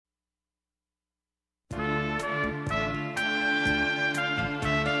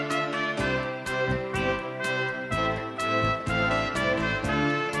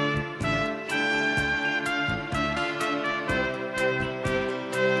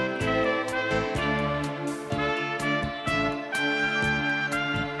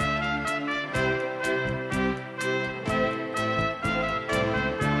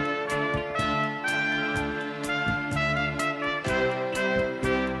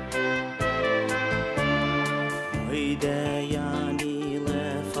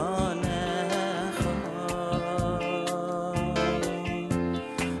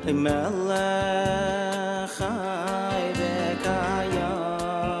melech chai v'kayam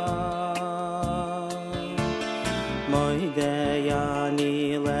moidei ani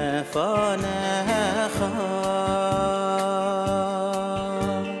lefanecha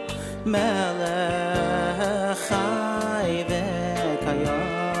melech chai v'kayam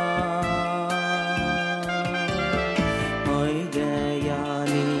moidei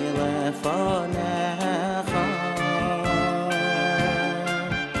ani lefanecha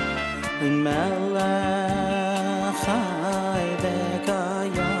melech chai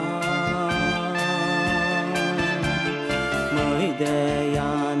v'kayam moidei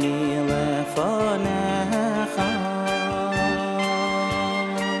ani lefanecha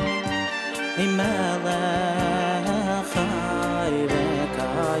melech chai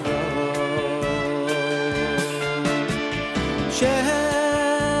v'kayam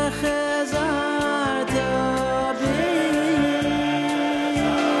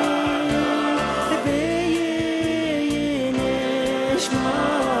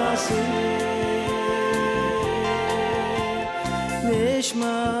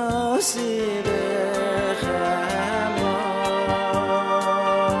Nishmasi b'chema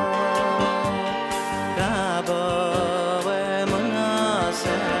Rabbo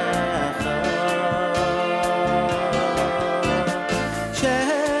emunasecha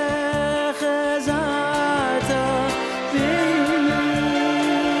Shechazarta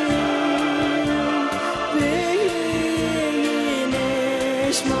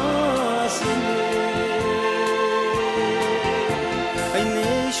nishmasi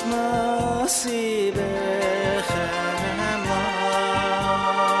Nishmasi b'chema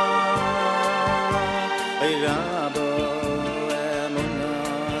Rabbo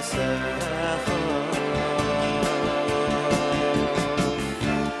emunasecha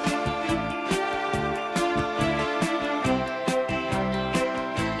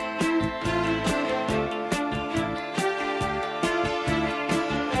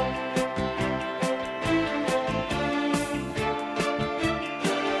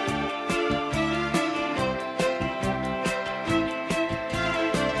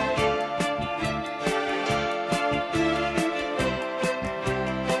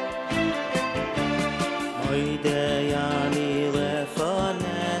Moidei ani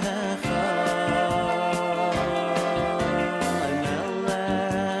lefanecha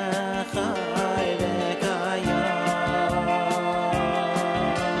melech chai v'kayam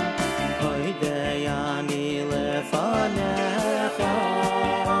Moidei ani lefanecha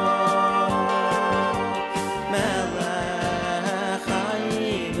melech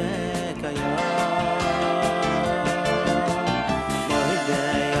chai v'kayam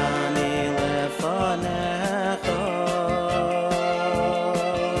Moidei ani lefanecha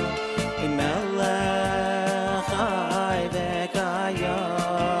melech chai v'kayam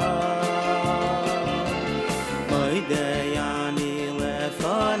Moidei ani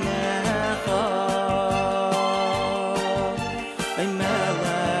lefanecha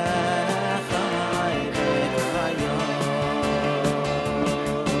melech chai v'kayam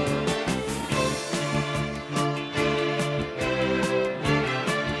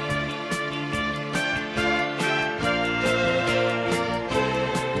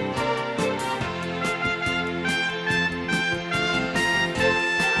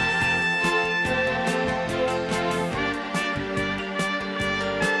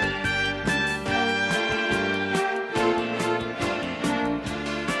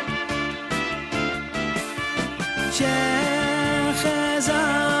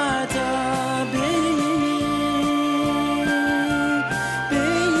Shechazarta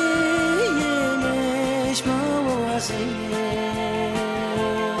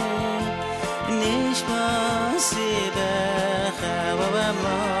nishmasi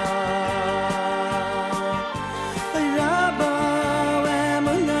b'chema Rabbo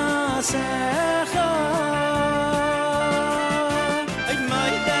emunasecha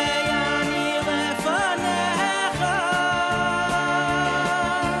Moidei ani lefanecha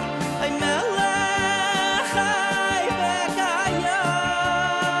melech chai v'kayam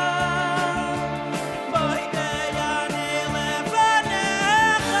Moidei ani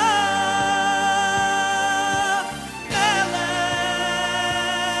lefanecha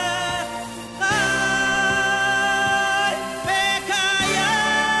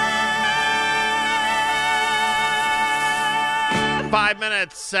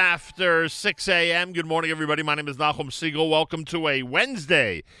Minutes after 6 a.m. Good morning, everybody. My name is Nachum Siegel. Welcome to a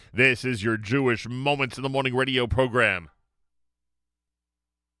Wednesday. This is your Jewish Moments in the Morning radio program.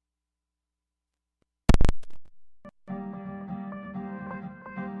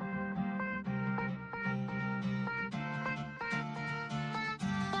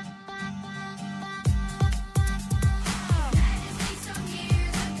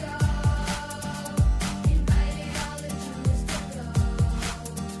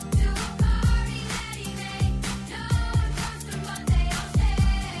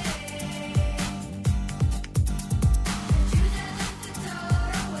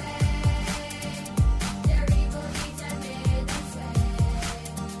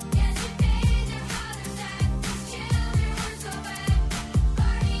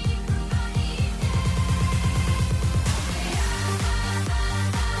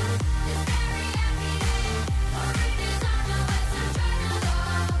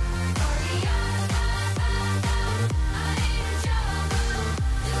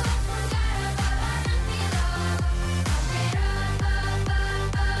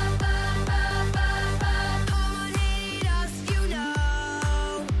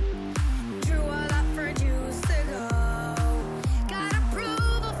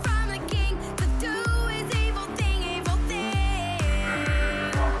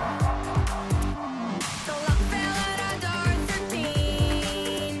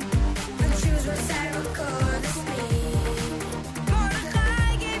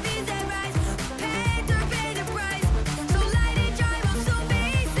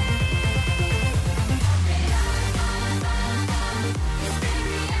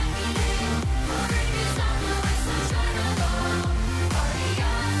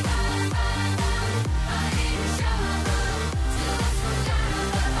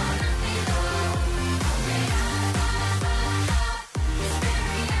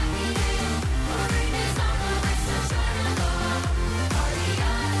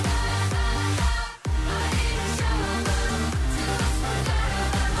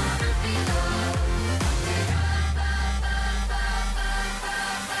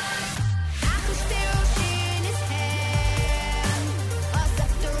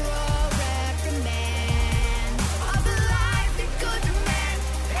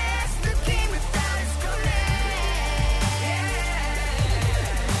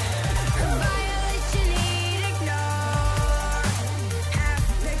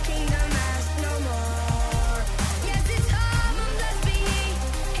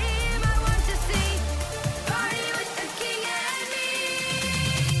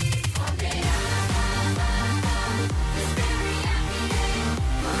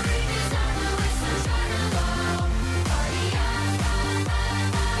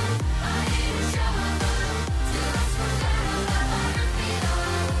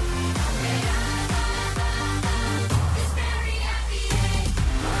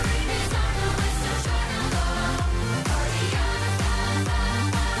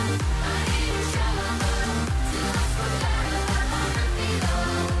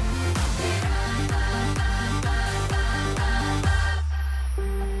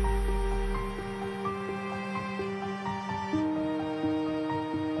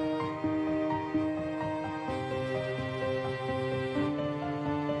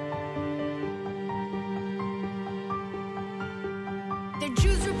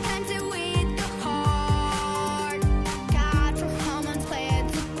 Jews repented with the heart. God from Haman's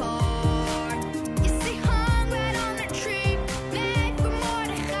plans apart. Yes, they hung right on the tree, made for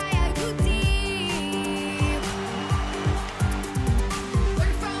Mordechai HaYehudi.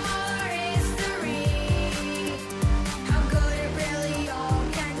 Learn from all our history, how good it really all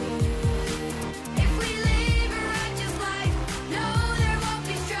can be. If we live a righteous life, no, there won't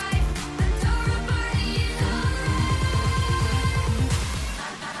be strife. The Torah party is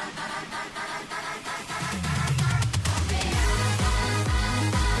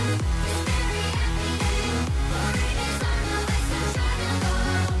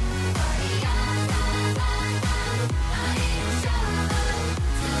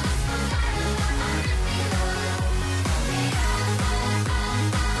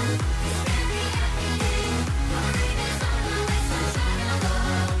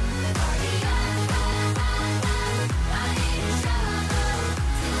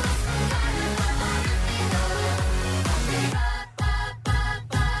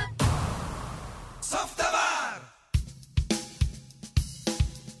סוף דבר!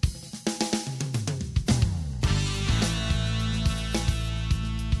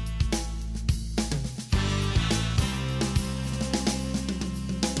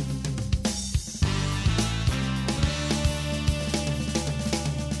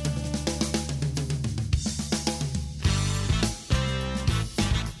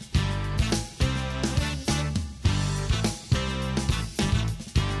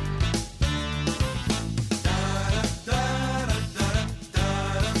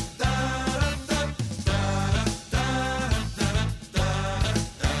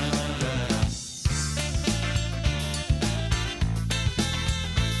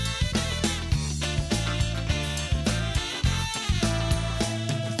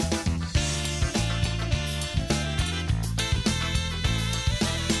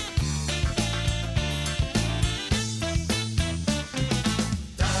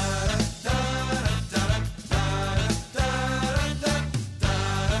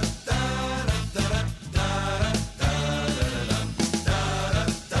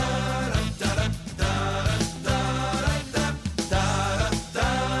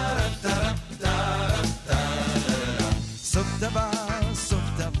 סוף דבר, סוף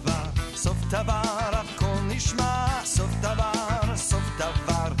דבר, סוף דבר, הכל נשמע. סוף דבר, סוף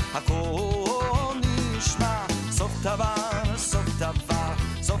דבר, הכל נשמע. סוף דבר, סוף דבר,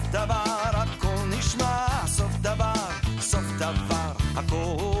 סוף דבר, הכל נשמע. סוף דבר, סוף דבר,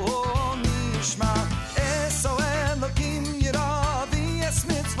 הכל נשמע. עשו אלוקים ירא ויעש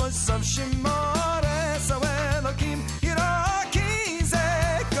מצוות סוף שמור. עשו אלוקים ירא כי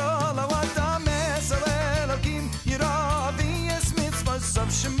זה כל האדם. עשו אלוקים ירא ויעש מצוות סוף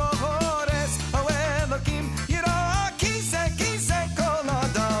שמור. עשו אלוקים ירא כי זה כל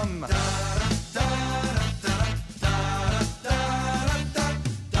האדם.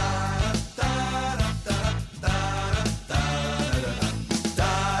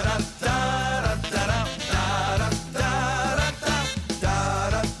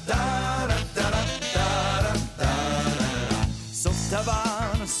 סוף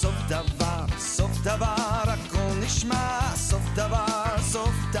דבר, סוף דבר, סוף דבר, הכל נשמע. סוף דבר,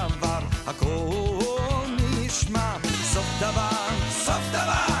 סוף דבר, הכל נשמע. סוף דבר, סוף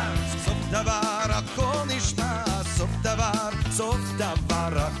דבר, סוף דבר, הכל נשמע. סוף דבר, סוף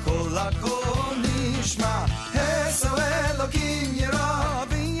דבר, הכל נשמע. עשו אלוקים ירא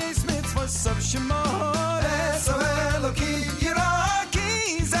ויעש מצוות סוף שמור. עשו אלוקים ירא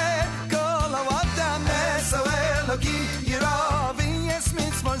כי זה כל האדם. עשו אלוקים ירא ויעש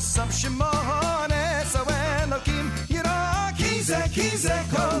מצוות סוף שמור. עשו אלוקים ירא כי זה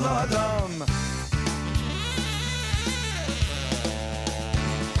כל האדם.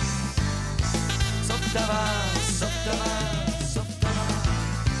 סוף דבר, סוף דבר, סוף דבר.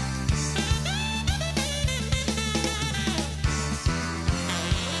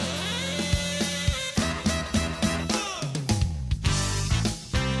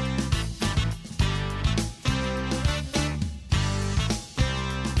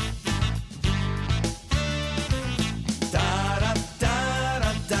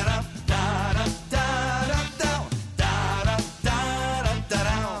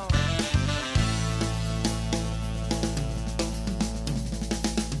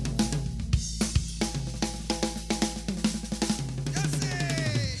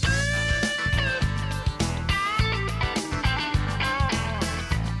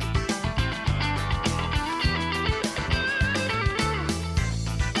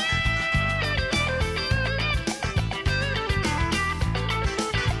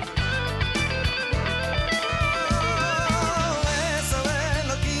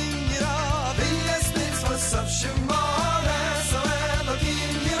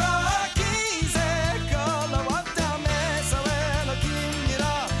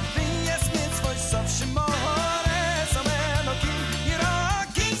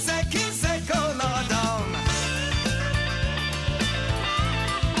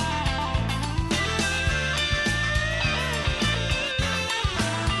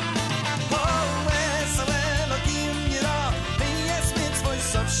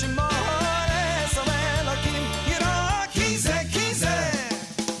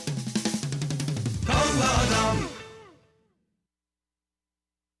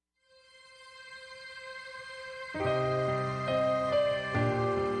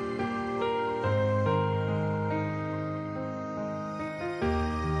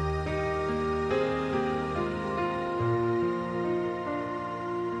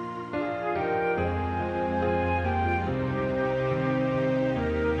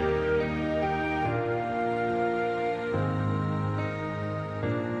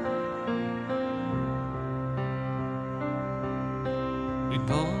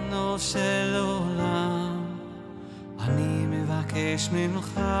 ריבונו של עולם, אני מבקש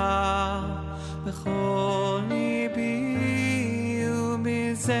ממך בכל ליבי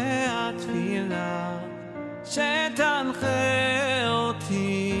ובזה התפילה, שתנחה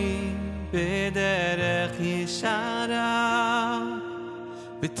אותי בדרך ישרה,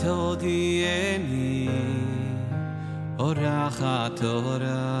 ותודיעני אורח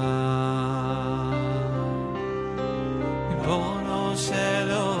התורה. ריבונו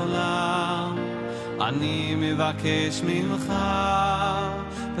של עולם, אני מבקש ממך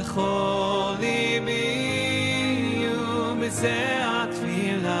בכל ליבי ובזה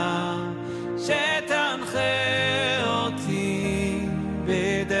התפילה, שתנחה אותי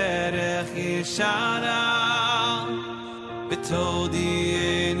בדרך ישרה,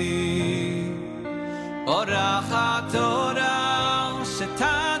 ותודיעני אורח התורה,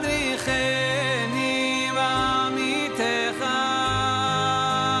 שתדריכני בעמיתך.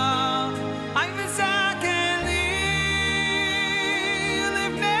 אי וזקן לי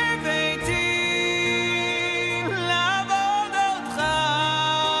לבני ביתי לעבוד אותך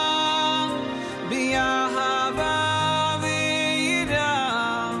באהבה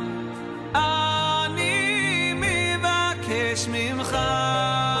ויראה, אני מבקש ממך.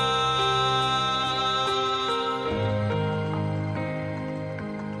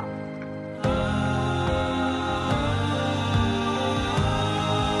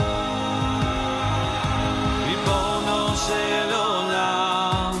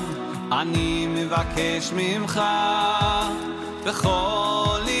 אני מבקש ממך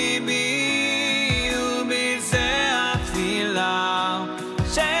בכל ליבי ובזה התפילה,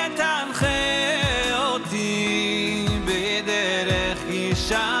 שתנחה אותי בדרך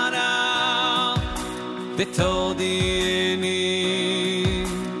ישרה, ותודיעני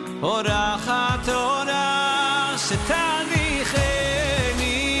אורח התורה, שתדריכני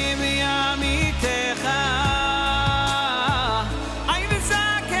בעמיתך.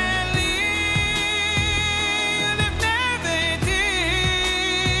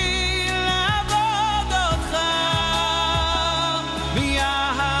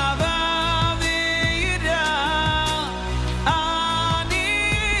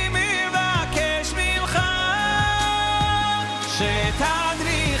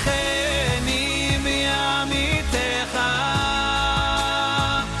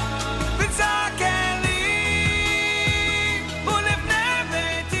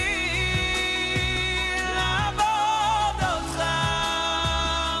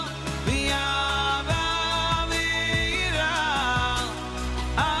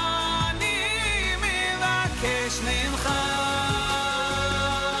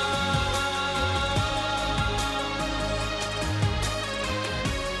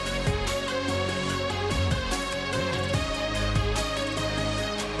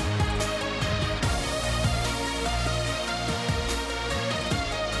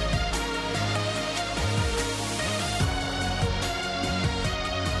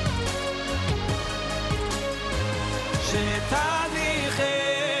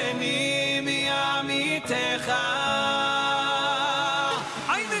 שתדריכני בעמיתך.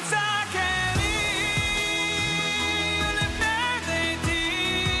 אי וזקני לבני ביתי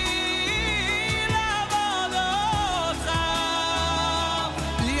לעבוד אותך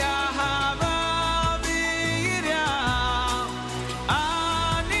באהבה ויראה,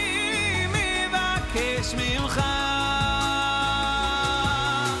 אני מבקש ממך.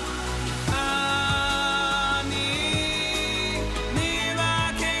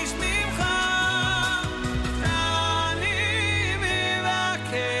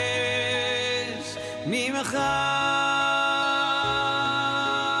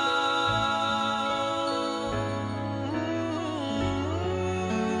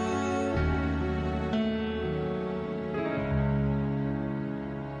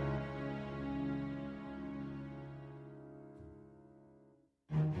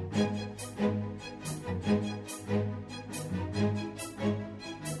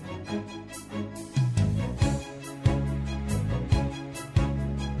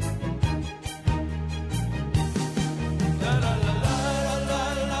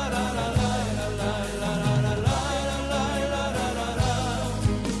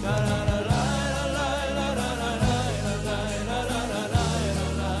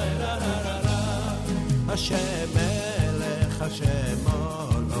 השם מלך, השם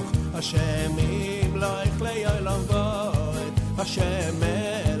מולך, השם ימלוך לעולם ועד. השם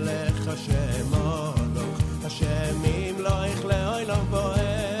מלך, השם מולך, השם ימלוך לעולם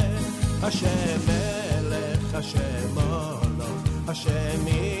ועד. השם מלך, השם מולך, השם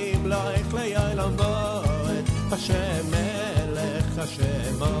ימלוך לעולם ועד. השם מלך,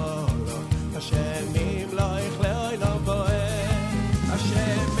 Hashem Oloch, Hashem Yimloch le'olam va'ed.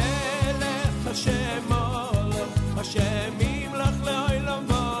 Hashem Melech, Hashem Oloch, Hashem Yimloch le'olam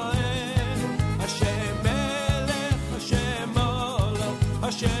va'ed. Hashem Melech, Hashem Oloch,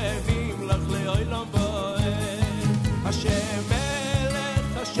 Hashem Yimloch le'olam va'ed. Hashem Melech,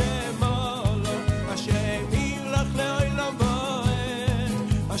 Hashem Oloch, Hashem Yimloch le'olam va'ed.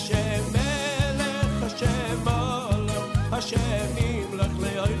 Hashem Melech, Hashem Oloch, Hashem Yimloch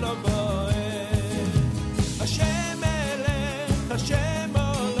le'olam va'ed. Hashem Melech, Hashem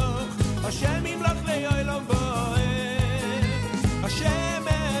Oloch, Hashem Yimloch le'olam va'ed. Hashem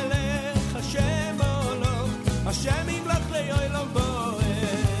Melech, Hashem Oloch, Hashem Yimloch le'olam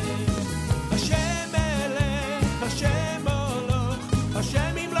va'ed. Hashem Melech, Hashem Oloch,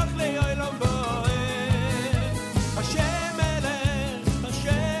 Hashem Yimloch le'olam va'ed. Hashem Melech,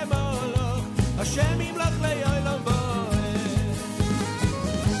 Hashem Oloch, Hashem Yimloch le'olam va'ed.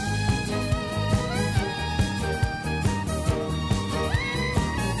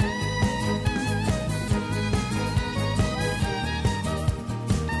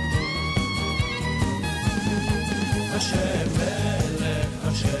 Hashem Melech,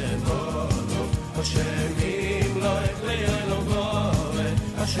 Hashem Oloch, Hashem Yimloch le'olam va'ed.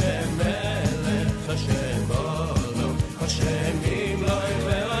 Hashem Melech, Hashem Oloch, Hashem Yimloch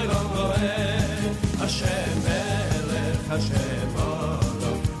le'olam va'ed. Hashem Melech, Hashem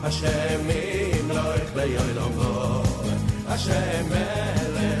Oloch, Hashem Yimloch le'olam va'ed. Hashem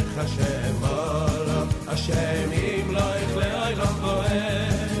Melech, Hashem Oloch, Hashem Yimloch le'olam va'ed.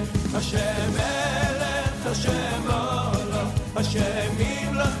 Hashem Melech, Hashem Oloch, Hashem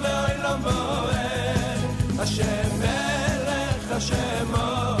Yimloch le'olam va'ed. Hashem Melech, Hashem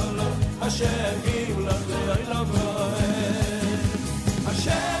Oloch, Hashem Yimloch le'olam va'ed.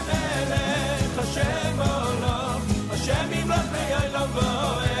 Hashem Melech, Hashem Oloch, Hashem Yimloch le'olam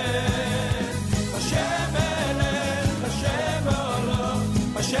va'ed. Hashem Melech, Hashem Oloch,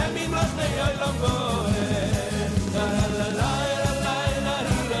 Hashem Yimloch le'olam va'ed. La la la la la la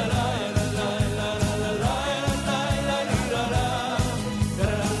la la la la.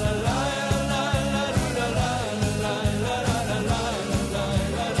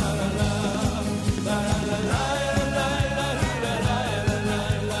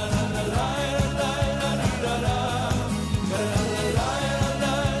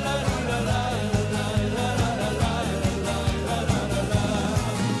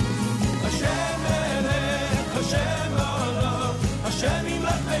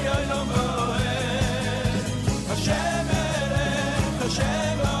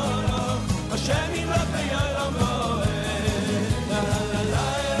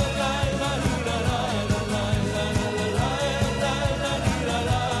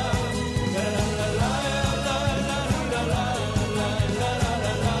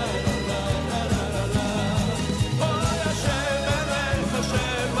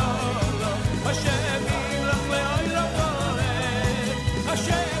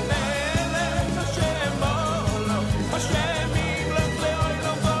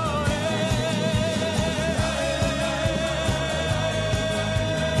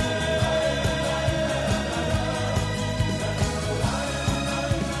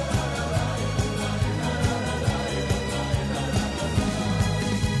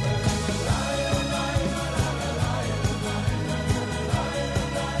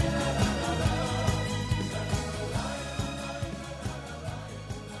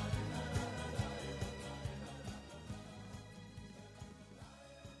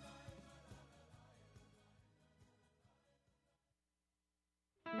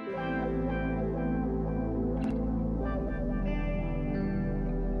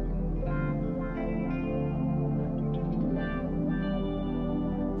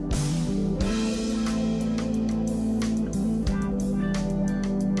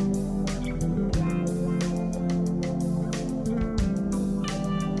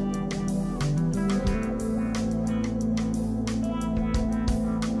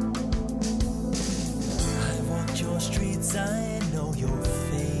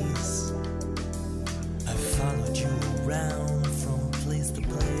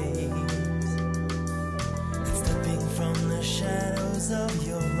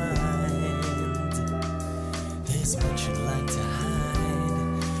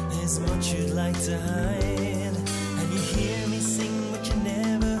 to hide, and you hear me sing, but you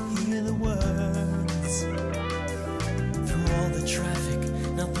never hear the words. Through all the traffic,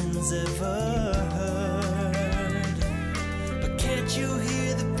 nothing's ever heard. But can't you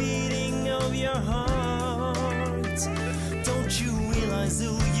hear the beating of your heart? Don't you realize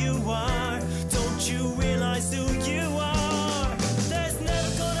who you are? Don't you realize who you are?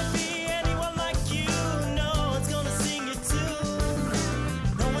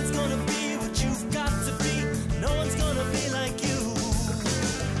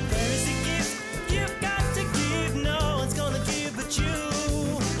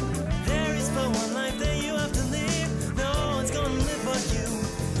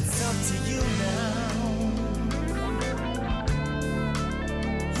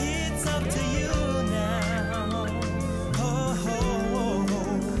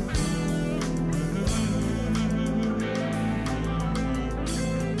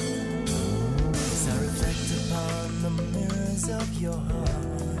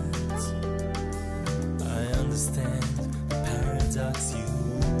 understand the paradox you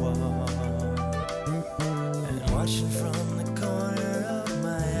are. And watching from the corner of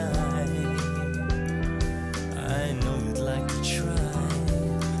my eye, I know you'd like to try.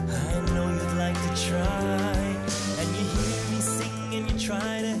 I know you'd like to try. And you hear me sing and you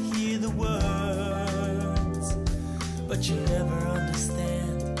try to hear the words, but you never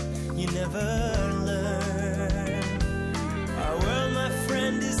understand, you never learn. Our world, my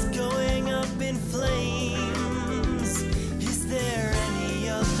friend, is going up in flames. Is there any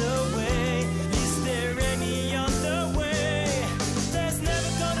other way? Is there any other way? There's never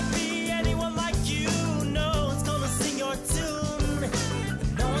gonna be anyone like you. No one's gonna sing your tune.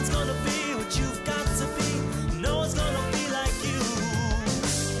 No one's gonna be what you've got to be. No one's gonna be like you.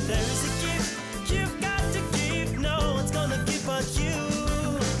 There is a gift you've got to give. No one's gonna give but you.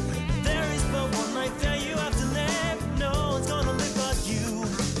 There is but one life that you have to live. No one's gonna live but you.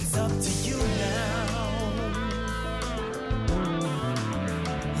 It's up to you now.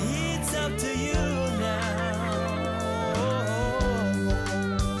 It's up to you now.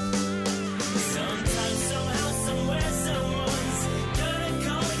 Sometime, somehow, somewhere, someone's gonna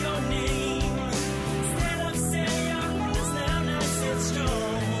call your name. Stand up, say your words now, nice and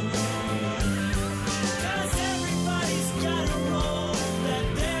strong. 'Cause everybody's got a role that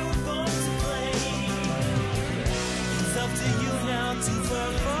they were born to play. It's up to you now to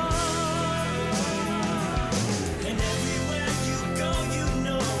perform. And everywhere you go, you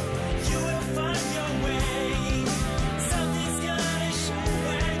know you will find your way. Something's gonna show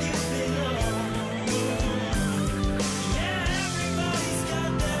where you belong. Yeah, everybody's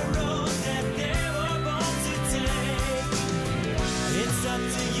got their road that they were born to take. It's up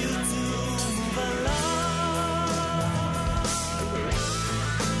to you to move along.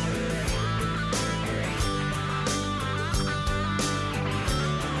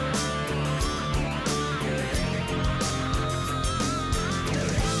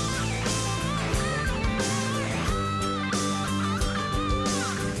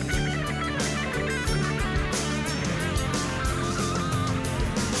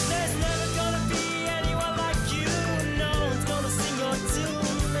 There's never gonna be anyone like you. No one's gonna sing your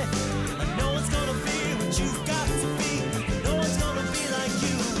tune. No one's gonna be what you've got to be. No one's gonna be like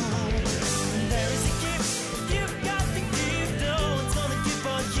you. There is a gift you've got to give. No one's gonna give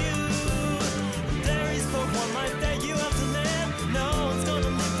but you. There is but one life that you have to live. No one's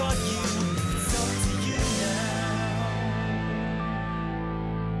gonna live but you. It's up to you now.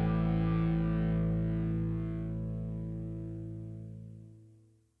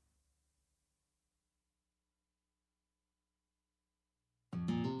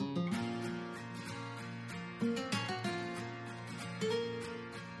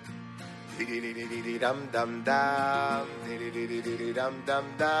 Dum dum dum, dum dum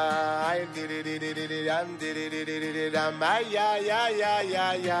dum, dum ay ya ya ya ya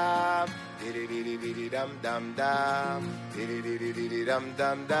ya, dum dum dum, dum dum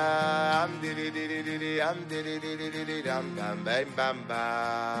dum, dum dum bam bam bam,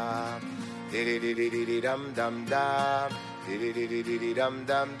 dum dum dum. Dum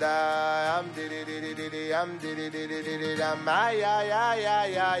dum dum, dum ay ya ya ya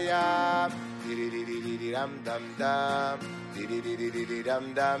ya ya, dum dum dum, dum dum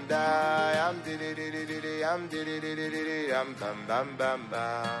dum, dum bam bam bam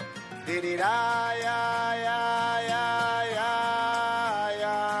bam, da ya ya ya ya ya,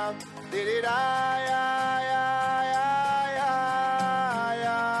 da ya ya ya ya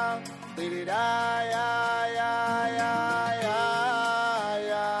ya, da ya ya ya.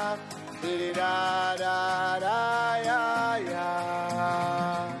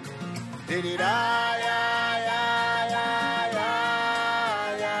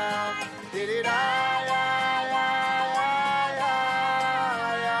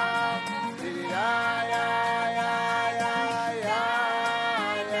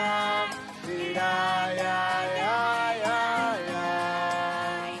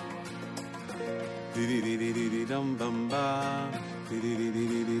 Dum bum ba,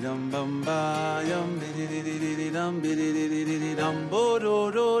 dum bum ba, yum dum dum bo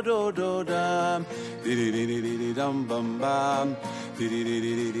do do do do dum, dum bum ba,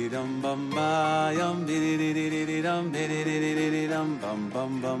 dum bum ba, yum dum bum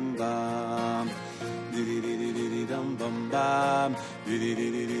bum bum ba. Dum bum bam,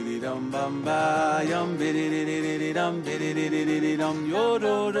 dum bum ba, yum dum yo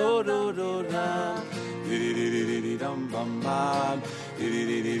do do do do dum, dum bum bam,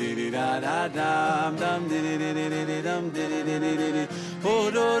 da da dum dum dum oh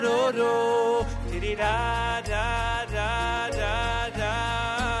do do do, da da da da da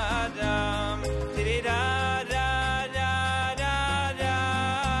dum, da da.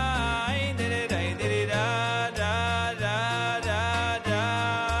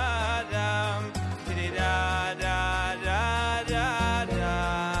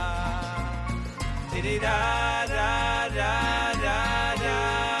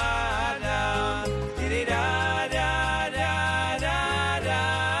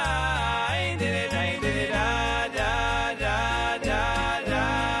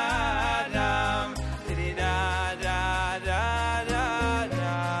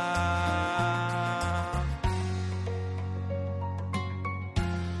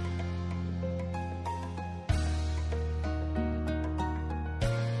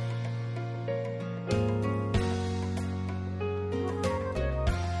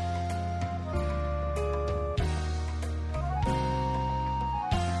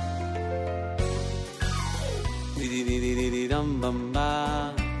 Dum bum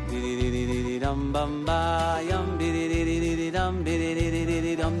ba, dum bum ba, yum dum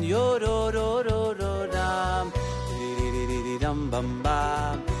yo do do do do dum, dum bum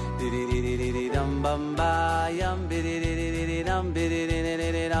ba, dum bum ba, yum dum dum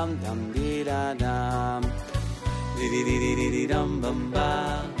di da dum, dum bum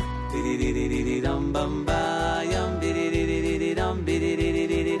ba, dum bum ba, yum dum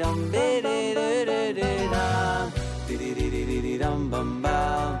dum. Dum bum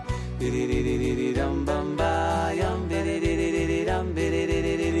ba, dum bum ba, yum dum dum da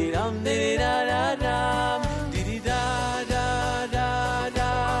da da, da da da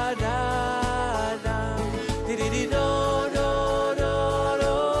da da da, do do do do do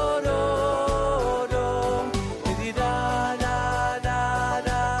do, da da da da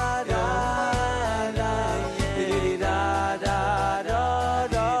da da, da da da da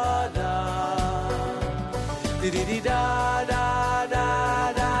da da.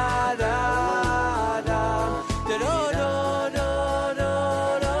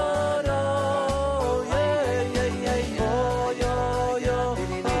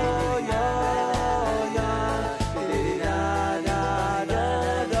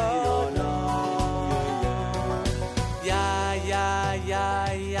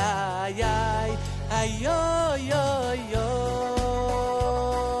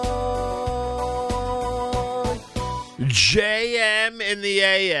 JM in the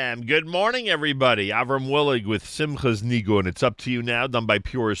AM. Good morning, everybody. Avram Willig with Simchas Nigun. It's up to you now, done by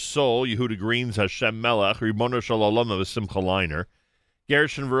Pure Soul, Yehuda Green's Hashem Melech, Ribono Shel Olam of a Simcha Liner,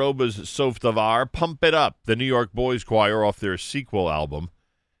 Gershon Veroba's Sof Davar, Pump It Up, the New York Boys Choir off their sequel album,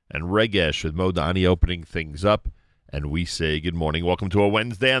 and Regesh with Modani opening things up. And we say good morning. Welcome to a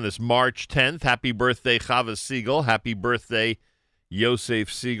Wednesday on this March 10th. Happy birthday, Chava Siegel. Happy birthday, Yosef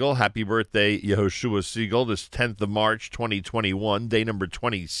Siegel. Happy birthday, Yehoshua Siegel. This 10th of March, 2021, day number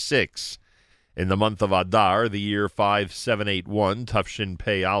 26 in the month of Adar, the year 5781, Tufshin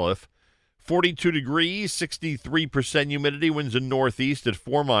Pei Aleph. 42 degrees, 63% humidity, winds in northeast at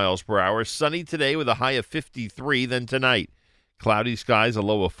 4 miles per hour. Sunny today with a high of 53, then tonight. Cloudy skies, a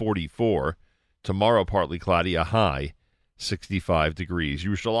low of 44. Tomorrow, partly cloudy, a high 65 degrees.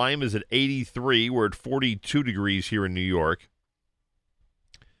 Yerushalayim is at 83. We're at 42 degrees here in New York.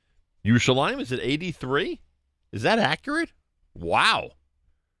 Yerushalayim is at 83? Is that accurate? Wow.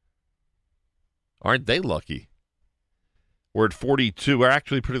 Aren't they lucky? We're at 42. We're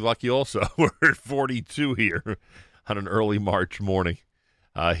actually pretty lucky also. We're at 42 here on an early March morning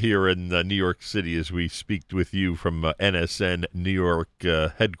here in New York City as we speak with you from NSN New York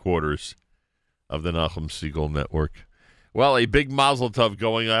headquarters of the Nachum Siegel Network. Well, a big mazel tov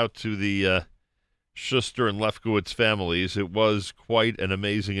going out to the Schuster and Lefkowitz families. It was quite an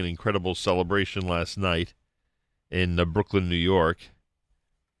amazing and incredible celebration last night in Brooklyn, New York,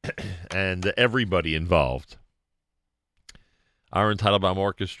 and everybody involved. Aaron Teitelbaum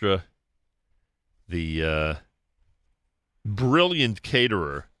Orchestra, the brilliant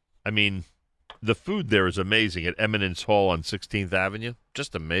caterer. I mean, the food there is amazing at Eminence Hall on 16th Avenue.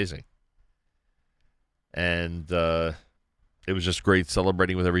 Just amazing. And it was just great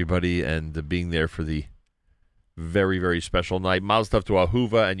celebrating with everybody and being there for the very, very special night. Mazel tov to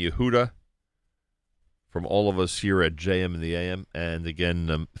Ahuva and Yehuda from all of us here at JM and the AM. And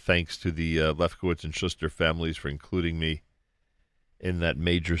again, thanks to the Lefkowitz and Schuster families for including me in that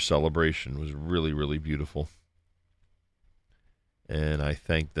major celebration. It was really, really beautiful. And I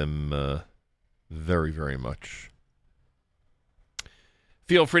thank them very, very much.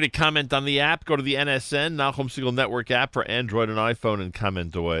 Feel free to comment on the app. Go to the NSN, Nachum Siegel Network app for Android and iPhone and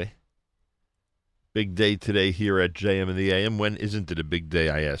comment away. Big day today here at JM and the AM. When isn't it a big day,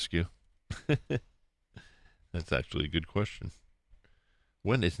 I ask you? That's actually a good question.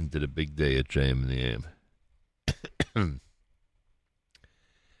 When isn't it a big day at JM and the AM?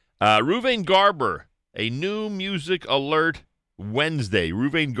 Ruvain Garber, a new music alert Wednesday.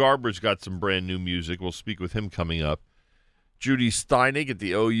 Ruvain Garber's got some brand new music. We'll speak with him coming up. Judy Steinig at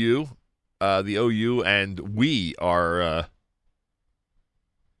the OU the OU and we are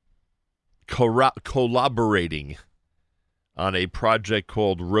collaborating on a project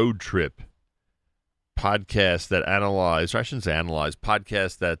called Road Trip, podcasts that analyze, or I shouldn't say analyze,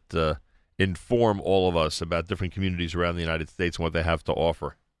 podcasts that inform all of us about different communities around the United States and what they have to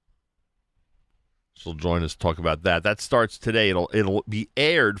offer. So join us to talk about that. That starts today. It'll be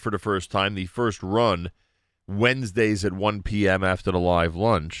aired for the first time, the first run, Wednesdays at 1 p.m. after the live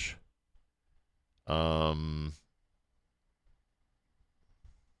lunch.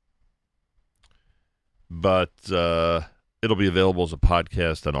 But it'll be available as a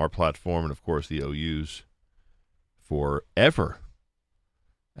podcast on our platform and, of course, the OU's forever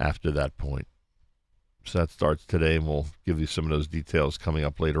after that point. So that starts today, and we'll give you some of those details coming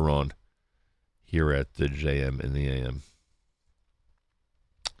up later on here at the JM in the AM.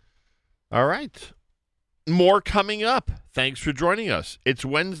 All right. More coming up. Thanks for joining us. It's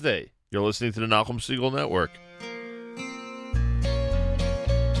Wednesday. You're listening to the Nachum Segal Network.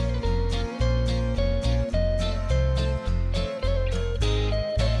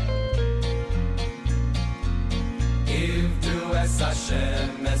 Es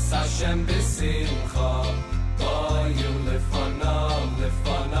Hashem b'simcha, boyu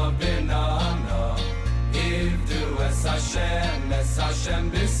lefanav b'nana. Ivdu es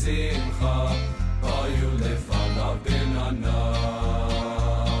Hashem b'simcha, boyu lefanav b'nana.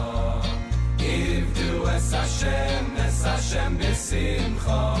 Ivdu es Hashem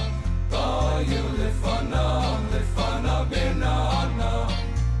b'simcha, boyu lefanav b'nana.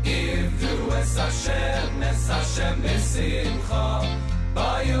 Ivdu es Hashem b'simcha,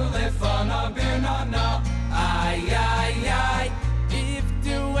 Bayu lefana b'nana, ay ay ay.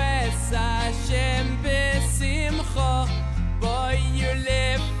 Ivdu es Hashem b'simcha, bayu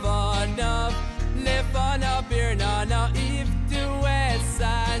lefana b'nana. Ivdu es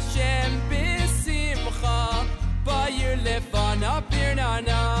Hashem b'simcha, bayu lefana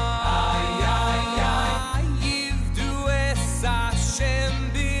b'nana, ay ay ay. Ivdu es Hashem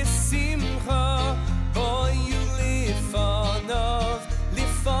b'simcha, bayu lefana.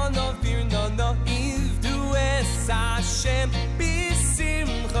 Lefanav birnana, ivdu es Hashem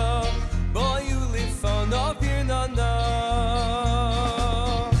b'simcha, bayu lefanav birnana.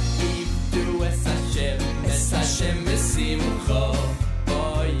 Ivdu es Hashem b'simcha,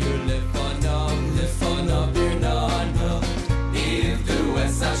 bayu lefanav birnana. Ivdu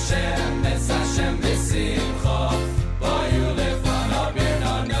es Hashem b'simcha, bayu lefanav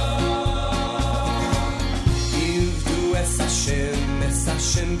birnana. Ivdu es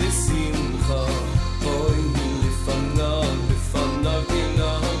Hashem b'simcha, boyu lefanav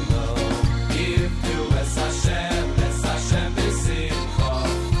b'nana. Ivdu es Hashem b'simcha,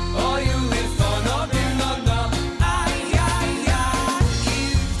 boyu lefanav b'nana. Ay ay ay.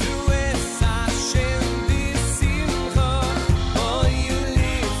 Ivdu es Hashem b'simcha, boyu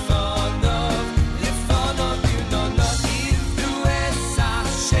lefanav b'nana. Ivdu es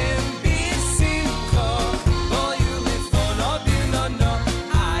Hashem b'simcha, boyu lefanav b'nana.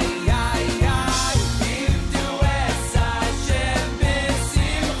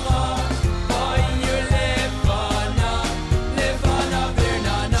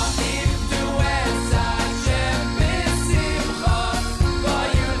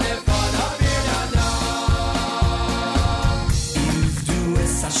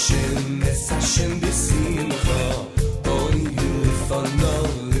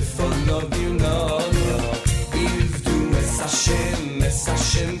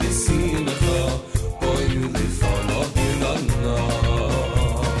 Hashem b'simcha, boyu lefanav b'nana.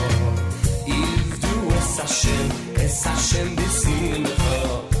 Ivdu es Hashem b'simcha,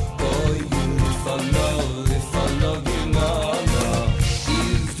 boyu lefanav b'nana.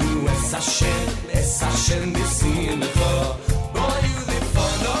 Ivdu es Hashem b'simcha, boyu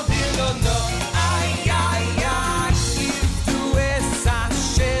lefanav b'nana. Ay ay ay. Ivdu es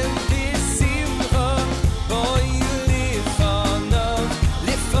Hashem b'simcha, boyu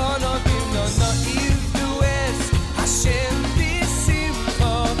lefanav b'nana. Ivdu es Hashem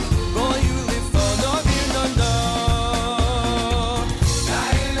b'simcha, boyu lefanav b'nana. La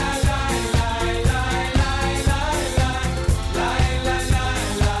la la la la la la la la la la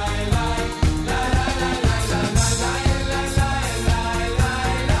la la.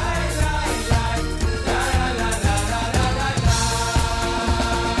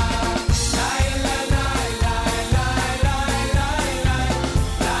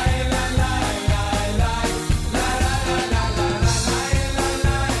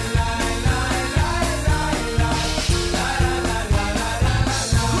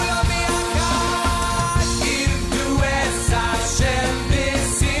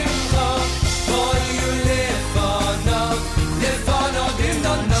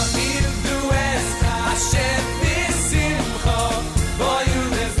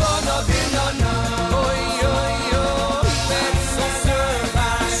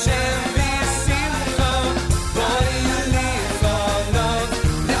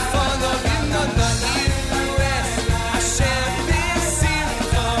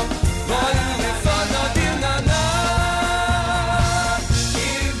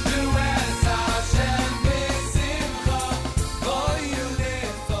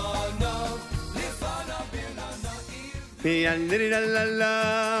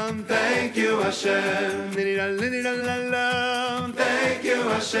 Thank you, Hashem. Thank you,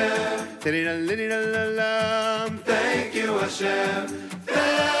 Hashem. Thank you, Hashem.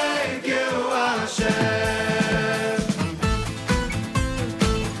 Thank you, Hashem.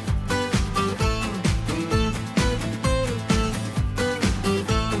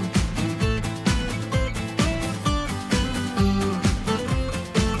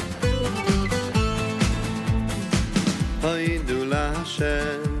 Hoidu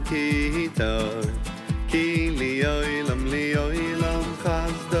Hashem ki hitoi, ki li oilam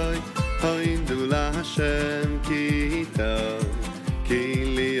chazdoi. Hoidu Hashem ki hitoi, ki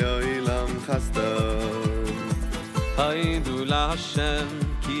li oilam chazdoi. Hoidu Hashem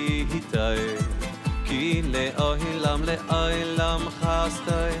ki hitoi, ki le'olam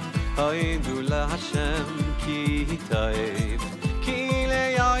chasdoi. Hoidu Hashem ki hitoi, ki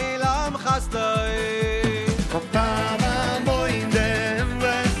le'olam chasdoi.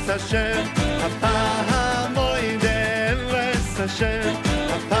 Hashem, Hapahamoidem Ves Hashem,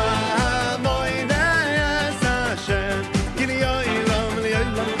 Hapahamoidem Hashem, Kili Yoilam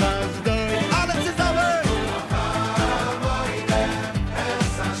Liyoilam Chazdoi. All this is over. Hapahamoidem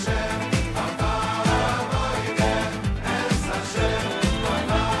Ves Hashem, Hapahamoidem Ves Hashem,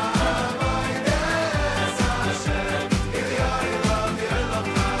 Hapahamoidem Hashem, Kili Yoilam Liyoilam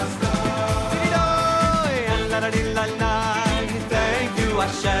Chazdoi. Hashem, thank you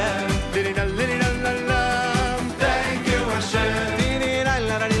Hashem, thank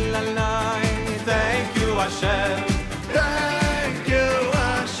you Hashem, thank you Hashem.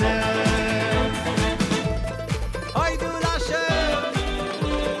 Hoidu Hashem,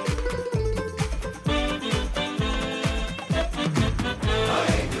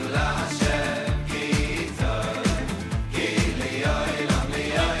 Hoidu Hashem ki hitoi, ki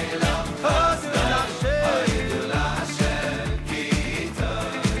liyoilam chasdoi. Hoidu Hashem ki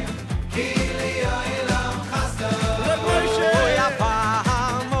hitoi, ki liyoilam chasdoi.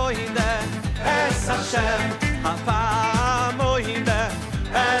 Hashem, Hapamoide,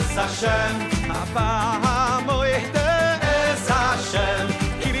 Es Hashem, Hapamoide, Es Hashem,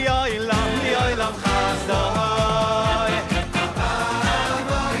 Kili Yoilam Chazdoi.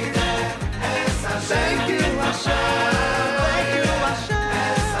 Hapamoide, Es Hashem. Thank you Hashem, Thank you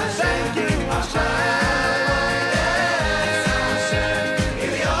Hashem, thank you Hashem. Es Hashem, ki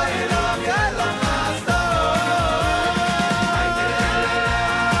liyoilam chazdoi.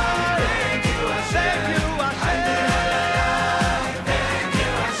 Thank you Hashem.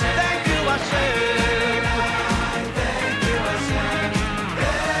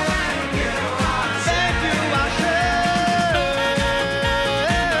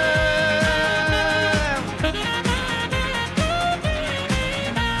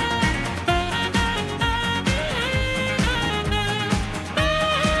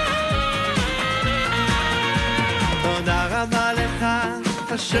 תודה רבה לך,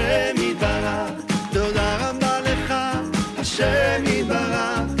 השם יתברך. תודה רבה לך, השם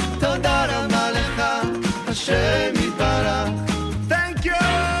יתברך. תודה רבה לך, השם יתברך. Thank you,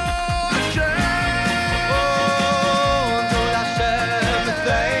 השם. תודה השם,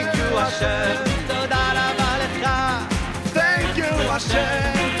 thank you השם. תודה רבה לך, thank you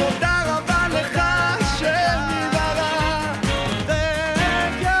השם. תודה רבה לך, השם יתברך.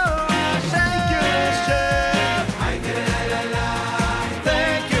 Thank you, thank you השם.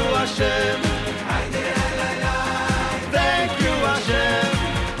 Thank you Hashem. Thank you Hashem. Thank you Hashem.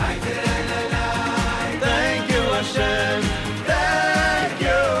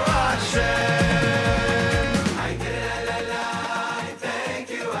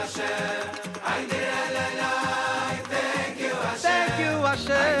 Thank you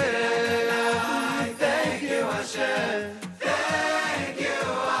Hashem. Thank you Hashem. Thank you Hashem.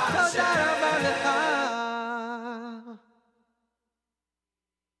 תודה רבה לך.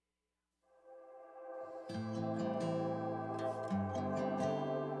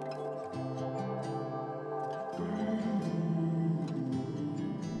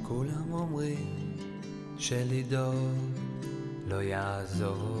 כולם אומרים שלדאוג לא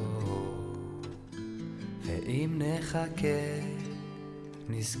יעזור, ואם נחכה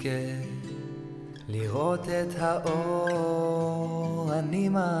נזכה לראות את האור. אני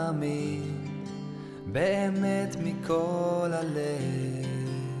מאמין באמת מכל הלב,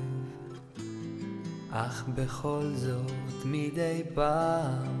 אך בכל זאת מדי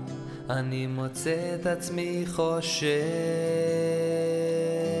פעם אני מוצא את עצמי חושב.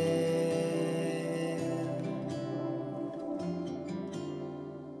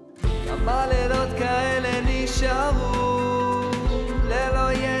 כמה לילות כאלה נשארו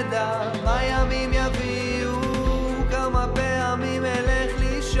ללא ידע מה ימים יביאו, כמה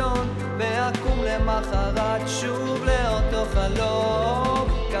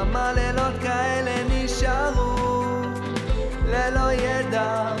כמה לילות כאלה נשארו ללא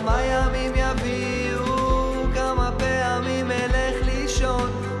ידע מה ימים יביאו, כמה פעמים אלך לישון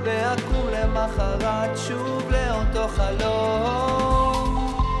ואקום למחרת שוב לאותו חלום.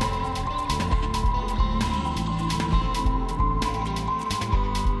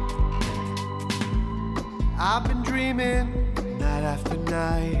 I've been dreaming night after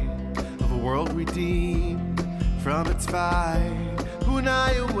night of a world redeemed from its fight. When I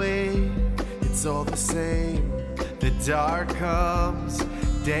awake, it's all the same. The dark comes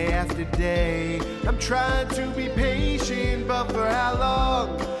day after day. I'm trying to be patient, but for how long?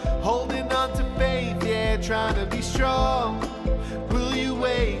 Holding on to faith, yeah, trying to be strong. Will you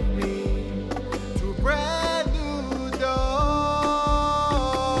wake me to a brand new dawn?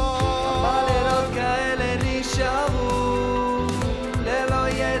 הלילות כאלה נשארו ללא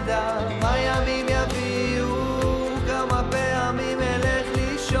ידע מה ימים יביאו, כמה פעמים אלך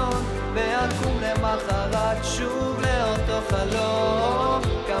לישון ואקום למחרת שוב לאותו חלום.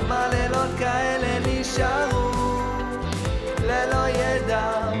 כמה לילות כאלה נשארו ללא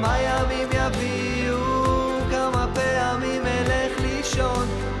ידע מה ימים יביאו, כמה פעמים אלך לישון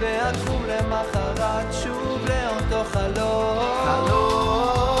ואקום למחרת שוב לאותו חלום.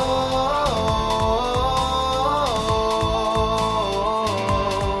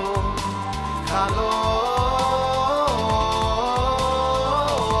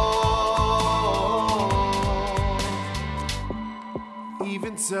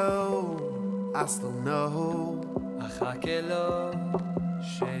 Even so, I still know אחכה לו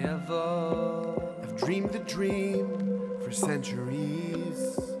שיבוא, I've dreamed a dream for centuries,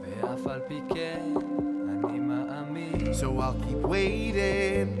 ואף על פי כן אני מאמין. so I'll keep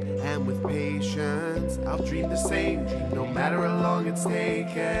waiting, and with patience I'll dream the same dream no matter how long it's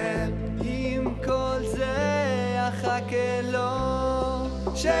taken. עם כל זה אחכה לו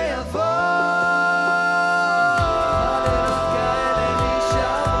שיבוא.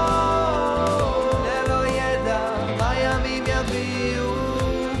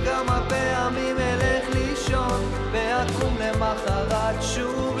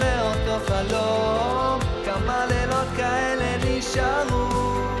 שוב לאותו חלום, כמה לילות כאלה נשארו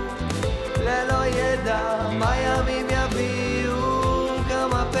ללא ידע מה ימים יביאו,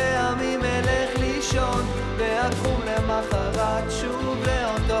 כמה פעמים אלך לישון ואקום למחרת שוב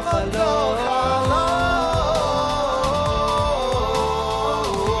לאותו חלום.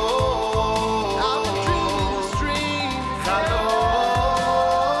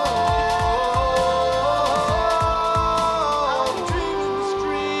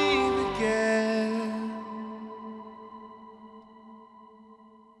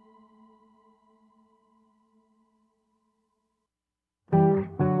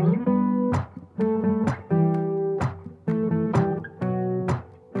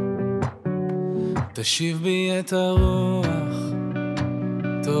 תשיב בי את הרוח,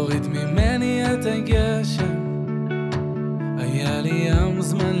 תוריד ממני את הגשם, היה לי ים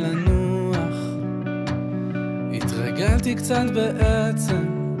זמן לנוח, התרגלתי קצת בעצם,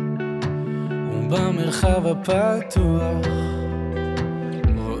 ובמרחב הפתוח,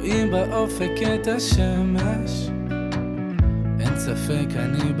 רואים באופק את השמש, אין ספק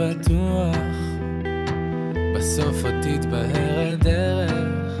אני בטוח, בסוף עוד תתבהר הדרך,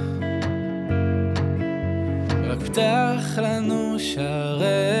 רק פתח לנו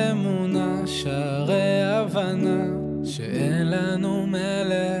שערי אמונה, שערי הבנה, שאין לנו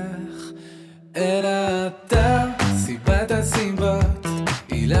מלך, אלא אתה, סיבת הסיבות,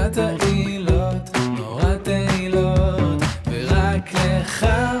 עילת העילות, נורת העילות, ורק לך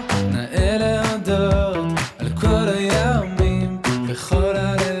נאה להודות, על כל הימים וכל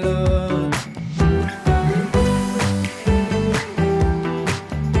הלילות.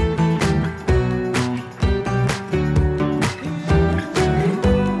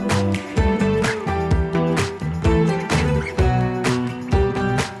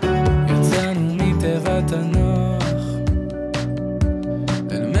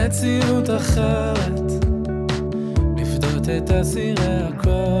 מציאות אחרת, לפדות את אסירי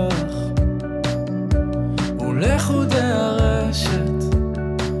הכוח ולחודי הרשת,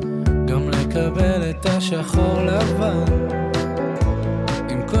 גם לקבל את השחור לבן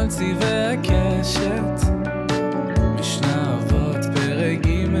עם כל צבעי הקשת. משנה אבות פרק ג',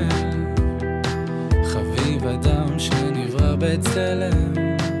 חביב אדם שנברא בצלם,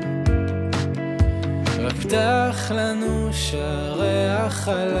 רק פתח לנו שערי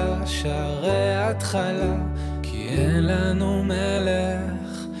החלה, שערי התחלה, כי אין לנו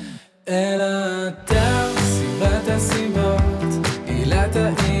מלך, אלא אתה, סיבת הסיבות, עילת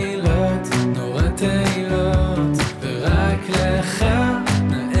העילות, נורת העילות, ורק לך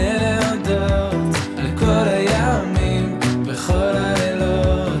נאה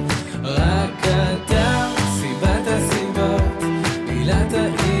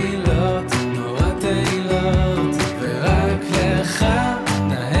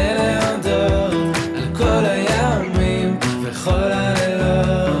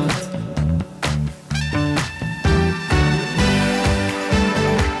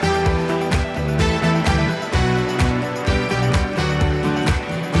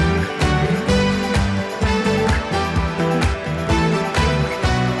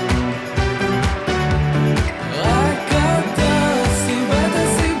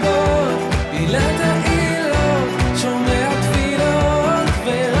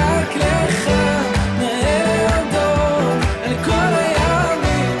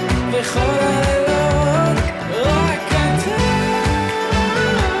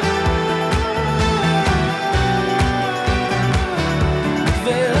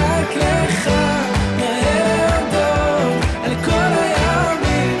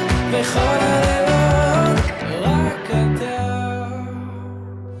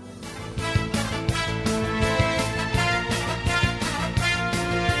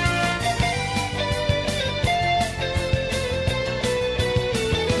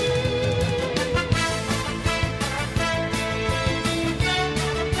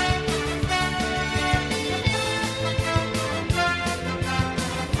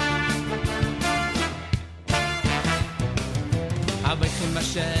Avachim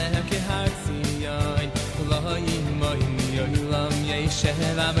Hashem Kehartzion Loim Moim Yoilam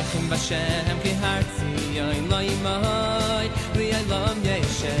Yeshev Avachim Hashem Kehartzion Loim Moim Yoilam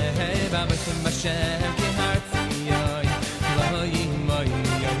Yeshev Avachim Hashem Kehartzion Loim Moim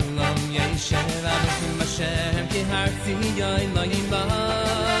Yoilam Yeshev Avachim Hashem Kehartzion Loim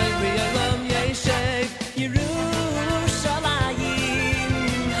Moim Yoilam Yeshev Yerushalayim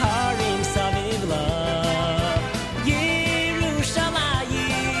Harim Saviv La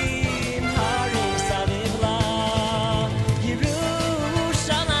Yerushalayim Harim Saviv La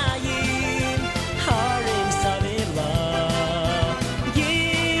Yerushalayim Harim Saviv La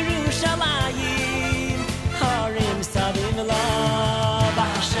Yerushalayim Harim Saviv La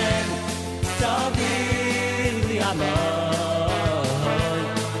B'Hashem Saviv Yamoy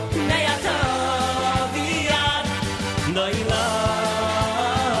Ne'atov Yad Noilam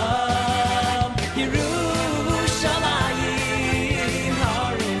Yerushalayim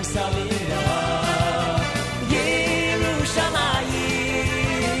Harim Saviv La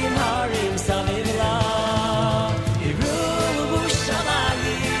Yerushalayim Harim Saviv La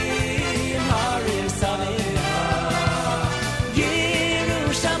Yerushalayim Harim Saviv La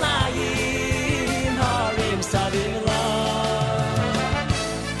Yerushalayim Harim Saviv La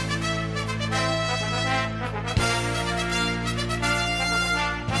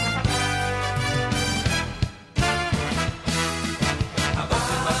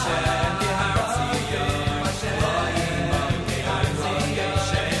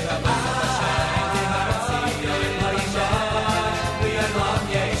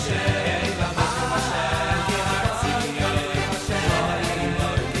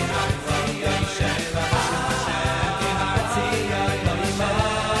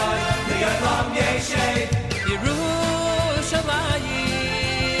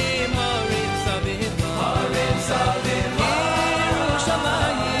Yerushalayim Harim Saviv La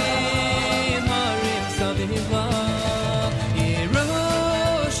Yerushalayim Harim Saviv La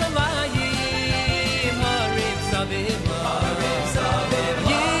Yerushalayim Harim Saviv La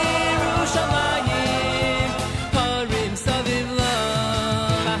Yerushalayim Harim Saviv La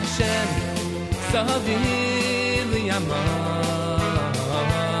Hashem Saviv Yamoy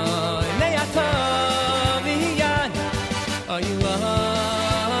Ne'atov Yad Oilam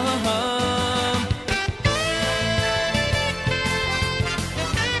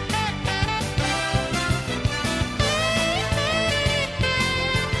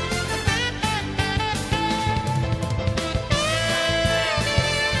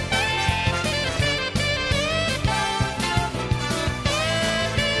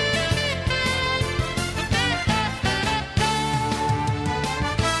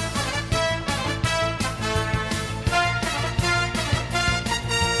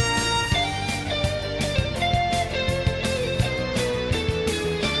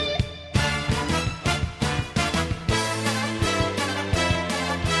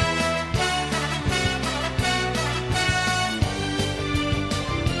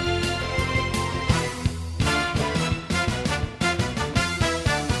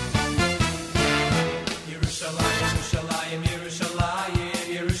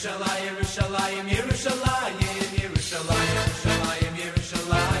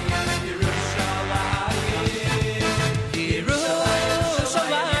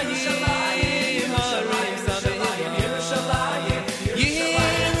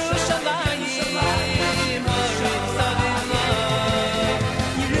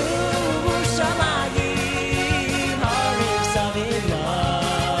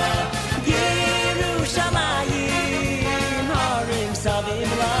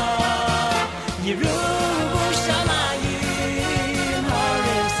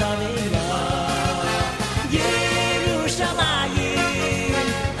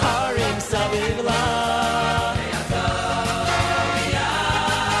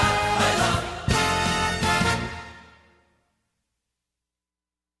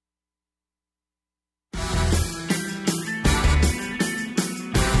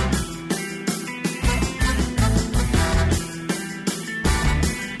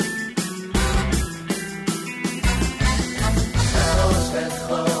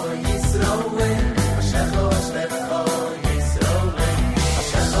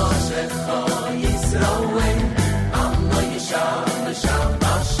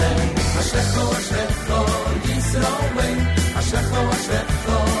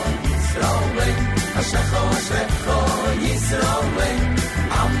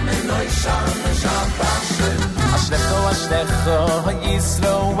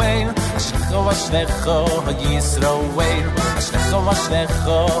Ashlecho Yisroel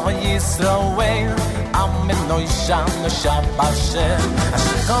Ashlecho Yisroel Amen Noisham Shabashem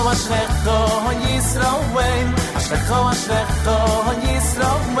Ashlecho Yisroel Ashlecho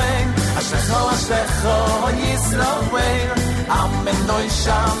Yisroel Ashlecho Yisroel Amen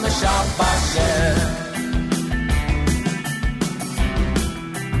Noisham Shabashem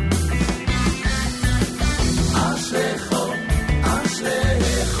Ashlecho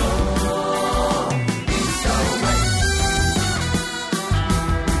Ashlecho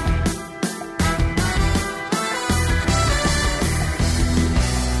Yisroel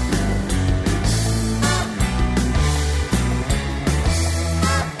Ashlecho Yisroel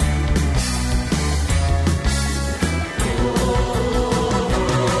Amen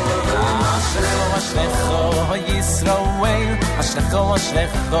Noisham Shabashem Ashlecho Yisroel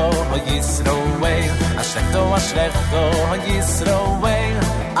Ashlecho Yisroel Ashlecho Yisroel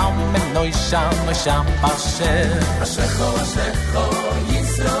Amen Noisham Shabashem Ashlecho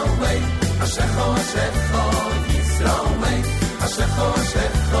Yisroel Ashlecho Yisroel Ashlecho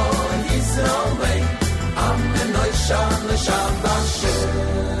Yisroel Amen Noisham Shabashem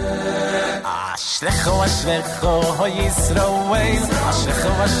Ashlecho Yisroel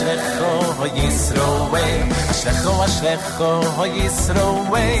Ashlecho Yisroel Ashlecho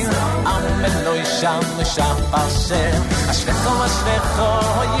Yisroel Amen Noisham Shabashem Ashlecho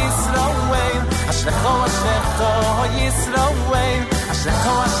Yisroel Ashlecho Yisroel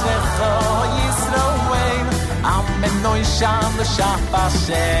Ashlecho Yisroel Amen Noisham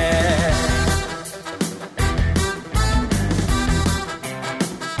Shabashem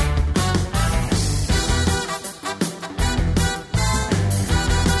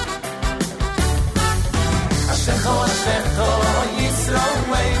Ashlecho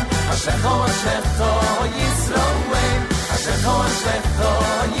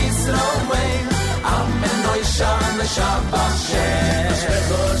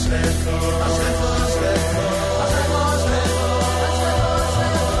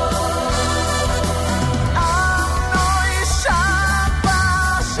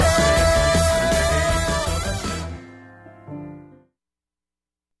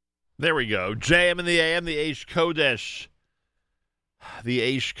There we go. JM in the AM, the Aish Kodesh. The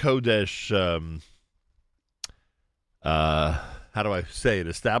Aish Kodesh, how do I say it?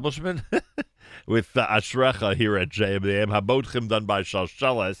 Establishment? With Ashrecha here at JM in the AM. Habotchim done by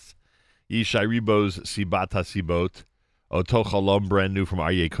Shalsheles. Yishai Ribos Sibat HaSibot. Oto Chalom, brand new from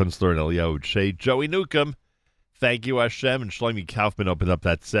Aryeh Kunstler and Eliyahu Shea. Joey Newcomb. Thank you, Hashem. And Shlomi Kaufman opened up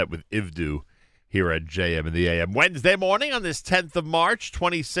that set with Ivdu here at JM in the AM. Wednesday morning on this 10th of March,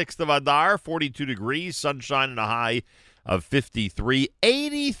 26th of Adar, 42 degrees, sunshine and a high of 53.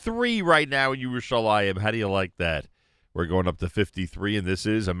 83 right now in Yerushalayim. How do you like that? We're going up to 53, and this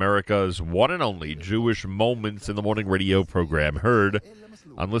is America's one and only Jewish Moments in the Morning radio program, heard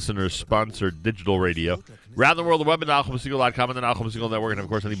on listener-sponsored digital radio. Around the world, the web at NachumSegal.com and the Nachum Segal Network, and of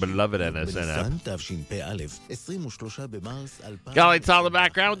course, any beloved NSN app. Galei Tzahal in the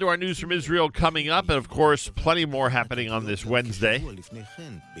background to our news from Israel coming up, and of course, plenty more happening on this Wednesday.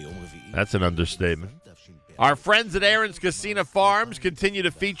 That's an understatement. Our friends at Aaron's Casino Farms continue to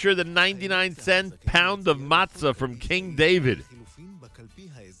feature the 99-cent pound of matzah from King David.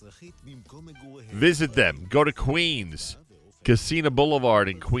 Visit them. Go to Queens, Casino Boulevard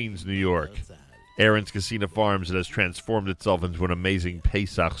in Queens, New York. Aaron's Casino Farms that has transformed itself into an amazing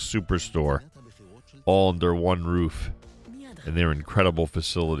Pesach superstore, all under one roof in their incredible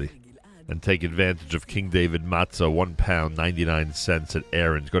facility. And take advantage of King David matzah, 1 pound, 99 cents at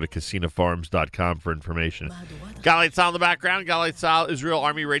Aaron's. Go to casinofarms.com for information. Galei Tzahal in the background. Galei Tzahal, Israel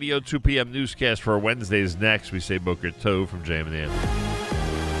Army Radio, 2 p.m. newscast for Wednesdays next. We say Boker Tov from JM and the AM.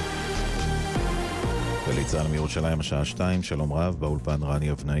 גלי צה"ל מירושלים השעה 2, שלום רב, באולפן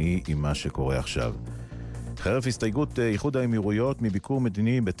רני אבנאי עם מה שקורה עכשיו. חרף הסתייגות איחוד האמירויות מביקור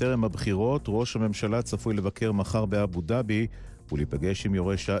מדיני בטרם הבחירות, ראש הממשלה צפוי לבקר מחר באבו דאבי ולהיפגש עם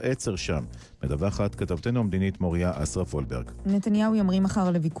יורש העצר שם. מדווחת כתבתנו המדינית מוריה אסרף וולברג. נתניהו ימריא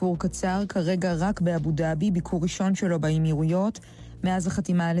מחר לביקור קצר, כרגע רק באבו דאבי, ביקור ראשון שלו באמירויות, מאז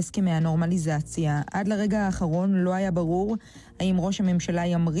החתימה על הסכמי הנורמליזציה. עד לרגע האחרון לא היה ברור האם ראש הממשלה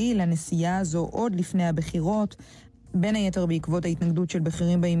ימריא לנסיעה הזו עוד לפני הבחירות, בין היתר בעקבות ההתנגדות של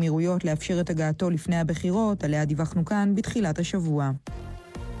בכירים באמירויות לאפשר את הגעתו לפני הבחירות, עליה דיווחנו כאן בתחילת השבוע.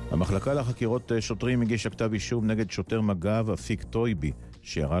 המחלקה לחקירות שוטרים הגישה כתב אישום נגד שוטר מג"ב אפיק טויבי,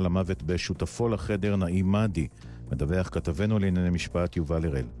 שירה למוות בשותפו לחדר נעים מאדי. מדווח כתבנו לענייני משפט יובל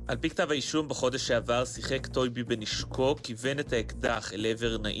הראל. על פי כתב האישום בחודש שעבר שיחק טויבי בנשקו, כיוון את האקדח אל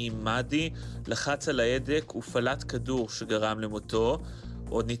עבר נעים מאדי, לחץ על ההדק ופלט כדור שגרם למותו.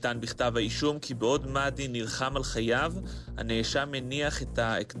 עוד ניתן בכתב האישום כי בעוד מאדי נלחם על חייו, הנאשם מניח את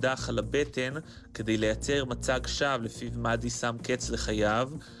האקדח על הבטן כדי לייצר מצג שווא לפיו מאדי שם קץ לחייו.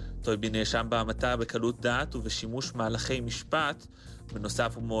 טויבי נאשם בהמתה בקלות דעת ובשימוש מהלכי משפט.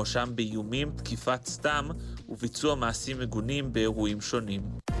 בנוסף הוא מואשם באיומים, תקיפת סתם וביצוע מעשים מגונים באירועים שונים.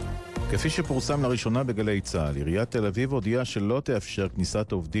 כפי שפורסם לראשונה בגלי צה"ל, עיריית תל אביב הודיעה שלא תאפשר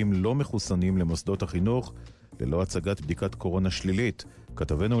כניסת עובדים לא מחוסנים למוסדות החינוך ללא הצגת בדיקת קורונה שלילית.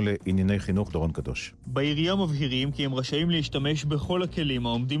 כתבנו לענייני חינוך דורון קדוש. בעירייה מבהירים כי הם רשאים להשתמש בכל הכלים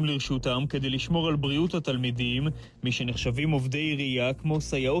העומדים לרשותם כדי לשמור על בריאות התלמידים, מי שנחשבים עובדי עירייה כמו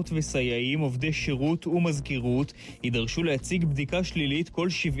סייעות וסייעים, עובדי שירות ומזכירות, יידרשו להציג בדיקה שלילית כל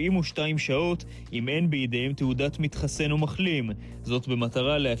 72 שעות אם אין בידיהם תעודת מתחסן ומחלים. זאת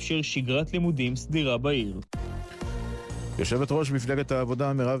במטרה לאפשר שגרת לימודים סדירה בעיר. יושבת ראש מפלגת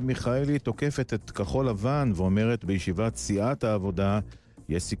העבודה מרב מיכאלי תוקפת את כחול לבן ואומרת בישיבת סיעת העבודה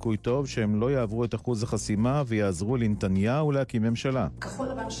יש סיכוי טוב שהם לא יעברו את אחוז החסימה ויעזרו לנתניהו להקים ממשלה. כחול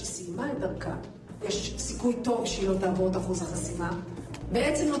לבן שסיימה את דרכה, יש סיכוי טוב שהיא לא תעבור את אחוז החסימה,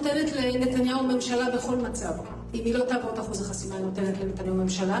 בעצם נותנת לנתניהו ממשלה בכל מצב. אם היא לא תעבור את אחוז החסימה, היא נותנת לנתניהו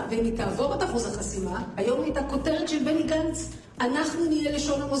ממשלה, ואם היא תעבור את אחוז החסימה, היום הייתה כותרת של בני גנץ, אנחנו נהיה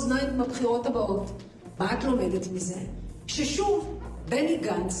לשון המאזניים בבחירות הבאות. מה את לומדת מזה? ששוב, בני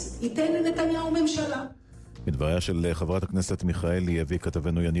גנץ ייתן לנתניהו ממשלה. מדבריה של חברת הכנסת מיכאלי הביא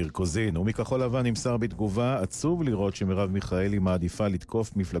כתבנו יניר קוזין, ומכחול לבן נמסר בתגובה עצוב לראות שמרב מיכאלי מעדיפה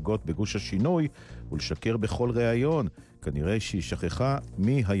לתקוף מפלגות בגוש השינוי ולשקר בכל ראיון, כנראה שהיא שכחה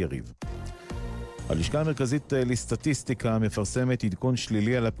מי היריב. הלשכה המרכזית לסטטיסטיקה מפרסמת עדכון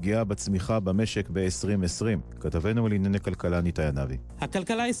שלילי על הפגיעה בצמיחה במשק ב-2020. כתבנו לענייני כלכלה ניתאי ענבי.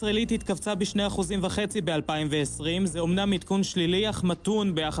 הכלכלה הישראלית התכווצה ב2.5% ב-2020. זה אומנם עדכון שלילי אך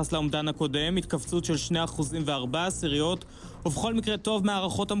מתון ביחס לאומדן הקודם, התכווצות של 2.4%, ובכל מקרה טוב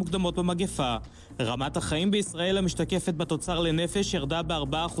מהערכות המוקדמות במגפה. רמת החיים בישראל המשתקפת בתוצר לנפש ירדה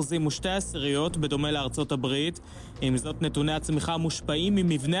ב4.2%, בדומה לארצות הברית. עם זאת, נתוני הצמיחה מושפעים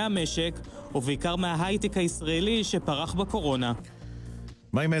ממבנה המשק, ובעיקר מההייטק הישראלי שפרח בקורונה.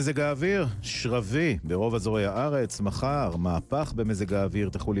 מה עם מזג האוויר? שרבי ברוב אזורי הארץ. מחר מהפך במזג האוויר,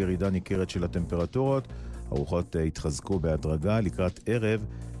 תחול ירידה ניכרת של הטמפרטורות. הרוחות התחזקו בהדרגה. לקראת ערב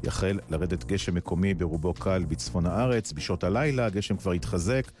יחל לרדת גשם מקומי ברובו קל בצפון הארץ. בשעות הלילה הגשם כבר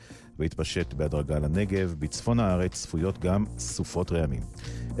התחזק והתפשט בהדרגה לנגב. בצפון הארץ צפויות גם סופות רעמים.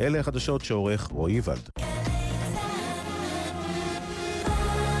 אלה החדשות שעורך רועי ולד.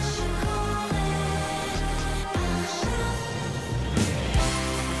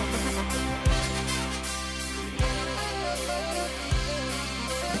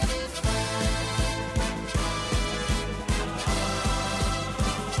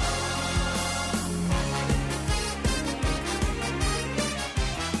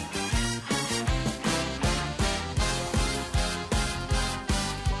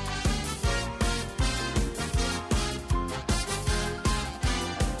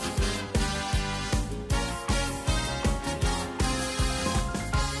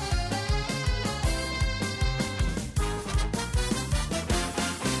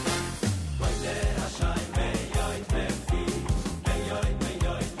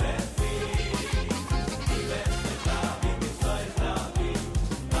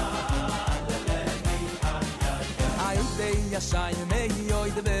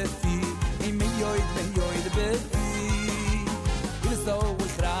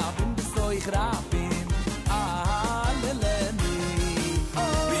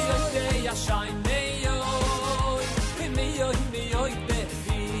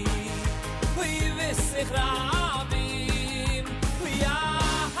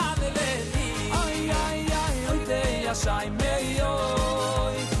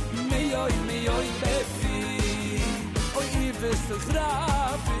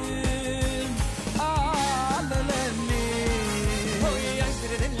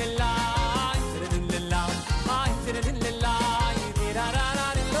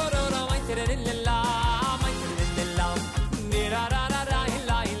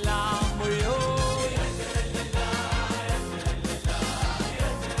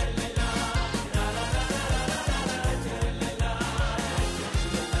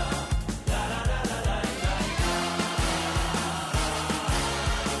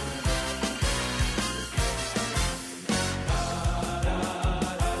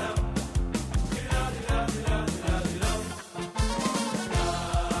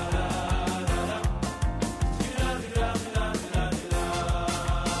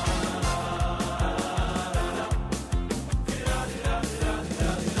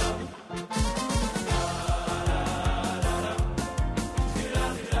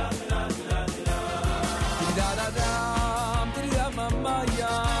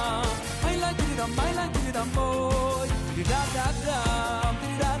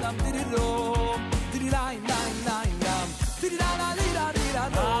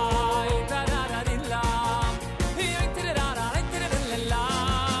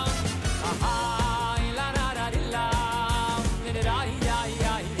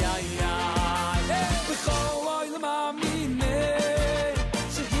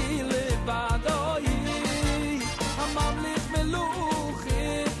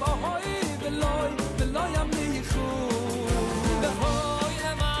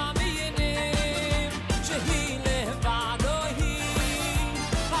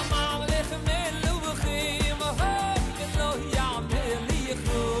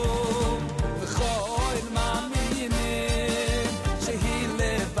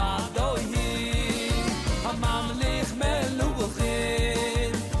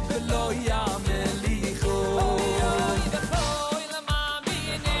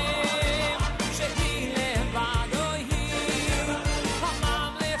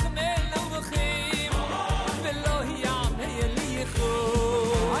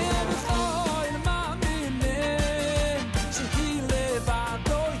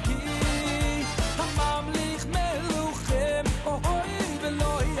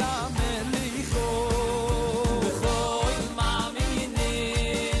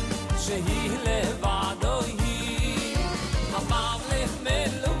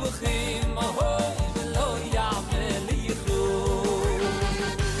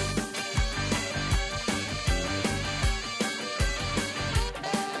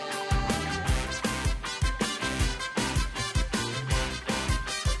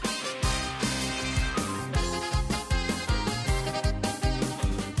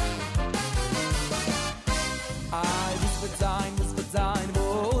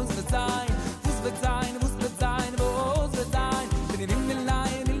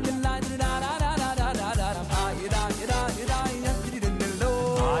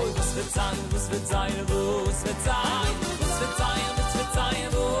 wird sein, was wird sein, was wird sein, was wird sein,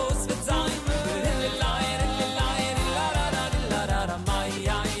 was wird sein.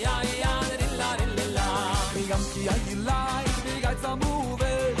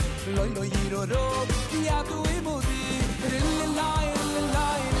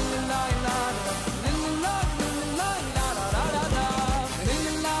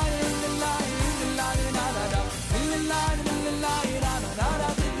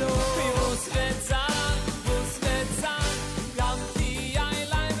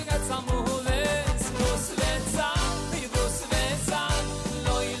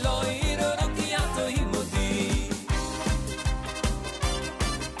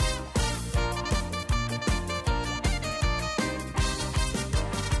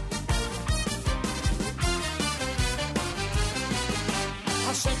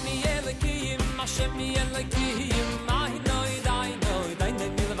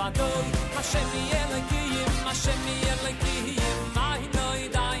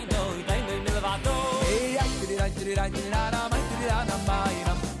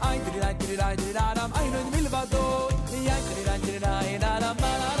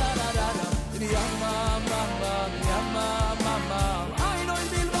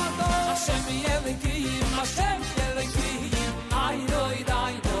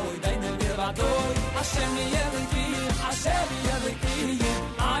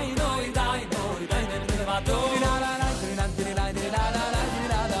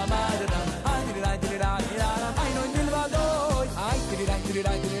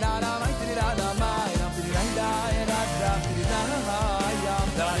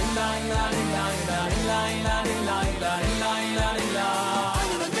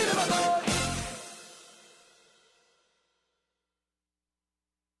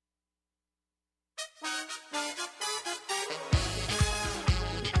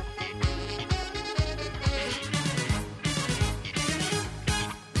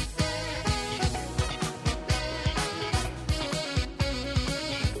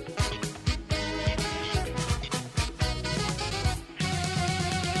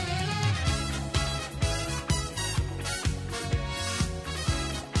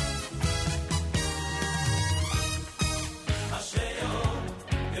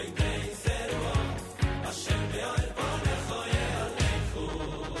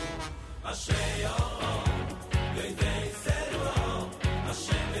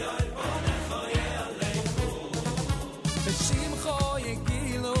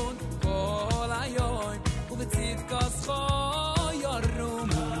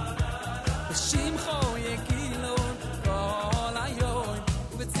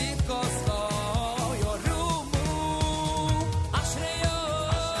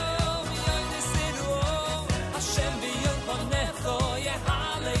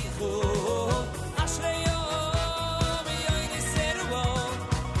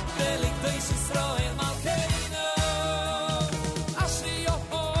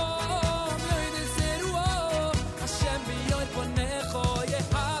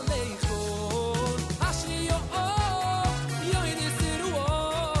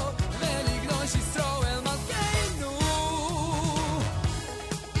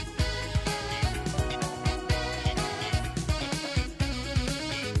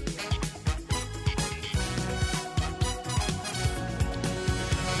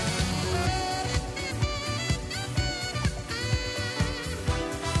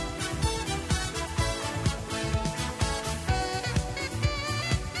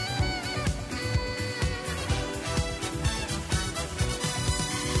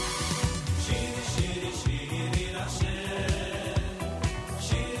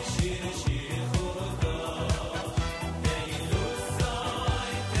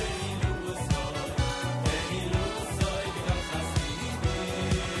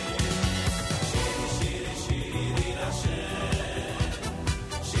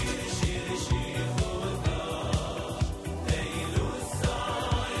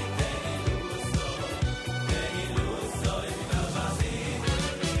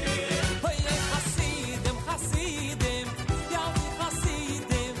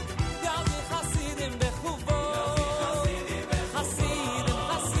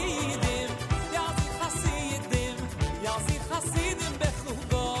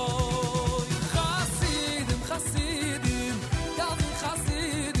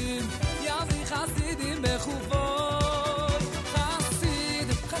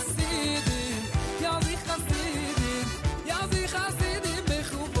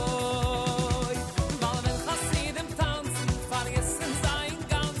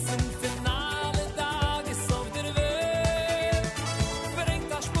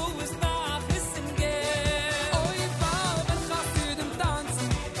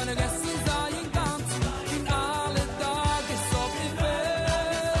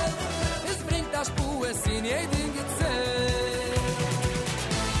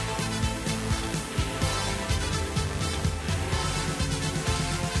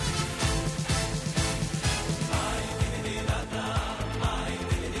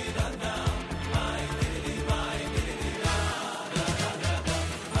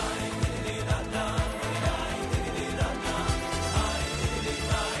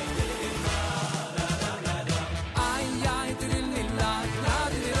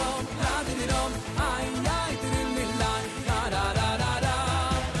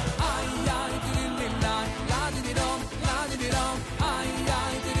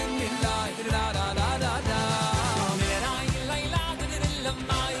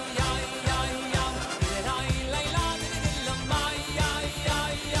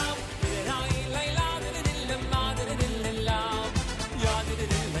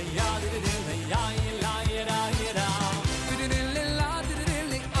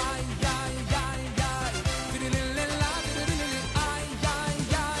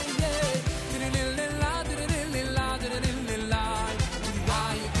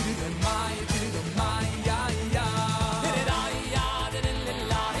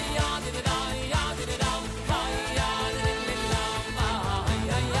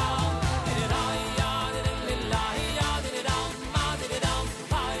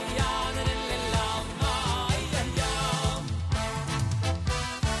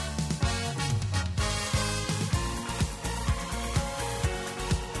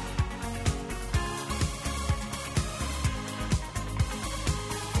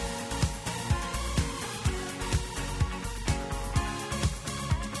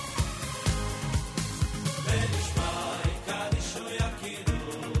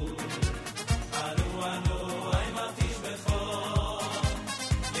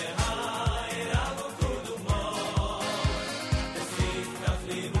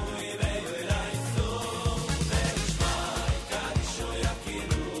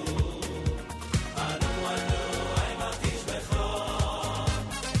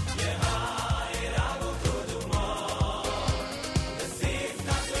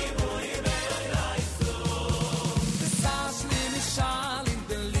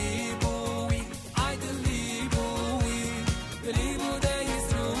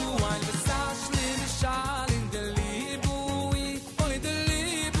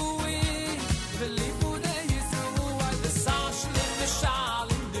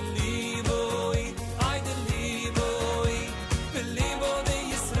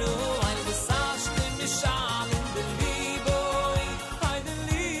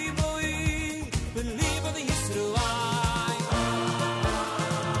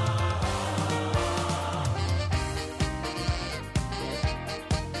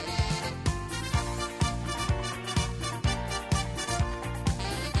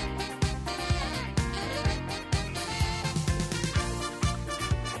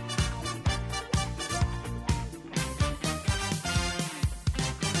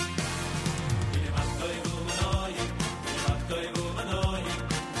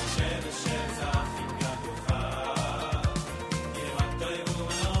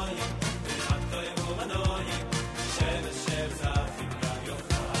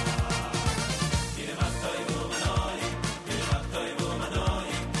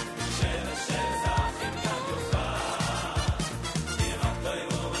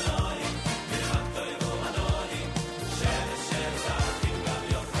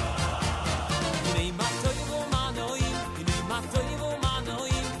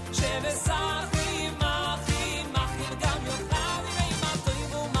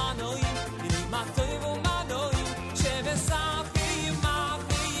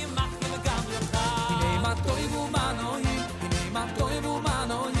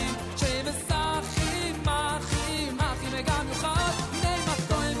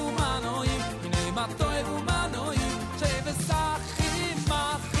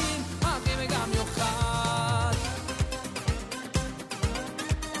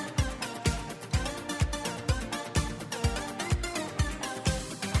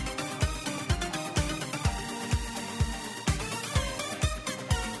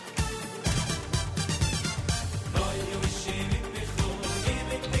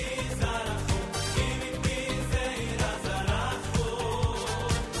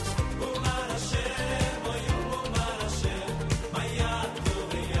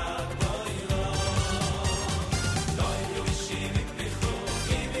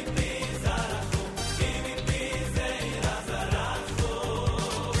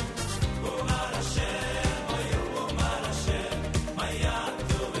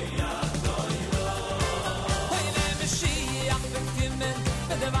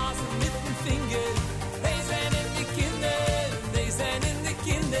 der Wasen mit dem Finger. Die sind in die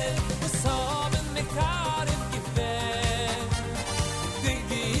Kinder, was haben wir gerade gewählt? Die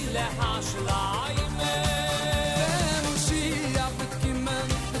Gile Haschleime. Wenn sie abgekommen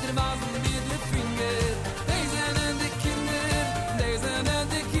mit der Wasen mit dem Finger. Die sind in die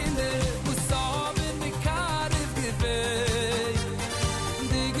Kinder, was haben wir gerade gewählt?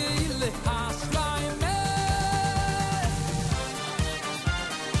 Die Gile Haschleime.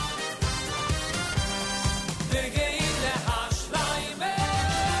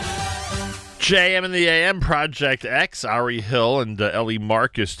 JM in the AM, Project X, Ari Hill and Ellie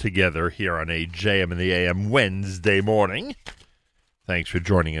Marcus together here on a JM in the AM Wednesday morning. Thanks for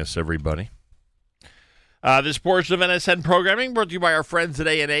joining us, everybody. This portion of NSN programming brought to you by our friends at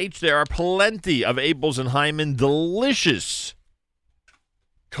A&H. There are plenty of Abels and Hyman delicious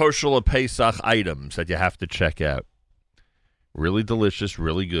kosher Pesach items that you have to check out. Really delicious,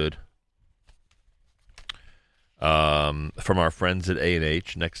 really good. From our friends at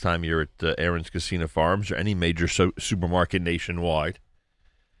A&H. Next time you're at Aaron's Casino Farms or any major supermarket nationwide,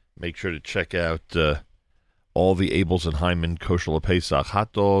 make sure to check out all the Abels and Hyman kosher Pesach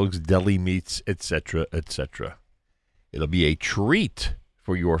hot dogs, deli meats, etc., etc. It'll be a treat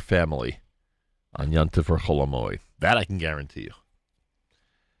for your family on Yom Tov or Chol HaMoed. That I can guarantee you.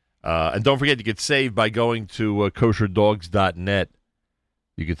 And don't forget, you get saved by going to kosherdogs.net.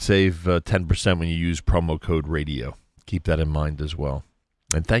 You could save 10% when you use promo code radio. Keep that in mind as well.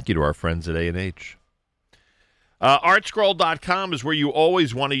 And thank you to our friends at A&H. Artscroll.com is where you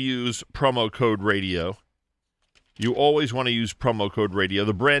always want to use promo code radio. You always want to use promo code radio.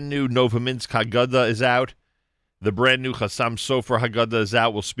 The brand new Novominsk Haggadah is out. The brand new Chassam Sofer Haggadah is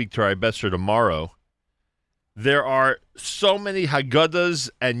out. We'll speak to our Besser tomorrow. There are so many Haggadahs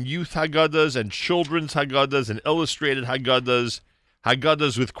and youth Haggadahs and children's Haggadahs and illustrated Haggadahs.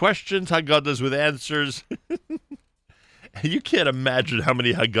 Haggadahs with questions, Haggadahs with answers. You can't imagine how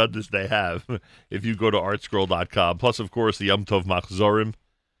many Haggadahs they have if you go to artscroll.com. Plus, of course, the Yom Tov Machzorim,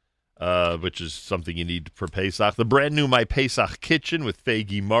 which is something you need for Pesach. The brand new My Pesach Kitchen with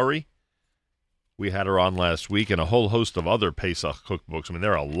Fagi Murray. We had her on last week, and a whole host of other Pesach cookbooks. I mean,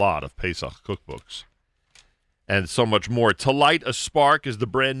 there are a lot of Pesach cookbooks. And so much more. To Light a Spark is the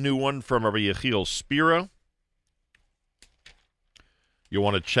brand new one from Rabbi Yechiel Spiro. You'll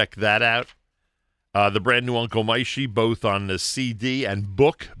want to check that out. The brand new Uncle Maishi, both on the CD and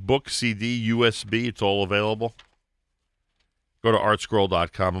book CD, USB. It's all available. Go to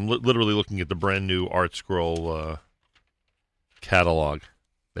artscroll.com. I'm literally looking at the brand new ArtScroll catalog.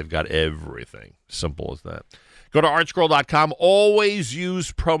 They've got everything. Simple as that. Go to artscroll.com. Always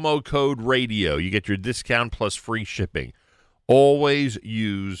use promo code radio. You get your discount plus free shipping. Always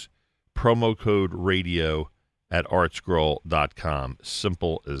use promo code radio at artscroll.com.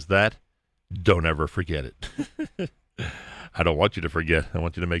 Simple as that. Don't ever forget it. I don't want you to forget. I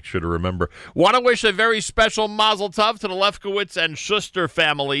want you to make sure to remember. Want to wish a very special Mazel Tov to the Lefkowitz and Schuster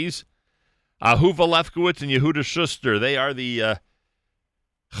families. Ahuva Lefkowitz and Yehuda Schuster. They are the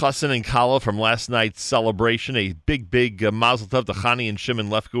Chassan and Kala from last night's celebration. A big Mazel Tov to Chani and Shimon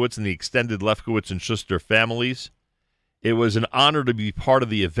Lefkowitz and the extended Lefkowitz and Schuster families. It was an honor to be part of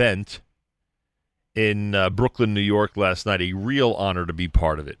the event in Brooklyn, New York last night. A real honor to be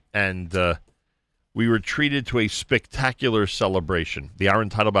part of it. And we were treated to a spectacular celebration. The Aaron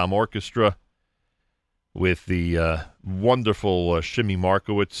Teitelbaum Orchestra with the wonderful Shimmy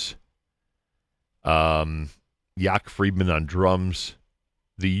Markowitz, Yak Friedman on drums,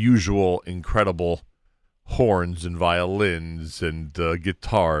 the usual incredible horns and violins and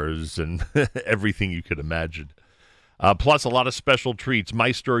guitars and everything you could imagine. Plus a lot of special treats.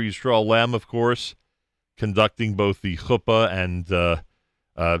 Maestro Yisrael Lamb, of course, conducting both the chuppah and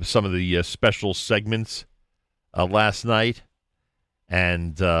some of the special segments last night.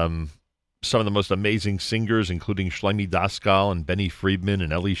 And some of the most amazing singers, including Shlomi Daskal and Benny Friedman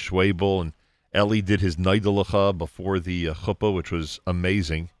and Eli Schwebel. And Eli did his Neidelecha before the chuppah, which was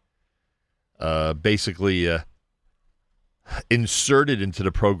amazing. Basically inserted into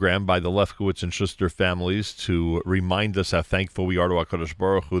the program by the Lefkowitz and Schuster families to remind us how thankful we are to HaKadosh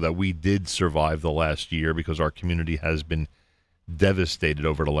Baruch Hu that we did survive the last year, because our community has been devastated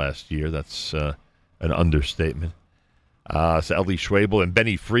over the last year. That's an understatement. So Eli Schwebel and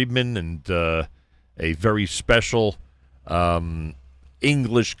Benny Friedman and a very special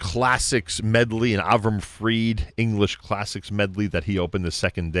English Classics medley, an Avram Fried English Classics medley that he opened the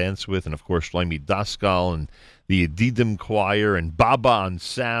second dance with, and of course Shlomi Daskal and the Adidim Choir and Baba on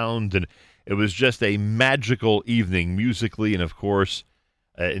sound, and it was just a magical evening musically, and of course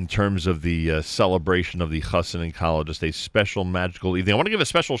in terms of the celebration of the Chassan and Kala, just a special magical evening. I want to give a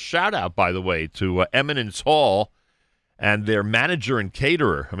special shout out, by the way, to Eminence Hall and their manager and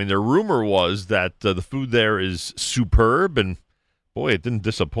caterer. I mean, their rumor was that the food there is superb, and boy, it didn't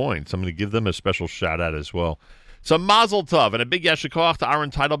disappoint. So I'm going to give them a special shout out as well. So Mazel Tov and a big Yasher Koach to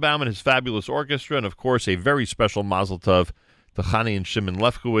Aaron Teitelbaum and his fabulous orchestra, and of course a very special Mazel Tov to Chani and Shimon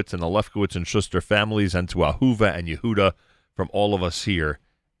Lefkowitz and the Lefkowitz and Schuster families, and to Ahuva and Yehuda from all of us here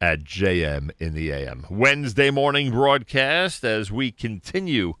at JM in the AM. Wednesday morning broadcast as we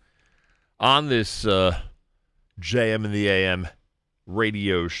continue on this JM in the AM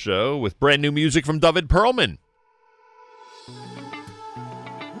radio show with brand new music from David Perlman.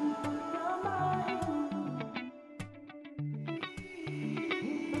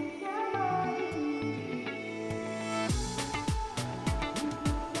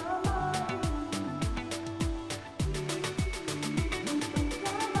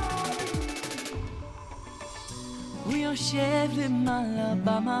 הוא יושב למעלה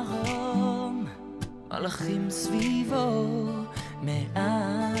במרום, מלאכים סביבו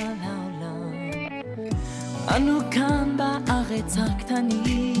מעל העולם. אנו כאן בארץ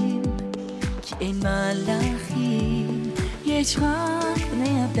הקטנים, כי אין מלאכים, יש רק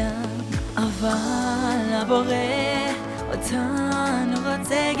בני אדם. אבל הבורא אותנו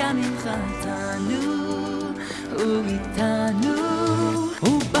רוצה גם ממך איתנו, הוא איתנו.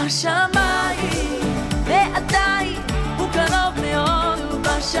 הוא בשמיים ועדיין הוא קרוב מאוד, הוא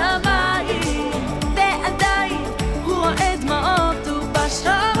בשמיים ועדיין הוא רואה דמעות, הוא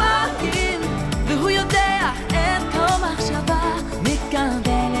בשמיים והוא יודע את כל מחשבה,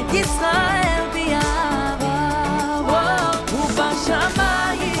 מקבל את ישראל באהבה. הוא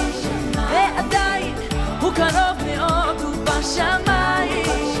בשמיים ועדיין הוא קרוב מאוד, הוא בשמיים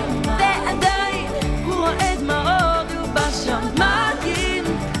ועדיין הוא רואה דמעות, הוא בשמיים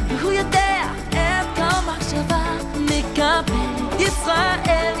והוא יודע את כל מחשבה, מקבל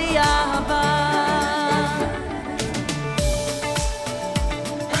ישראל באהבה.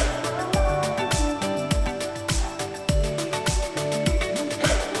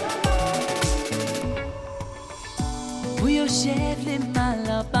 הוא יושב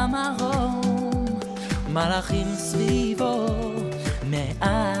למעלה במרום, מלאכים סביבו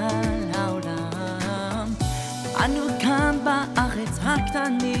מעל העולם. אנו כאן בארץ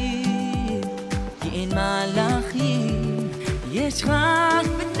הקטנים, כי אין מלאכים, יש רק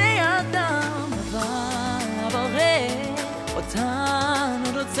בני אדם. אבל הבורא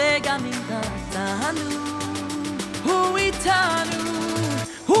אותנו רוצה גם איתנו, הוא איתנו.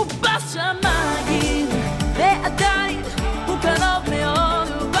 הוא בשמיים ועדיין הוא קרוב מאוד,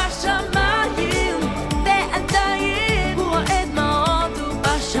 הוא בשמיים ועדיין הוא רואה דמעות, הוא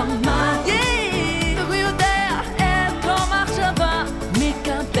בשמיים והוא יודע את כל מחשבה,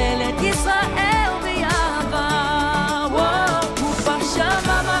 מקבל את ישראל באהבה. הוא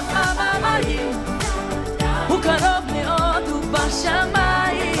בשמיים הוא קרוב מאוד, הוא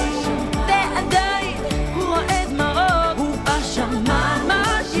בשמיים ועדיין הוא רואה דמעות, הוא בשמיים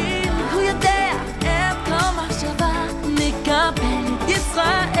הוא יודע את כל מחשבה, מקבל את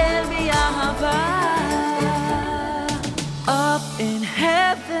ישראל באהבה. Up in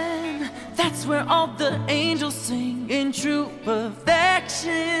heaven, that's where all the angels sing in true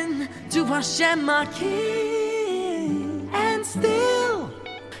perfection to Hashem our King. And still,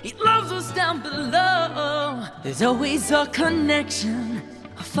 He loves us down below. There's always a connection,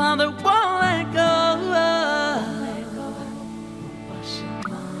 a Father won't let go.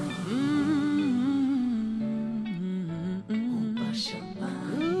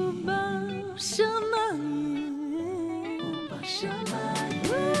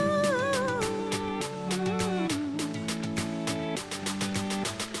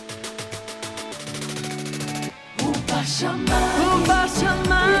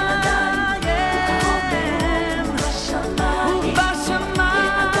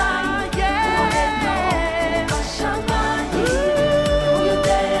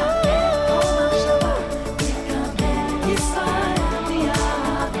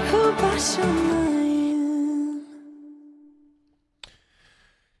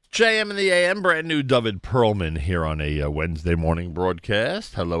 JM in the AM, brand new David Perlman here on a Wednesday morning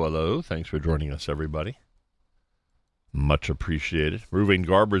broadcast. Hello, hello. Thanks for joining us, everybody. Much appreciated. Ruvain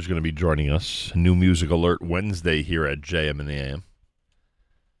Garber is going to be joining us. New Music Alert Wednesday here at JM in the AM.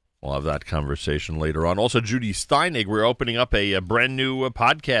 We'll have that conversation later on. Also, Judy Steinig, we're opening up a brand new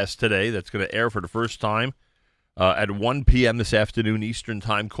podcast today that's going to air for the first time at 1 p.m. this afternoon Eastern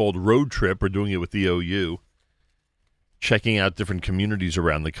Time, called Road Trip. We're doing it with the OU. Checking out different communities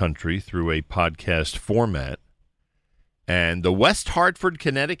around the country through a podcast format. And the West Hartford,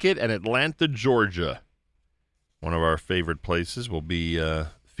 Connecticut, and Atlanta, Georgia, one of our favorite places, will be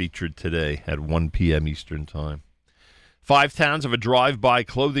featured today at 1 p.m. Eastern Time. 5 towns have a drive-by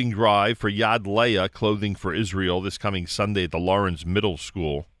clothing drive for Yad Leah, Clothing for Israel, this coming Sunday at the Lawrence Middle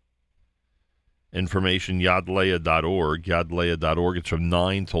School. Information, yadleah.org. Yadleah.org. It's from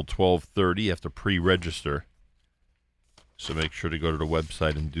 9 till 12:30. You have to pre-register. So make sure to go to the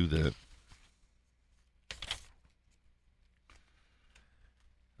website and do that.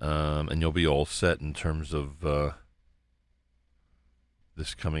 And you'll be all set in terms of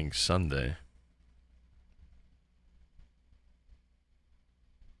this coming Sunday.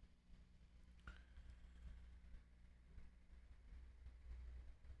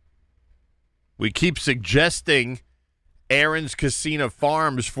 We keep suggesting Aaron's Casino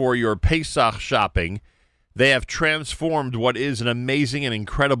Farms for your Pesach shopping. They have transformed what is an amazing and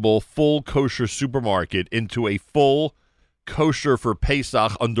incredible full kosher supermarket into a full kosher for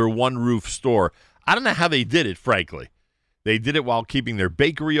Pesach under one roof store. I don't know how they did it, frankly. They did it while keeping their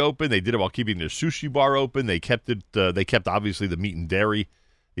bakery open. They did it while keeping their sushi bar open. They kept it. They kept obviously the meat and dairy,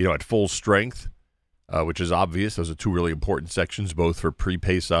 at full strength. Which is obvious. Those are 2 really important sections, both for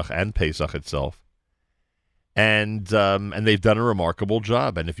pre-Pesach and Pesach itself. And they've done a remarkable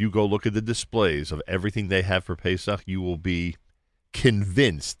job. And if you go look at the displays of everything they have for Pesach, you will be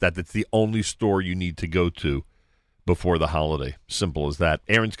convinced that it's the only store you need to go to before the holiday. Simple as that.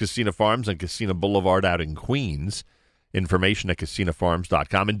 Aaron's Casino Farms on Casino Boulevard out in Queens. Information at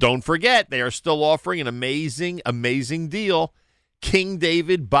casinofarms.com. And don't forget, they are still offering an amazing, amazing deal. King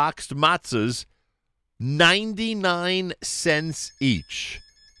David boxed matzahs, 99 cents each.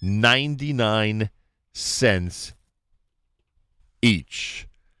 99 cents each.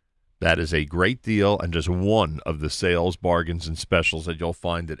 That is a great deal and just one of the sales, bargains, and specials that you'll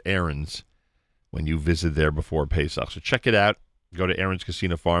find at Aaron's when you visit there before Pesach. So check it out. Go to Aaron's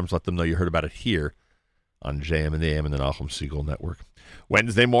Casino Farms. Let them know you heard about it here on JM and the AM and the Nachum Segal Network.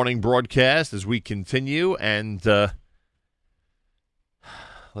 Wednesday morning broadcast as we continue. And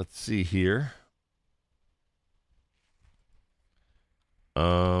let's see here.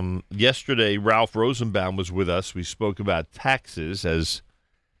 Yesterday, Ralph Rosenbaum was with us. We spoke about taxes as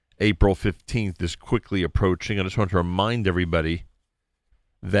April 15th is quickly approaching. I just want to remind everybody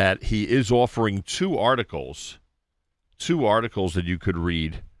that he is offering 2 articles that you could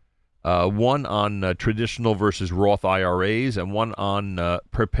read. One on traditional versus Roth IRAs and one on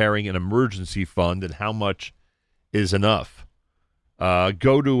preparing an emergency fund and how much is enough.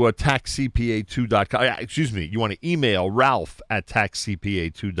 Go to taxcpa2.com. Excuse me. You want to email Ralph at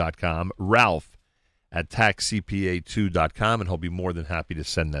taxcpa2.com. Ralph at taxcpa2.com, and he'll be more than happy to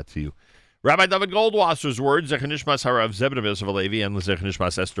send that to you. Rabbi David Goldwasser's words, Zecher Nishmas Harav Zebna Yosef Alevi and Zecher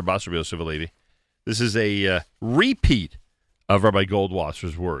Nishmas Esther Basar Yosef Alevi. This is a repeat of Rabbi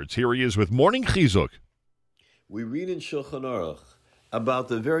Goldwasser's words. Here he is with Morning Chizuk. We read in Shulchan Aruch about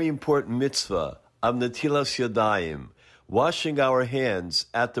the very important mitzvah of Netilas Yadayim, washing our hands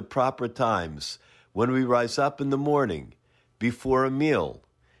at the proper times when we rise up in the morning, before a meal,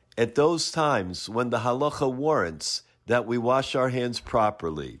 at those times when the halacha warrants that we wash our hands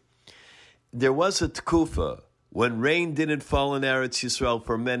properly. There was a tkufa when rain didn't fall in Eretz Yisrael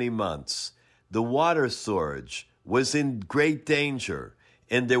for many months. The water storage was in great danger,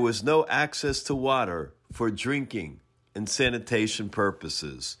 and there was no access to water for drinking and sanitation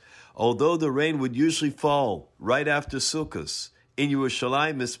purposes. Although the rain would usually fall right after Sukkot, in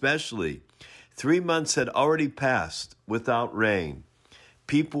Yerushalayim especially, 3 months had already passed without rain.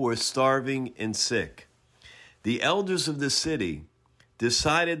 People were starving and sick. The elders of the city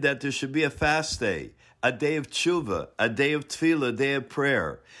decided that there should be a fast day, a day of tshuva, a day of tefillah, a day of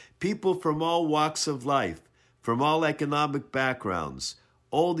prayer. People from all walks of life, from all economic backgrounds,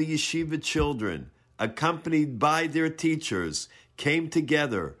 all the yeshiva children, accompanied by their teachers, came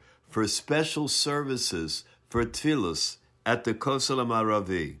together for special services for tefillos at the Kosel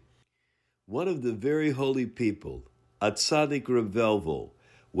HaMaravi. One of the very holy people, a tzaddik Reb Velvel,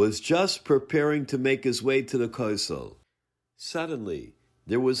 was just preparing to make his way to the Kosel. Suddenly,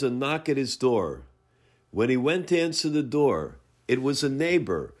 there was a knock at his door. When he went to answer the door, it was a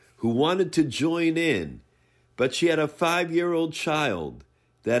neighbor who wanted to join in, but she had a 5-year-old child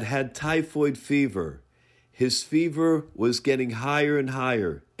that had typhoid fever. His fever was getting higher and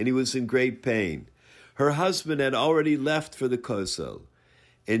higher, and he was in great pain. Her husband had already left for the Kosel,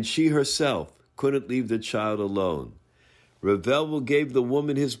 and she herself couldn't leave the child alone. Reb Velvel gave the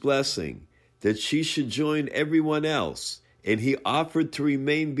woman his blessing that she should join everyone else, and he offered to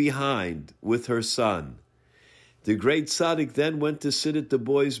remain behind with her son. The great tzaddik then went to sit at the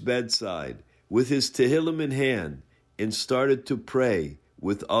boy's bedside with his Tehillim in hand, and started to pray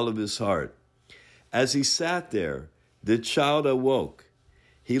with all of his heart. As he sat there, the child awoke.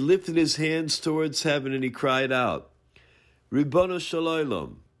 He lifted his hands towards heaven and he cried out, Ribbono Shel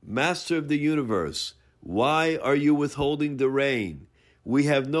Olam, Master of the universe, why are you withholding the rain? We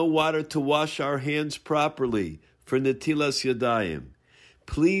have no water to wash our hands properly for Netilas Yadayim.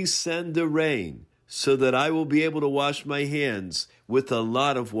 Please send the rain so that I will be able to wash my hands with a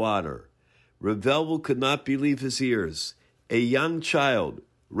lot of water. Reb Velvel could not believe his ears. A young child,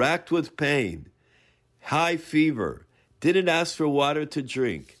 racked with pain, high fever, didn't ask for water to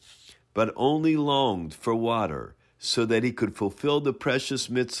drink, but only longed for water so that he could fulfill the precious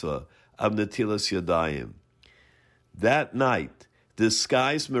mitzvah of Netilas Yadayim. That night, the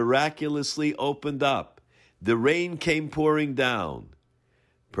skies miraculously opened up. The rain came pouring down.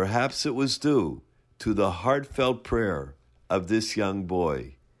 Perhaps it was due to the heartfelt prayer of this young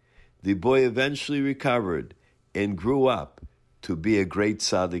boy. The boy eventually recovered and grew up to be a great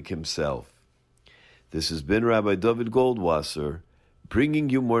tzaddik himself. This has been Rabbi David Goldwasser, bringing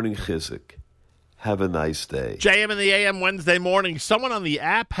you Morning Chizuk. Have a nice day. JM in the AM Wednesday morning. Someone on the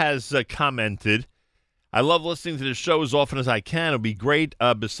app has commented, I love listening to the show as often as I can. It would be great,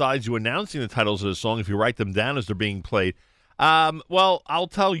 besides you announcing the titles of the song, if you write them down as they're being played. Well, I'll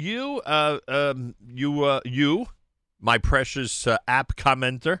tell you, you, my precious app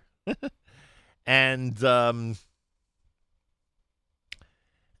commenter, and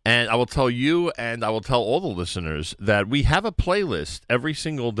I will tell you, and I will tell all the listeners, that we have a playlist every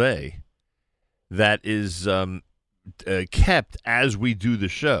single day that is kept as we do the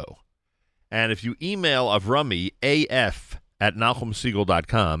show. And if you email Avrami,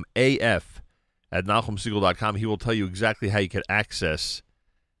 af@NachumSegal.com, af@NachumSegal.com, he will tell you exactly how you can access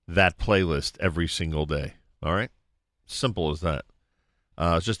that playlist every single day. All right? Simple as that.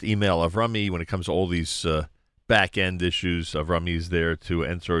 Just email Avrami when it comes to all these back-end issues. Avrami is there to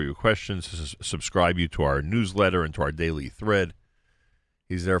answer your questions, to subscribe you to our newsletter and to our daily thread.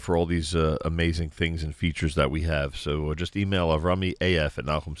 He's there for all these amazing things and features that we have. So just email Avrami,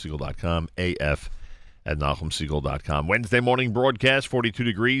 af@NachumSegal.com, af@NachumSegal.com. Wednesday morning broadcast, 42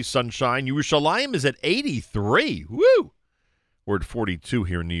 degrees, sunshine. Yerushalayim is at 83. Woo! We're at 42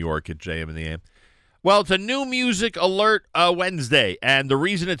 here in New York at JM in the AM. Well, it's a new music alert Wednesday, and the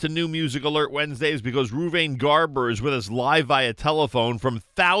reason it's a new music alert Wednesday is because Ruvain Garber is with us live via telephone from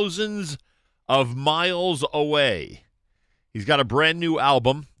thousands of miles away. He's got a brand new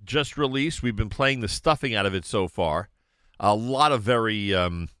album just released. We've been playing the stuffing out of it so far. A lot of very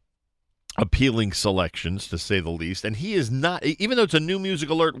appealing selections, to say the least. And he is not, even though it's a new music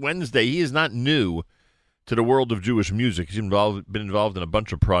alert Wednesday, he is not new to the world of Jewish music. He's been involved in a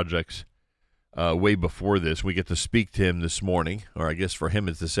bunch of projects way before this. We get to speak to him this morning, or I guess for him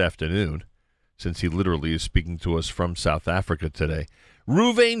it's this afternoon, since he literally is speaking to us from South Africa today.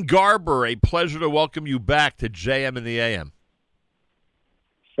 Ruvain Garber, a pleasure to welcome you back to JM in the AM.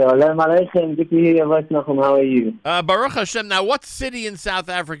 Shalom Aleichem. Good to hear your voice, Nachum. How are you? Baruch Hashem. Now, what city in South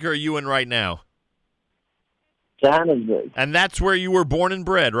Africa are you in right now? Johannesburg. And that's where you were born and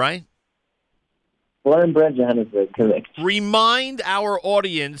bred, right? Born and bred Johannesburg, correct. Remind our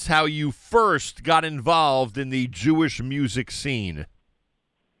audience how you first got involved in the Jewish music scene.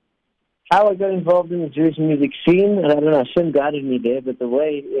 How I got involved in the Jewish music scene, and I don't know, Hashem guided me there, but the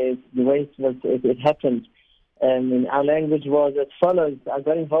way it happened in our language was as follows. I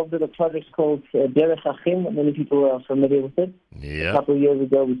got involved with a project called Derech Achim. Many people are familiar with it. Yeah. A couple of years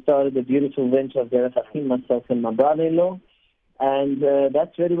ago, we started the beautiful venture of Derech Achim, myself and my brother-in-law, and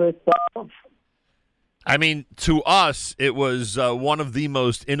that's really where it started off. I mean, to us, it was one of the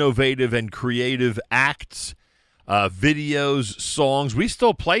most innovative and creative acts, videos, songs. We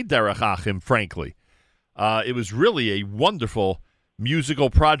still played Derech Achim, frankly. It was really a wonderful musical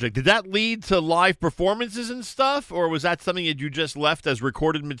project. Did that lead to live performances and stuff, or was that something that you just left as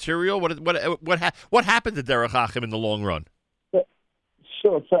recorded material? What happened to Derech Achim in the long run?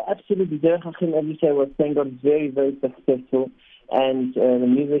 Sure. So absolutely, Derech Achim, as you say, was, thank God, very, very successful. And the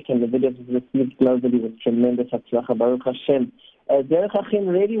music and the videos received globally was tremendous. Hatzlacha, Baruch Hashem. Derech Achim,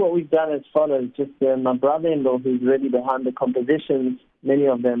 really what we've done as follows. Just my brother-in-law, who's really behind the compositions, many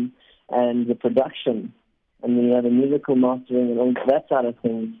of them, and the production, and the musical mastering and all that side of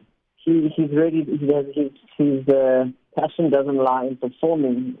things. His passion doesn't lie in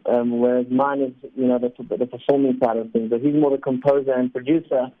performing, whereas mine is, the performing side of things. But he's more the composer and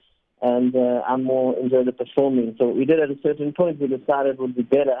producer, and I'm more enjoy the performing. So what we did at a certain point, we decided would be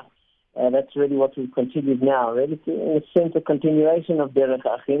better. That's really what we've continued now. Really, in a sense, a continuation of Derech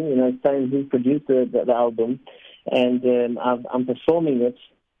Achim. Saying he produced the album, and I'm performing it.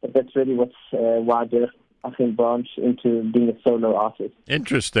 But that's really what's why Derech Achim branch into being a solo artist.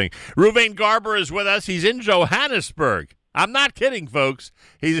 Interesting. Ruvain Garber is with us. He's in Johannesburg. I'm not kidding, folks.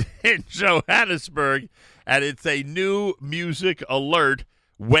 He's in Johannesburg, and it's a new music alert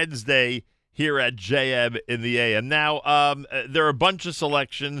Wednesday here at JM in the AM. Now, there are a bunch of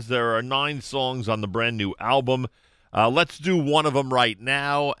selections. There are 9 songs on the brand new album. Let's do one of them right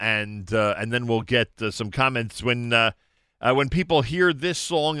now, and then we'll get some comments. When people hear this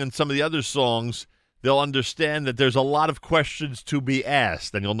song and some of the other songs, they'll understand that there's a lot of questions to be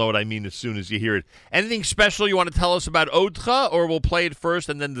asked, and you'll know what I mean as soon as you hear it. Anything special you want to tell us about Odcha, or we'll play it first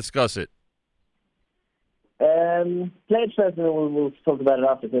and then discuss it? Play it first, and then we'll talk about it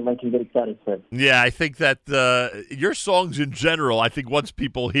after, so everyone can get excited first. Yeah, I think that your songs in general, I think once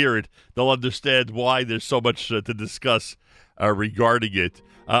people hear it, they'll understand why there's so much to discuss regarding it.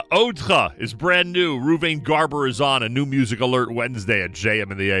 Odcha is brand new. Ruvain Garber is on a new music alert Wednesday at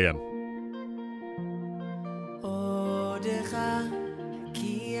JM in the AM.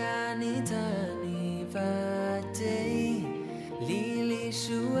 כי עניתני ותהי לי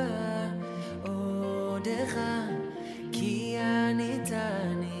לישועה עודך כי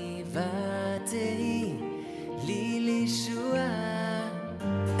עניתני ותהי לי לישועה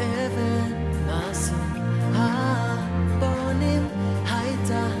אבן מסור הבונים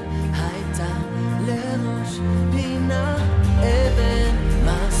הייתה לראש פינה אבן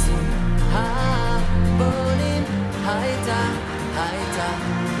מסור הבונים הייתה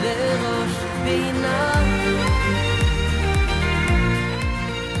לראש פינה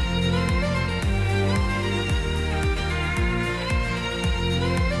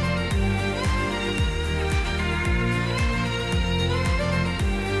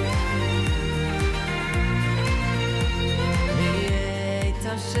מי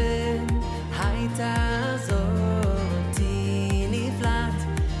הייתה שהייתה זאתי נפלט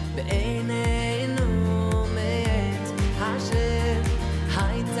בעינינו מאת השם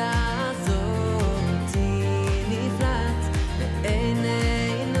הייתה זאתי נפלט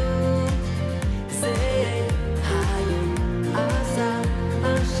בעינינו זה היום עשה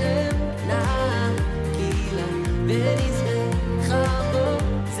השם נגילה ונשמחה בו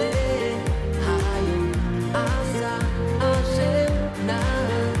זה היום עשה השם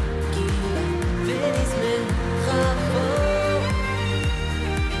נגילה ונשמחה בו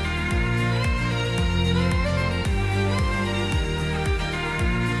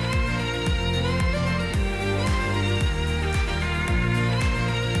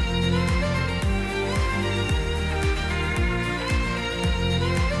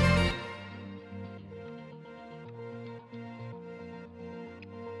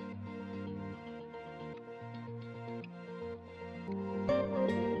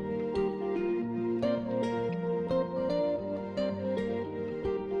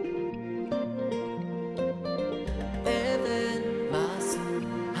אבן מסור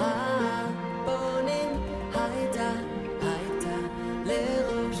הבונים הייתה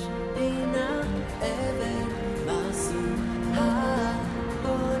לראש פינה אבן מסור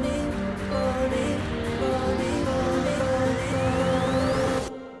הבונים בונים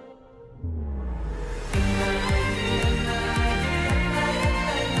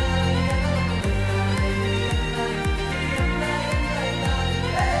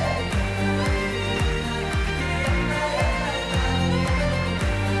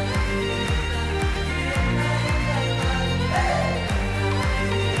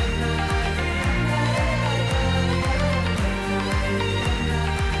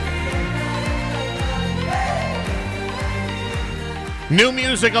New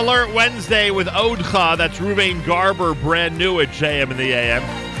music alert Wednesday with Odcha. That's Ruvain Garber, brand new at JM in the AM.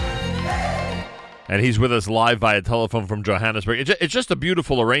 And he's with us live via telephone from Johannesburg. It's just a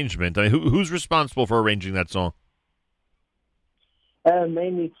beautiful arrangement. I mean, who's responsible for arranging that song?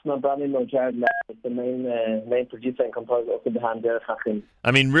 Mainly it's my brother-in-law, Jared Ladd, the main producer and composer also behind Derech Achim.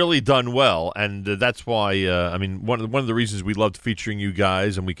 I mean, really done well, and that's why, one of the reasons we loved featuring you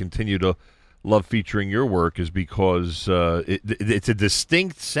guys, and we continue to love featuring your work, is because it's a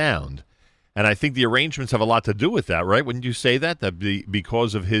distinct sound, and I think the arrangements have a lot to do with that, right? Wouldn't you say that?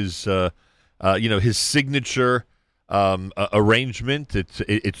 Because of his, his signature arrangement,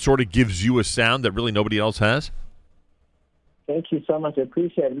 it sort of gives you a sound that really nobody else has? Thank you so much. I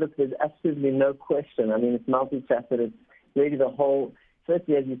appreciate it. Look, there's absolutely no question. I mean, it's multifaceted. It's really the whole,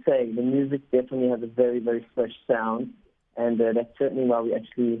 firstly, as you say, the music definitely has a very, very fresh sound. And that's certainly why we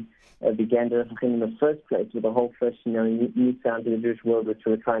actually began Derech Achim in the first place, with a whole fresh, new sound to the Jewish world, which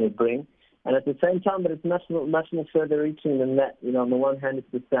we were trying to bring. And at the same time, but it's much more further reaching than that. On the one hand,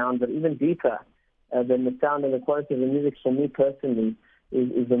 it's the sound, but even deeper than the sound and the quality of the music for me personally.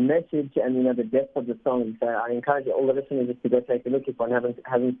 is the message and, the depth of the song. So I encourage all the listeners just to go take a look if one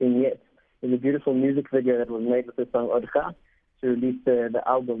hasn't seen yet. There's a beautiful music video that was made with the song Odcha to release the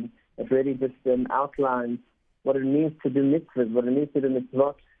album. It really just outlines what it means to do mitzvahs, what it means to do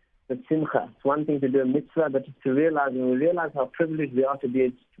mitzvot with simcha. It's one thing to do a mitzvah, but to realize, when we realize how privileged we are to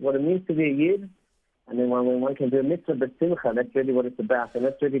be, what it means to be a yid, and then when one can do a mitzvah but simcha, that's really what it's about. And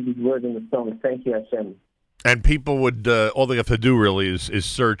that's really these words in the song. Thank you, Hashem. And people would, all they have to do really is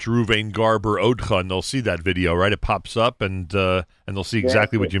search Ruvain Garber Odcha, and they'll see that video, right? It pops up, and they'll see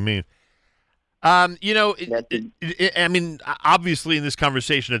exactly what you mean. I mean, obviously in this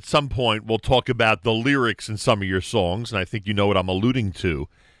conversation at some point we'll talk about the lyrics in some of your songs, and I think you know what I'm alluding to,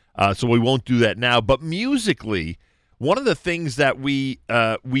 so we won't do that now. But musically, one of the things that we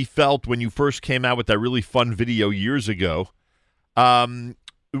felt when you first came out with that really fun video years ago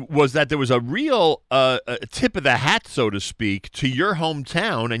was that there was a real tip of the hat, so to speak, to your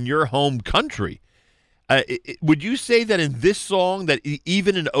hometown and your home country. Would you say that in this song, that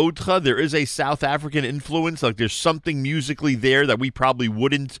even in Odcha, there is a South African influence? Like there's something musically there that we probably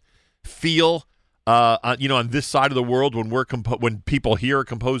wouldn't feel, on this side of the world when people here are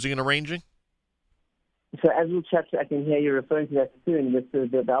composing and arranging? So as we'll chat, I can hear you referring to that soon.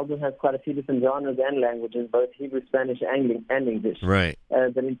 The album has quite a few different genres and languages, both Hebrew, Spanish, and English. Right.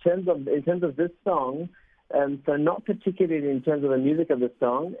 But in terms of this song, so not particularly in terms of the music of the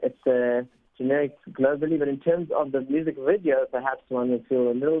song, it's generic globally, but in terms of the music video, perhaps one would feel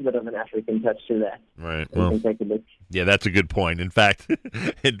a little bit of an African touch to that. Right. You can take a look. Yeah, that's a good point. In fact,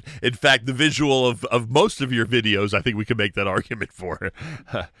 the visual of most of your videos, I think we can make that argument for.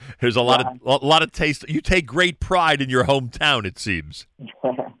 There's a lot of taste. You take great pride in your hometown, it seems.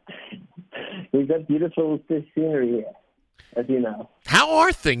 We've got beautiful scenery here, as you know. How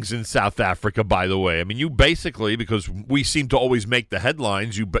are things in South Africa, by the way? I mean, you basically, because we seem to always make the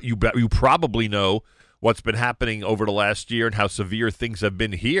headlines, you probably know what's been happening over the last year and how severe things have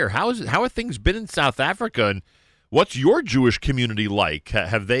been here. How have things been in South Africa, and what's your Jewish community like?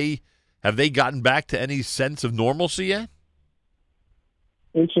 Have they gotten back to any sense of normalcy yet?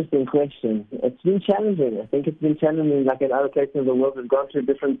 Interesting question. It's been challenging. I think it's been challenging, like in other places of the world. We've gone through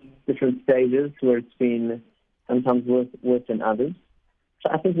different stages where it's been sometimes worse than others. So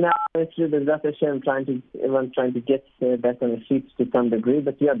I think now through the Zat Hashem, everyone's trying to get back on their feet to some degree.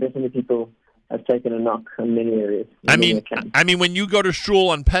 But yeah, definitely people have taken a knock in many areas. I mean, when you go to shul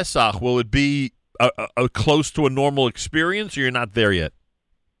on Pesach, will it be a close to a normal experience, or you're not there yet?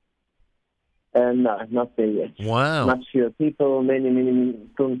 No, not there yet. Wow. Much fewer people, many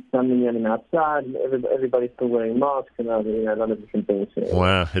still standing outside. Everybody's still wearing masks and a lot of different things.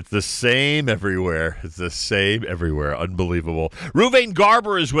 Wow, it's the same everywhere. Unbelievable. Ruvain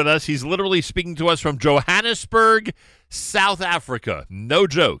Garber is with us. He's literally speaking to us from Johannesburg, South Africa. No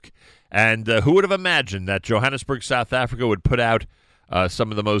joke. And who would have imagined that Johannesburg, South Africa would put out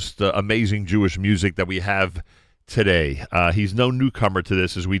some of the most amazing Jewish music that we have today. He's no newcomer to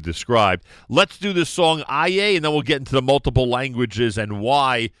this, as we described. Let's do this song, Aye, and then we'll get into the multiple languages and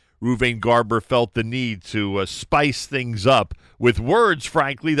why Ruvain Garber felt the need to spice things up with words,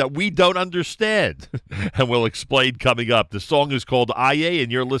 frankly, that we don't understand. And we'll explain coming up. The song is called Aye, and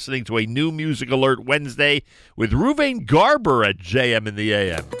you're listening to a New Music Alert Wednesday with Ruvain Garber at JM in the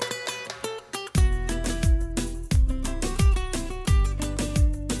AM.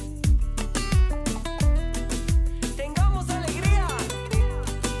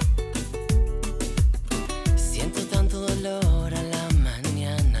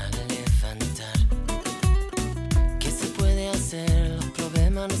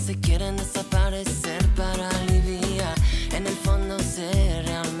 Quieren desaparecer para aliviar. En el fondo sé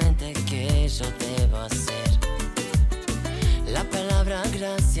realmente que yo debo hacer la palabra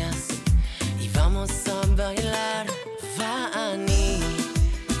gracias y vamos a bailar. Va'ani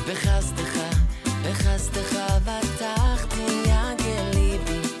bechaztecha batachti yage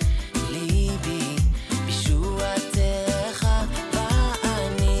libi bishuatecha.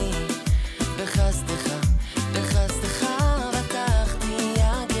 Va'ani bechaztecha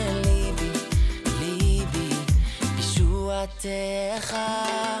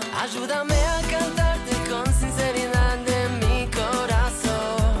ayúdame a cantarte con sinceridad de mi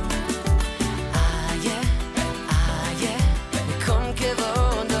corazón. Aye, con que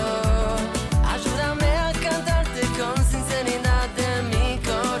bodo. Ayúdame a cantarte con sinceridad de mi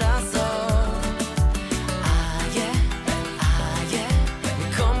corazón. Aye,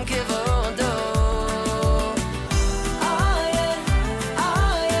 con que bodo.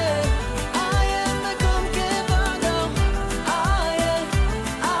 Con que bodo.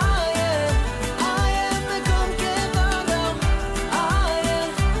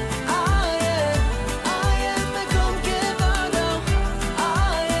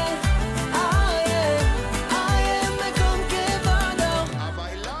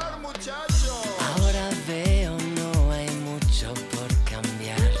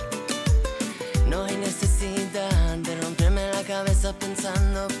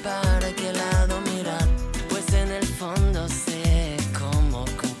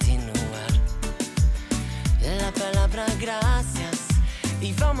 gracias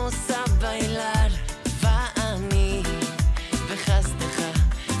y vamos a bailar. ואני בחסדך,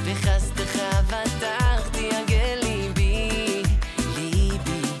 בחסדך בטחתי עגל ליבי,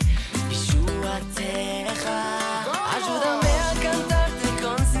 ליבי ישועתך. Ayúdame a cantarte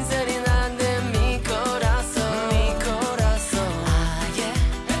con sinceridad de mi corazón, mi corazón.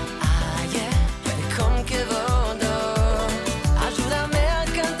 Con כבודו. Ayúdame a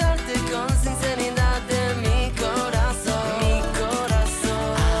cantarte con sinceridad de mi corazón, mi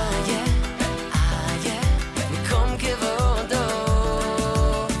corazón. Con כבודו.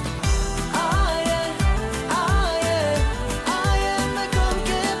 מקום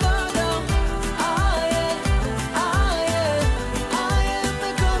כבודו.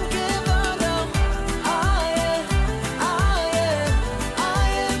 מקום כבודו.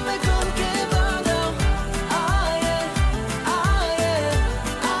 מקום כבודו.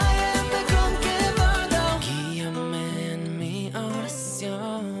 מקום כבודו. Guíame en mi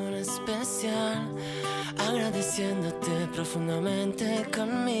oración especial, agradeciéndote profundamente con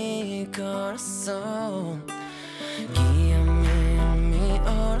mi corazón. Guíame en mi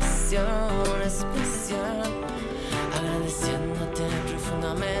oración especial, agradeciéndote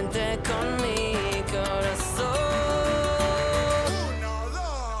profundamente con mi corazón.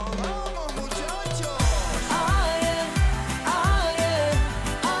 מקום כבודו.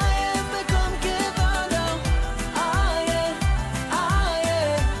 מקום כבודו.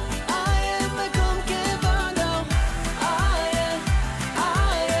 מקום כבודו. מקום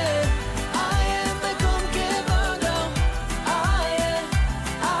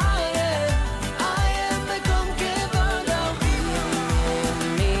כבודו.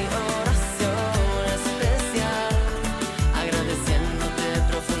 Mi oración especial, agradeciéndote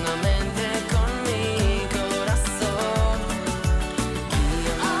profundamente con mi corazón.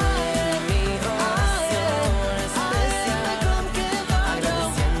 Mi oración especial, agradeciéndote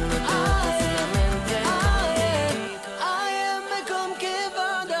profundamente con mi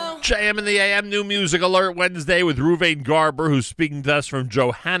corazón. JM in the AM New Music Alert Wednesday with Ruvain Garber, who's speaking to us from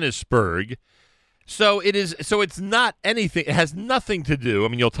Johannesburg. So it's not anything. It has nothing to do. I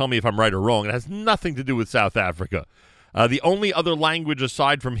mean, you'll tell me if I'm right or wrong. It has nothing to do with South Africa. The only other language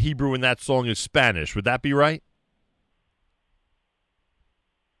aside from Hebrew in that song is Spanish. Would that be right?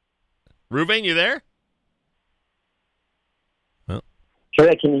 Ruvain, you there?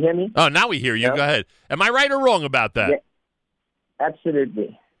 Sorry, can you hear me? Oh, now we hear you. Yeah. Go ahead. Am I right or wrong about that? Yeah.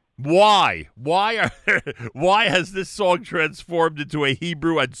 Absolutely. Why? Why has this song transformed into a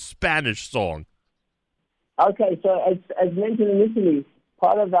Hebrew and Spanish song? Okay, so as mentioned initially,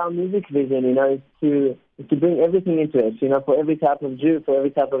 part of our music vision, is to bring everything into it. For every type of Jew, for every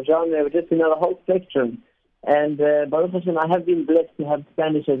type of genre, just the whole spectrum. And Baruch Hashem, I have been blessed to have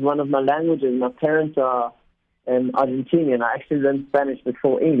Spanish as one of my languages. My parents are Argentinian. I actually learned Spanish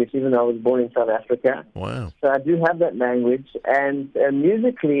before English, even though I was born in South Africa. Wow. So I do have that language. And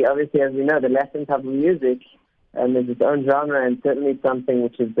musically, obviously, as we know, the Latin type of music is its own genre and certainly something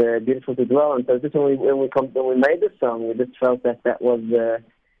which is beautiful to dwell on. So just when we made the song, we just felt that was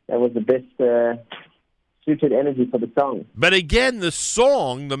the best suited energy for the song. But again, the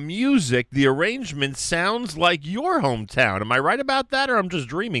song, the music, the arrangement sounds like your hometown. Am I right about that, or I'm just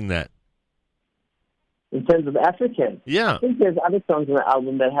dreaming that? In terms of African? Yeah. I think there's other songs on the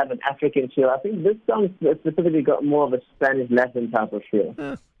album that have an African feel. I think this song specifically got more of a Spanish-Latin type of feel.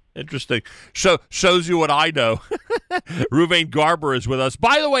 Interesting. Shows you what I know. Ruvain Garber is with us.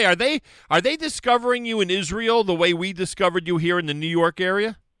 By the way, are they discovering you in Israel the way we discovered you here in the New York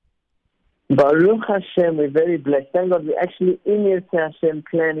area? Baruch Hashem, we're very blessed. Thank God, we're actually in Yirtzeh Hashem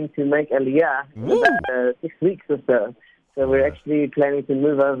planning to make Aliyah in about 6 weeks or so. So we're actually planning to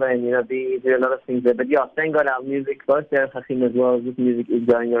move over and, do a lot of things there. But yeah, thank God our music, both Derech Hachim as well as this music, is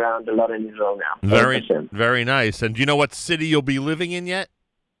going around a lot in Israel now. Very nice. And do you know what city you'll be living in yet?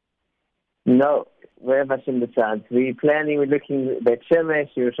 No, wherever Hashem decides. We're looking at Bet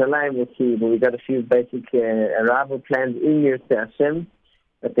Shemesh, Yerushalayim, we'll see. But we got a few basic arrival plans in Yirtzeh Hashem.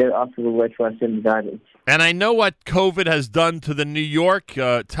 But thereafter we'll wait for Hashem's guidance. And I know what COVID has done to the New York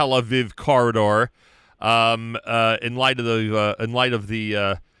Tel Aviv corridor. In light of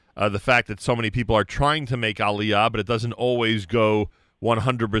the fact that so many people are trying to make Aliyah, but it doesn't always go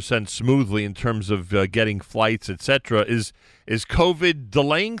 100% smoothly in terms of getting flights, etc. Is COVID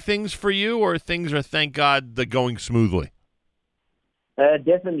delaying things for you, or things are, thank God, going smoothly?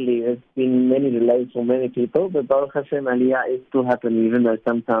 Definitely, there's been many delays for many people, but Baruch Hashem, Aliyah is still happening, even though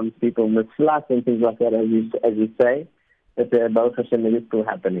sometimes people miss flights and things like that, as you say. But Baruch Hashem, it is still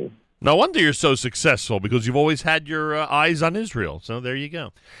happening. No wonder you're so successful, because you've always had your eyes on Israel. So there you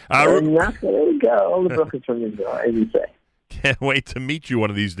go. There you go. All the brachas from Israel, as you say. Can't wait to meet you one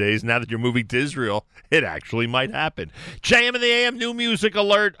of these days. Now that you're moving to Israel, it actually might happen. JM in the AM, new music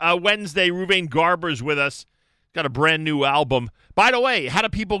alert. Wednesday, Ruvain Garber's with us. Got a brand new album. By the way, how do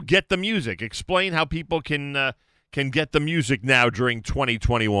people get the music? Explain how people can get the music now during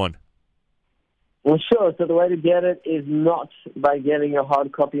 2021. Well, sure. So the way to get it is not by getting a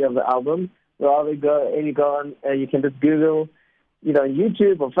hard copy of the album. Rather, you can just Google,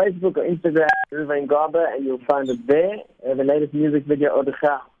 YouTube or Facebook or Instagram, Ruvain Garber, and you'll find it there. The latest music video,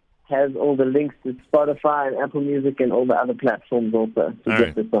 Odecha, has all the links to Spotify and Apple Music and all the other platforms also to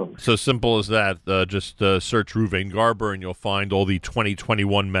get the song. So simple as that. Just search Ruvain Garber, and you'll find all the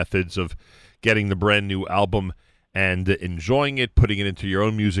 2021 methods of getting the brand new album and enjoying it, putting it into your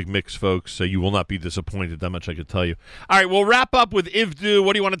own music mix, folks. So you will not be disappointed. That much I can tell you. All right, we'll wrap up with Ivdu.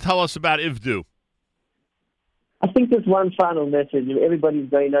 What do you want to tell us about Ivdu? I think there's one final message. Everybody's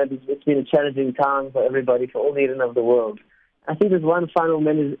going to know it's been a challenging time for everybody, for all the Eden of the world. I think there's one final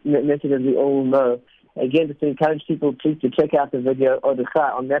message that we all know. Again, just to encourage people, please, to check out the video,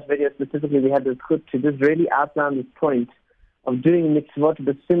 Odecha. On that video specifically, we had this clip to just really outline this point of doing mitzvot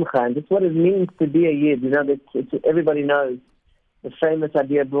b'simcha, and just what it means to be a Yid. Everybody knows the famous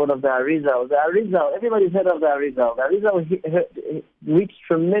idea brought of the Arizal. The Arizal, everybody's heard of the Arizal. The Arizal reached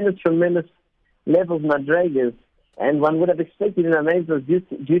tremendous levels, madregas, and one would have expected in Arizal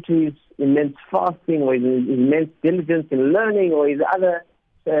due to his immense fasting or his immense diligence in learning or his other,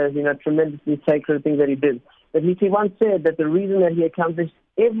 tremendously sacred things that he did. But he once said that the reason that he accomplished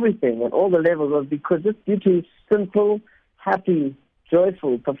everything at all the levels was because just due to his simple, happy,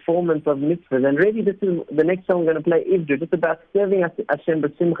 joyful performance of mitzvahs. And really, this is the next song I'm going to play, Ivdu, just about serving Hashem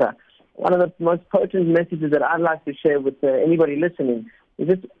b'simcha. One of the most potent messages that I'd like to share with anybody listening is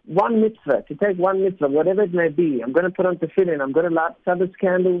just one mitzvah, to take one mitzvah, whatever it may be. I'm going to put on tefillin, I'm going to light Shabbos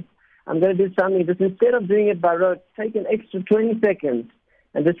candles, I'm going to do something. Just instead of doing it by rote, take an extra 20 seconds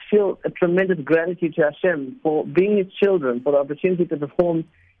and just feel a tremendous gratitude to Hashem for being His children, for the opportunity to perform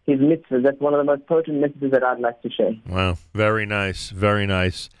His mitzvahs. That's one of the most potent messages that I'd like to share. Wow, very nice, very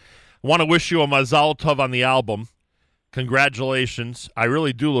nice. I want to wish you a mazal tov on the album. Congratulations. I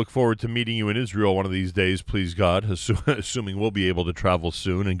really do look forward to meeting you in Israel one of these days, please God, assuming we'll be able to travel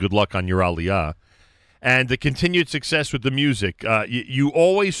soon, and good luck on your aliyah. And the continued success with the music. You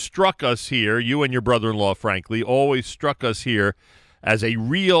always struck us here, you and your brother-in-law, frankly, always struck us here as a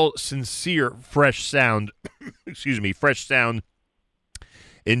real, sincere, fresh sound, fresh sound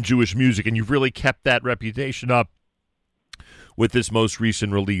in Jewish music, and you've really kept that reputation up with this most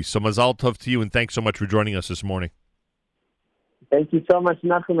recent release. So mazal tov to you, and thanks so much for joining us this morning. Thank you so much,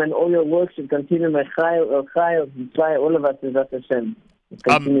 Nachum, and all your work should continue. All of us, Bezrat Hashem.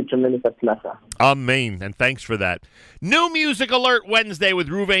 Continue tremendous atzlacha. Amen, and thanks for that. New Music Alert Wednesday with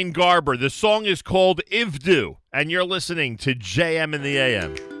Ruvain Garber. The song is called Ivdu, and you're listening to JM in the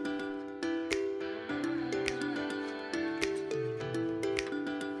AM.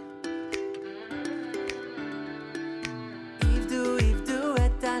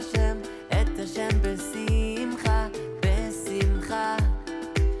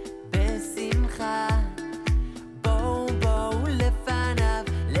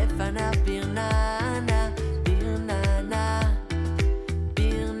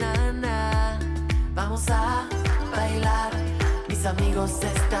 Amigos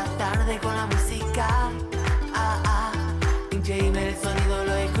esta tarde con la música increíble el sonido,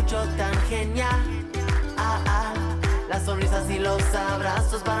 lo escucho tan genial las sonrisas y los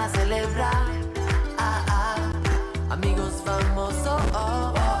abrazos para celebrar amigos famosos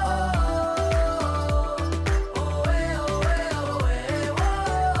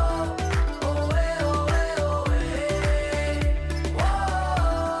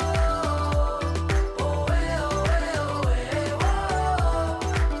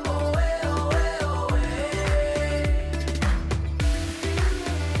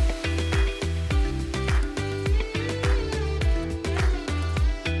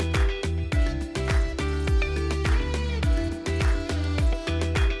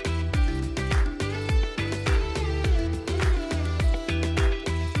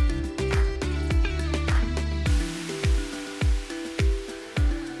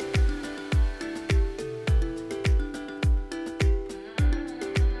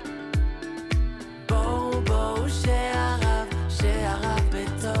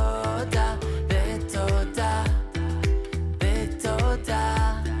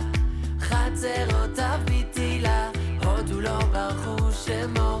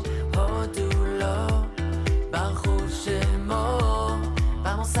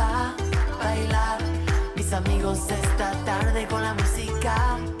Amigos, esta tarde con la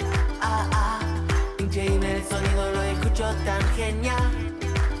música, increíble el sonido, lo escucho tan genial,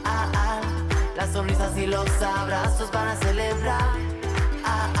 las sonrisas y los abrazos para celebrar,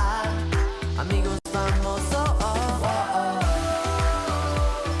 amigos, vamos, oh, oh, oh, oh.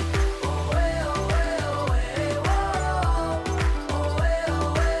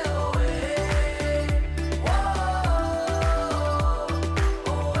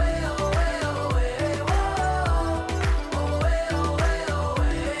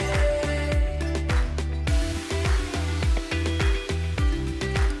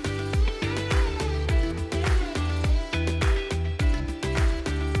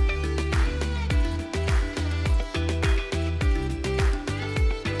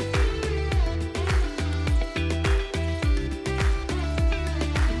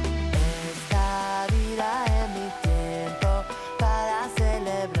 Esta vida es mi tiempo para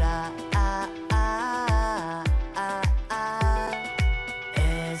celebrar.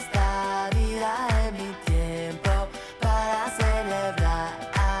 Esta vida es mi tiempo para celebrar.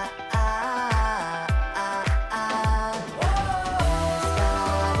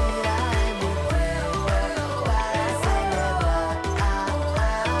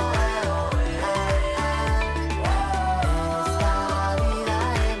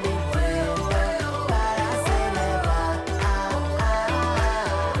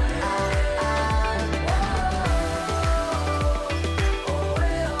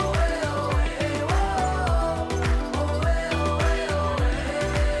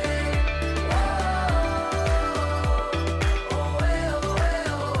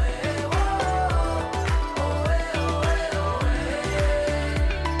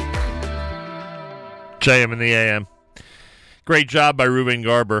 JM in the AM. Great job by Ruben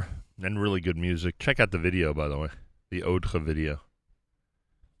Garber. And really good music. Check out the video, by the way. The Odcha video.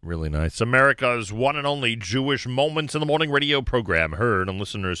 Really nice. America's one and only Jewish Moments in the Morning radio program. Heard on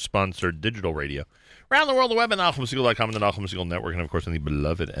listeners-sponsored digital radio. Around the world, the web at NachumSegal.com and the Nachum Segal Network. And, of course, on the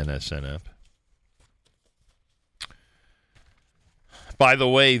beloved NSN app. By the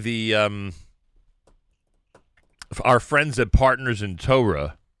way, our friends at Partners in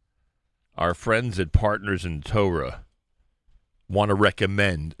Torah... Our friends at Partners in Torah want to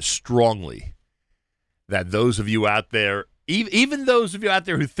recommend strongly that those of you out there, even those of you out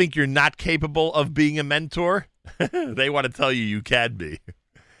there who think you're not capable of being a mentor, they want to tell you you can be.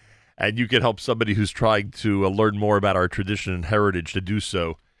 And you can help somebody who's trying to learn more about our tradition and heritage to do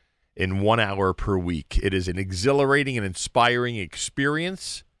so in 1 hour per week. It is an exhilarating and inspiring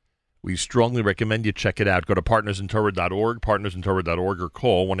experience. We strongly recommend you check it out. Go to partnersintorah.org, partnersintorah.org, or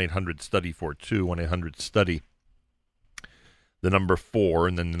call 1-800-STUDY-42, 1-800-STUDY, the number 4,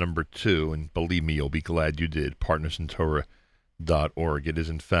 and then the number 2. And believe me, you'll be glad you did, partnersintorah.org. It is,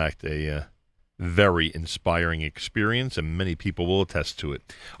 in fact, a very inspiring experience, and many people will attest to it.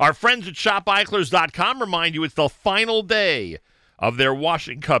 Our friends at shopeichlers.com remind you it's the final day of their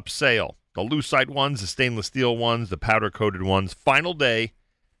washing cup sale. The lucite ones, the stainless steel ones, the powder-coated ones. Final day.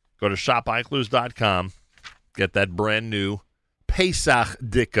 Go to shopeichlers.com. Get that brand new Pesach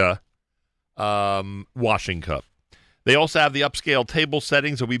Dika washing cup. They also have the upscale table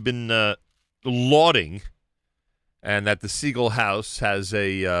settings that we've been lauding, and that the Segal House has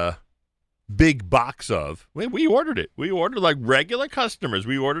a big box of. We ordered it. We ordered like regular customers.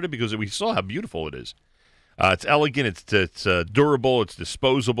 We ordered it because we saw how beautiful it is. It's elegant, it's durable, it's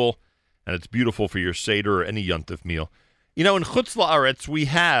disposable, and it's beautiful for your Seder or any Yontif meal. You know, in Chutz La'aretz, we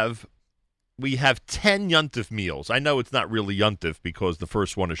have 10 Yontif meals. I know it's not really Yontif because the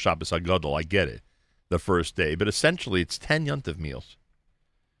first one is Shabbos HaGadol. I get it, the first day. But essentially, it's 10 Yontif meals.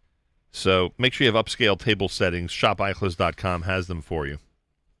 So make sure you have upscale table settings. ShopEichlers.com has them for you.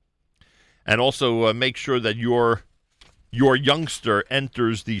 And also make sure that your youngster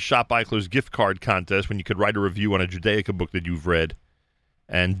enters the Shop Eichlers gift card contest when you could write a review on a Judaica book that you've read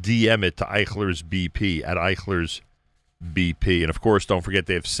and DM it to Eichlers BP at Eichlers BP. And, of course, don't forget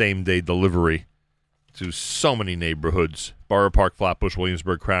they have same-day delivery to so many neighborhoods. Borough Park, Flatbush,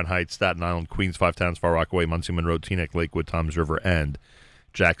 Williamsburg, Crown Heights, Staten Island, Queens, Five Towns, Far Rockaway, Muncie, Monroe, Teaneck, Lakewood, Toms River, and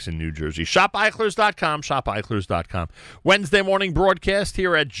Jackson, New Jersey. ShopEichlers.com, ShopEichlers.com. Wednesday morning broadcast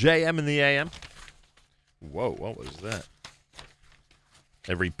here at JM in the AM. Whoa, what was that?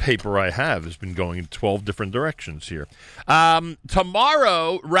 Every paper I have has been going in 12 different directions here.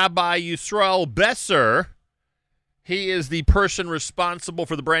 Tomorrow, Rabbi Yisrael Besser, he is the person responsible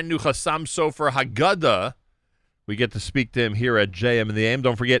for the brand new Chassam Sofer Haggadah. We get to speak to him here at JM in the AM.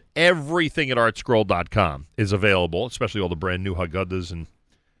 Don't forget, everything at artscroll.com is available, especially all the brand new Haggadahs and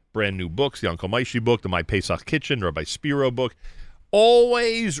brand new books, the Uncle Maishi book, the My Pesach Kitchen, Rabbi Spiro book.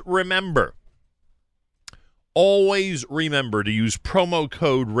 Always remember, always remember to use promo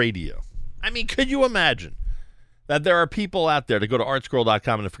code radio. I mean, could you imagine that there are people out there to go to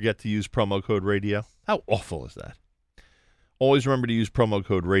artscroll.com and to forget to use promo code radio? How awful is that? Always remember to use promo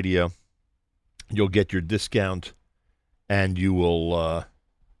code radio. You'll get your discount, and you'll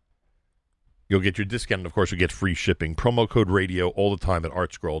get your discount, and of course, you'll get free shipping. Promo code radio all the time at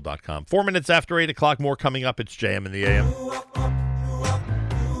artscroll.com. 4 minutes after 8 o'clock, more coming up. It's JM in the AM.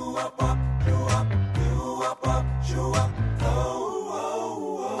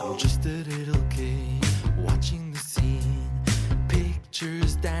 I'm just a little kid watching the scene.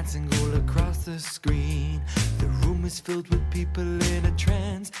 Pictures dancing all across the screen. The room is filled with people in a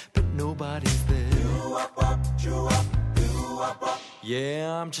trance, but nobody's there.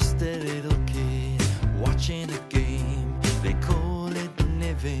 Yeah, I'm just a little kid watching a game. They call it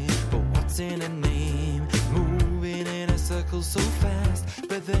living, but what's in a name? Moving in a circle so fast,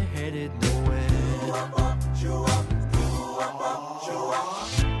 but they're headed nowhere.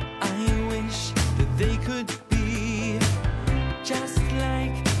 I wish that they could be just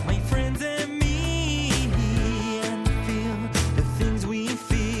like my friends and me, and feel the things we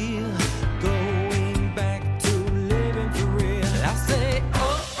feel, going back to living for real. I say,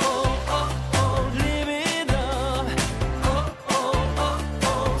 oh, oh, oh, oh, live it up. Oh, oh, oh,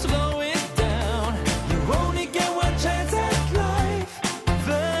 oh, slow it down. You only get one chance at life.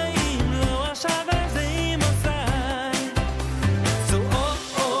 ואם לא עכשיו אז אם outside. So oh,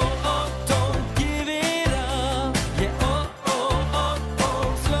 oh, oh, don't give it up. Yeah, oh, oh, oh, oh,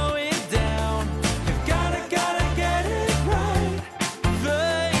 slow it down. You've gotta get it right.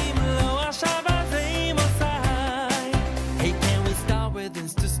 ואם לא עכשיו אז אם outside. Hey, can we start with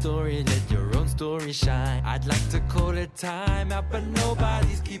Insta story? Let your own story shine. I'd like to call it time out, but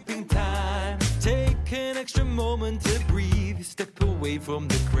nobody's keeping time. Take an extra moment to breathe. Step away from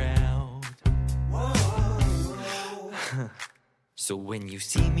the crowd. So when you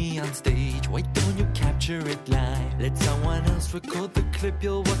see me on stage, why don't you capture it live? Let someone else record the clip,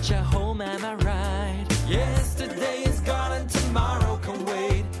 you'll watch at home, am I right? Yesterday is gone and tomorrow can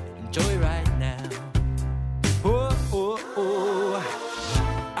wait. Enjoy right now. Oh, oh, oh.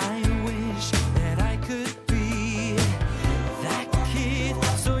 I wish that I could be that kid,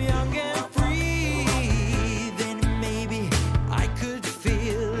 so young and free. Then maybe I could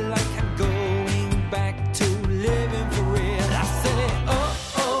feel like I'm going back to living for real. I say, oh,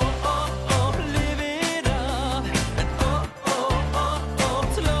 oh, oh, oh, live it up. And oh, oh, oh, oh,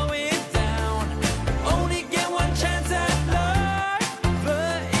 slow it down. Only get one chance at life.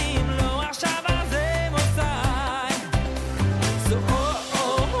 ואם לא עכשיו אז הם outside. So oh,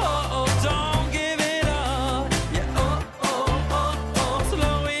 oh, oh, oh, don't give it up. Yeah, oh, oh, oh, oh,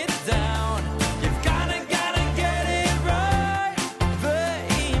 slow it down. You've gotta get it right.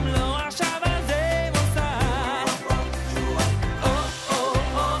 ואם לא עכשיו אז הם outside. Oh, oh,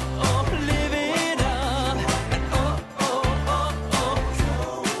 oh, oh, live it up. And oh, oh, oh,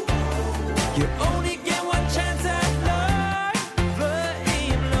 oh, you only get one chance at life.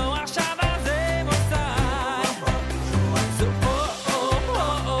 ואם לא עכשיו אז הם outside. So oh, oh,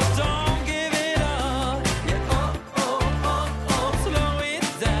 oh, oh, don't give it up. Yeah, oh, oh, oh, oh, slow it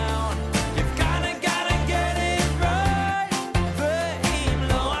down. You've gotta get it right. ואם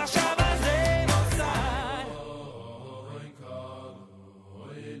לא עכשיו אז הם outside.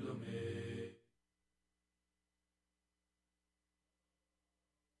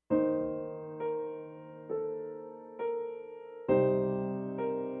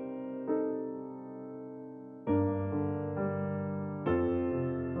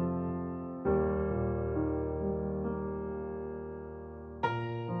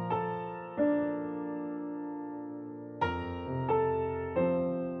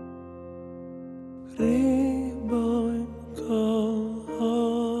 ריבון כל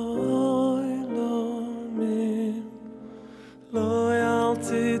העולמים, לא אל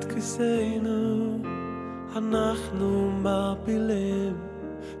תתכסנו, אנחנו מפילים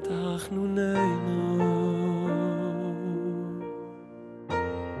תחנוננו.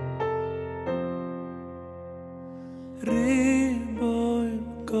 ריבון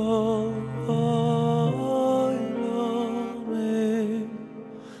כל העולמים,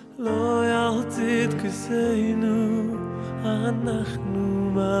 לא אל תתכסנו,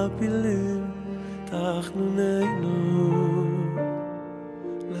 אנחנו מפילים תחנוננו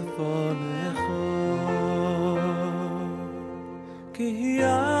לפניך. כי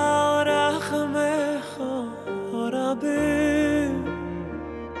רחמך רבים,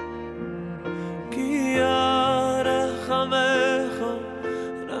 כי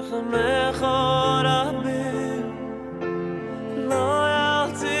רחמך רבים, לא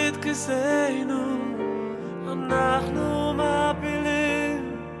אל תתכסנו,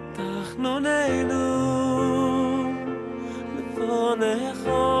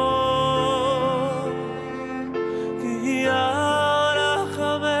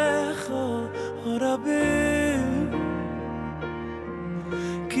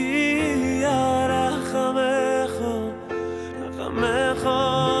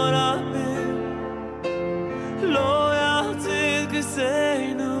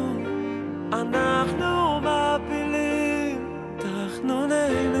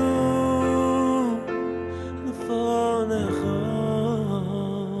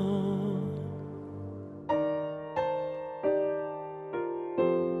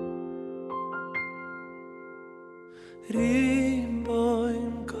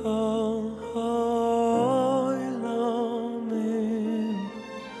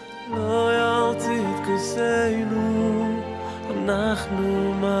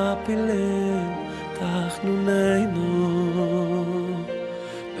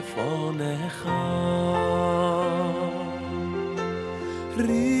 לפונך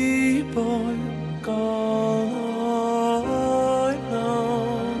ריבוי כל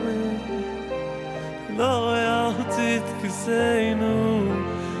עולמי לא ירצית כיסנו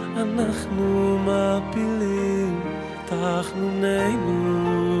אנחנו מפילים תחנוננו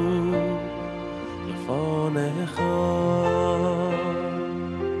לפונך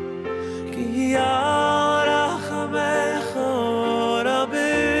כי ירחמך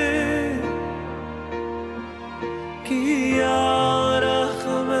רבי כי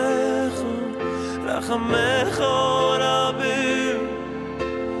ירחמך רחמך רבי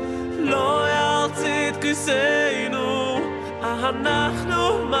לא ירצית כיסנו אנחנו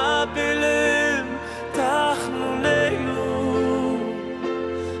מפילים תחנוננו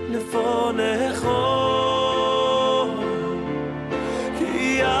לפונך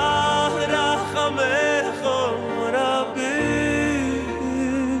כי ירחמך רבי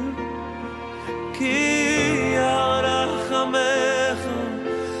כי ירחמך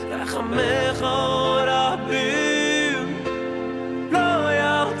רחמך רבי לא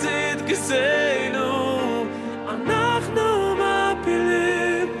ירצית כיסנו אנחנו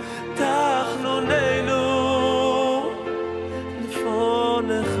מפילים תחנוננו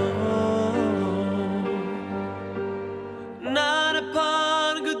לפונך Not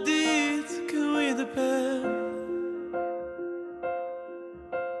upon good deeds can we depend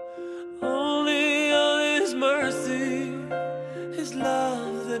Only on His mercy His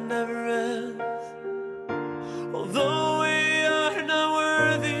love that never ends Although we are not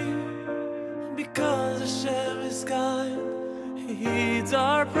worthy Because Hashem is kind He heeds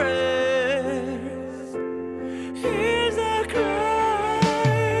our prayers Hears our cries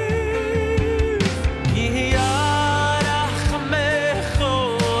Ki yarachmecho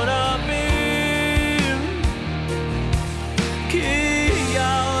rabim Ki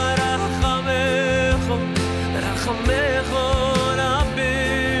yarachmecho rachmecho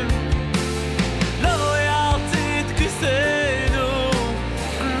rabim Lo yartzit kisenu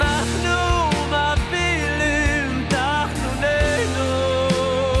אנחנו מפילים תחנוננו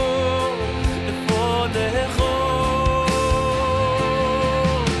לפונך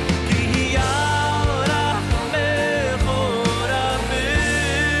כי ירחמך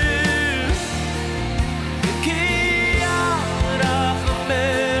רבים כי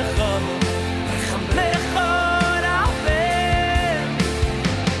ירחמך רחמך רבים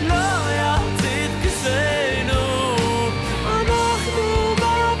לא ירצית כיסנו אנחנו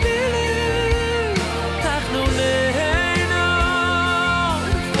מפילים תחנוננו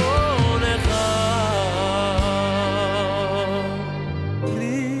לפונך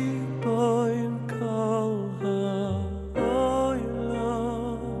ליבו עם כל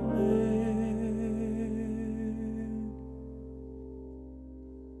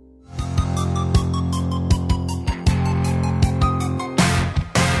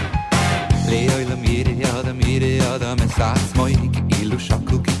Leolam yiri yada mesats moi ilu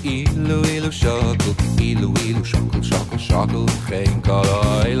shakul ilu shakul ilu shakul shakul shakul kein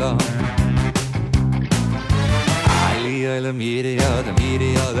kalaila Leolam yiri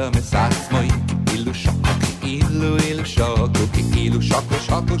yada mesats moi ilu shakul ilu shakul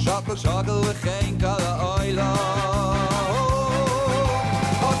shakul shakul shakul kein kalaila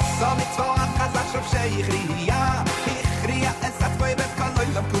Ossa mitzvah chazashov sheichriya Ichriya esat moi bet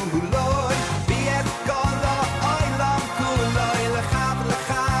kaloilam kuloi Viet kala oilam kuloi Lechav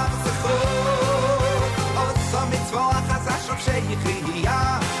zechor Ossa mitzvah chazashov sheichriya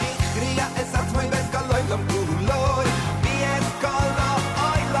Ichriya esat moi bet kaloilam kuloi Viet kala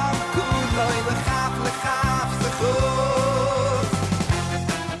oilam kuloi Lechav zechor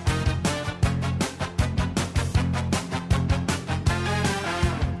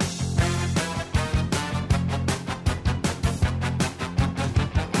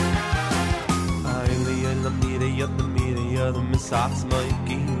the misats my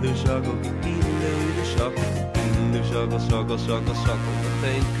ilu shakul ilu shakul shakul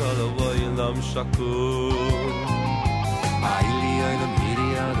thank kala vaylam shakul Aili oilam yiri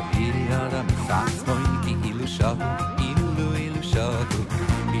yada mesats moi ilu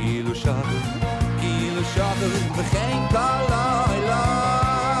shakul v'chein kalaila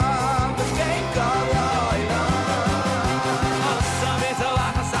v'chein kalaila Ossa mitzvah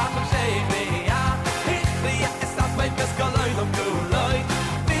chazashov sheichriya Ichriya esat moi bet kaloilam kuloi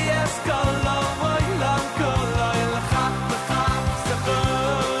Viet kala oilam kuloi Lechav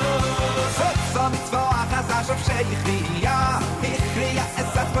zechor Ossa mitzvah chazashov sheichriya Ichriya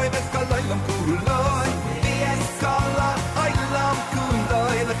esat moi bet kaloilam kuloi Viet kala oilam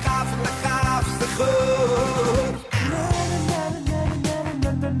kuloi Lechav zechor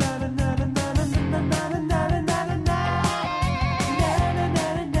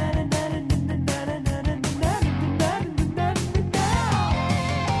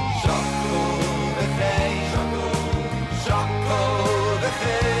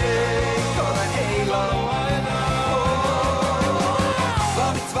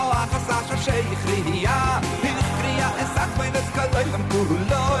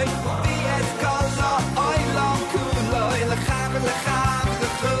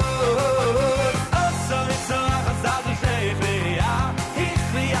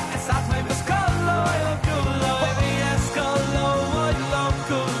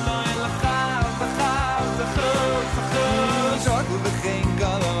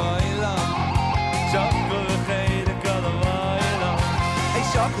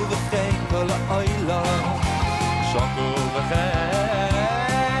וכן כל העולם שקול וכן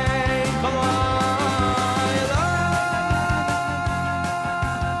כל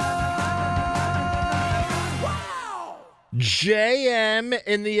JM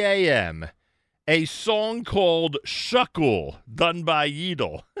in the AM, a song called Shuckle, done by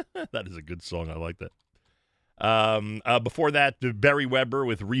Yidel. That is a good song. I like that. Before that, Barry Weber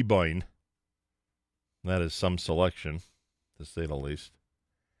with Rebind. That is some selection, to say the least.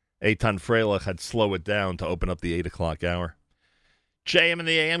 Eitan Freilich had Slow It Down to open up the 8 o'clock hour. JM in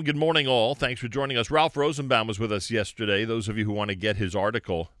the AM, good morning all. Thanks for joining us. Ralph Rosenbaum was with us yesterday. Those of you who want to get his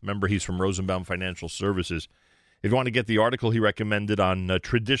article, remember he's from Rosenbaum Financial Services. If you want to get the article he recommended on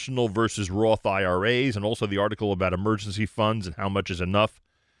traditional versus Roth IRAs and also the article about emergency funds and how much is enough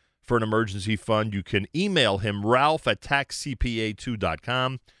for an emergency fund, you can email him,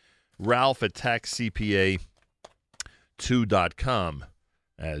 ralph@taxcpa2.com, ralph@taxcpa2.com.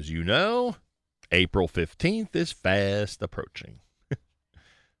 As you know, April 15th is fast approaching.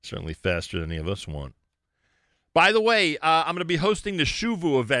 Certainly faster than any of us want. By the way, I'm going to be hosting the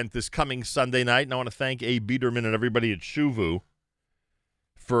Shuvu event this coming Sunday night, and I want to thank Abe Biederman and everybody at Shuvu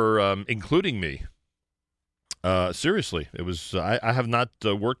for including me. Seriously, it was. I have not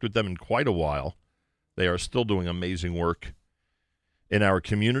worked with them in quite a while. They are still doing amazing work in our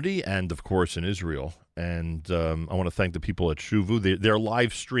community and, of course, in Israel. And I want to thank the people at Shuvu. Their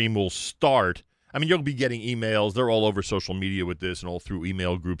live stream will start. I mean, you'll be getting emails. They're all over social media with this and all through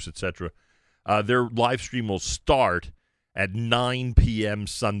email groups, etc. Their live stream will start at 9 p.m.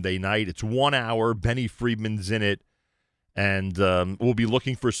 Sunday night. It's 1 hour. Benny Friedman's in it. And we'll be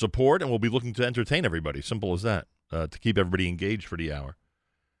looking for support, and we'll be looking to entertain everybody. Simple as that, to keep everybody engaged for the hour.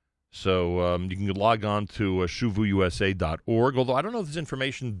 So you can log on to shuvuusa.org, although I don't know if there's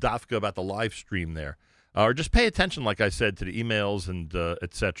information, Dafka, about the live stream there. Or just pay attention, like I said, to the emails and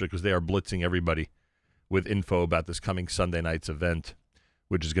et cetera, because they are blitzing everybody with info about this coming Sunday night's event,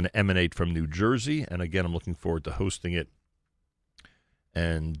 which is going to emanate from New Jersey. And again, I'm looking forward to hosting it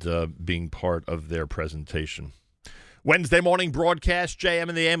and being part of their presentation. Wednesday morning broadcast, JM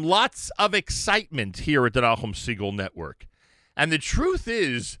in the AM. Lots of excitement here at the Nachum Segal Network. And the truth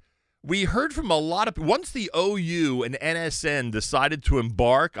is, we heard from a lot of, once the OU and NSN decided to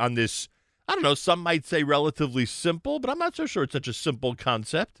embark on this, I don't know, some might say relatively simple, but I'm not so sure it's such a simple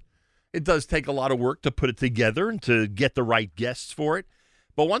concept. It does take a lot of work to put it together and to get the right guests for it.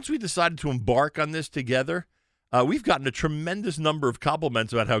 But once we decided to embark on this together, we've gotten a tremendous number of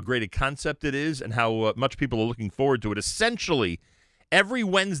compliments about how great a concept it is and how much people are looking forward to it. Essentially, every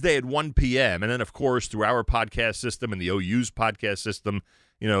Wednesday at 1 p.m., and then, of course, through our podcast system and the OU's podcast system,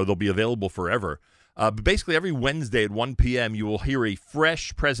 you know, they'll be available forever. But basically, every Wednesday at 1 p.m., you will hear a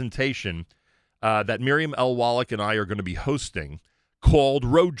fresh presentation that Miriam L. Wallach and I are going to be hosting called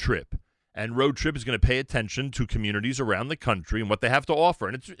Road Trip. And Road Trip is going to pay attention to communities around the country and what they have to offer.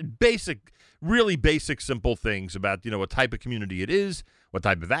 And it's basic, really basic, simple things about, you know, what type of community it is, what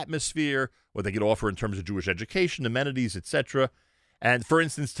type of atmosphere, what they could offer in terms of Jewish education, amenities, etc. And, for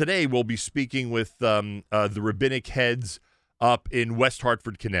instance, today we'll be speaking with the rabbinic heads up in West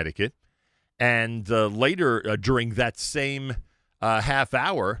Hartford, Connecticut. And later during that same half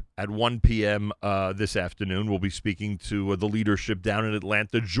hour at 1 p.m. This afternoon, we'll be speaking to the leadership down in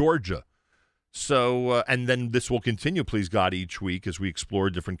Atlanta, Georgia. So, and then this will continue, please God, each week as we explore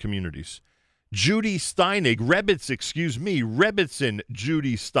different communities. Judy Steinig, Rebbitzin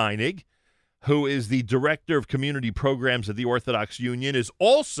Judy Steinig, who is the Director of Community Programs at the Orthodox Union, is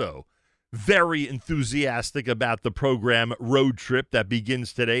also very enthusiastic about the program Road Trip that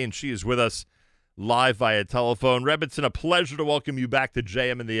begins today, and she is with us live via telephone. Rebbitzin, a pleasure to welcome you back to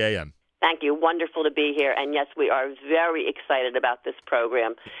JM in the AM. Thank you. Wonderful to be here. And yes, we are very excited about this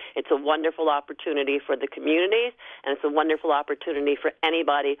program. It's a wonderful opportunity for the communities, and it's a wonderful opportunity for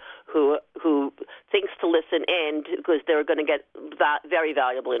anybody who thinks to listen in, because they're going to get very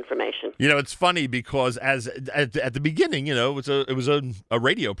valuable information. You know, it's funny because at the beginning, you know, it was a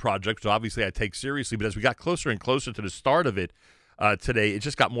radio project, so obviously I take seriously. But as we got closer and closer to the start of it, today, it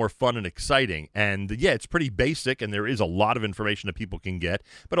just got more fun and exciting. And, yeah, it's pretty basic, and there is a lot of information that people can get,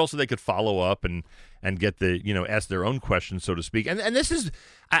 but also they could follow up and get the, you know, ask their own questions, so to speak. And this is,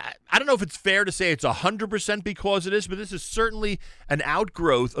 I don't know if it's fair to say it's 100% because of this, but this is certainly an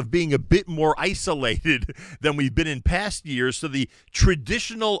outgrowth of being a bit more isolated than we've been in past years. So the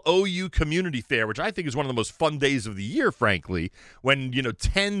traditional OU community fair, which I think is one of the most fun days of the year, frankly, when, you know,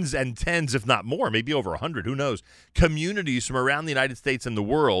 tens and tens, if not more, maybe over 100, who knows, communities from around the United States and the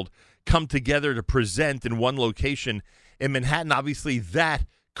world come together to present in one location in Manhattan. Obviously, that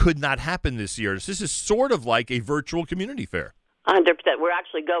could not happen this year. This is sort of like a virtual community fair. 100%. We're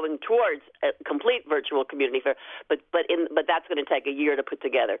actually going towards a complete virtual community fair, but that's going to take a year to put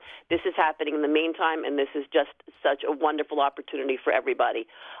together. This is happening in the meantime, and this is just such a wonderful opportunity for everybody.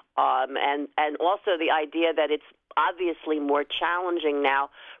 And also the idea that it's obviously more challenging now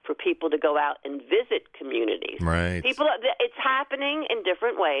for people to go out and visit communities. Right. It's happening in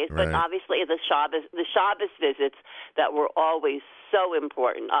different ways, but Right. obviously the Shabbos visits that were always so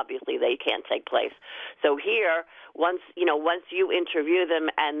important, obviously they can't take place. So here, once you interview them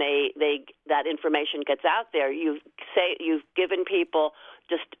and that information gets out there, you've given people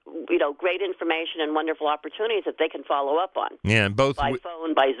just great information and wonderful opportunities that they can follow up on. Yeah, and both by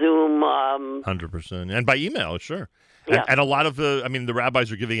phone, by Zoom, 100%, and by email, sure. Yeah. And a lot of the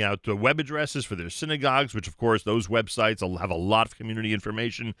rabbis are giving out web addresses for their synagogues, which, of course, those websites will have a lot of community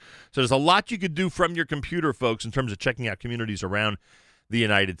information. So there's a lot you could do from your computer, folks, in terms of checking out communities around the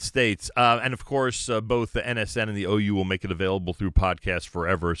United States. And, of course, both the NSN and the OU will make it available through Podcast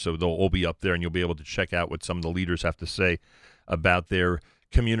Forever, so they'll all be up there, and you'll be able to check out what some of the leaders have to say about their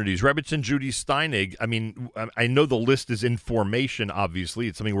communities. Rebbitzin Judy Steinig, I know the list is in formation, obviously.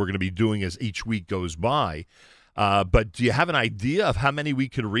 It's something we're going to be doing as each week goes by. But do you have an idea of how many we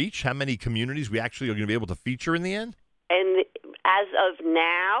could reach, how many communities we actually are going to be able to feature in the end? And as of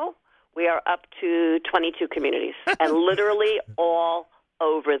now, we are up to 22 communities, and literally all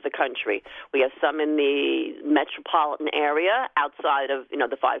over the country. We have some in the metropolitan area outside of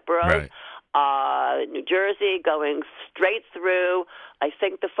the 5 boroughs. Right. New Jersey, going straight through. I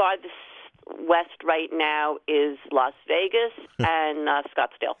think the farthest west right now is Las Vegas and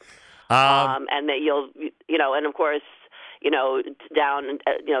Scottsdale. And that and of course, down,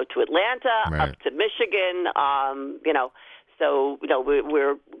 to Atlanta, up to Michigan, so,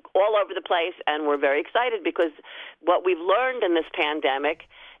 we're all over the place, and we're very excited because what we've learned in this pandemic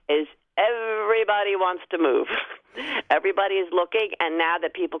is everybody wants to move. Everybody is looking, and now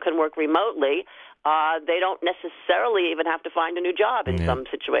that people can work remotely, they don't necessarily even have to find a new job in some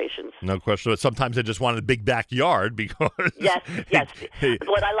situations. No question. But sometimes they just want a big backyard because... Yes.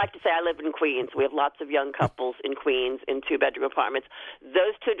 What I like to say, I live in Queens. We have lots of young couples in Queens in 2-bedroom apartments.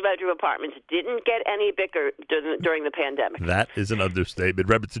 Those 2-bedroom apartments didn't get any bigger during the pandemic. That is an understatement.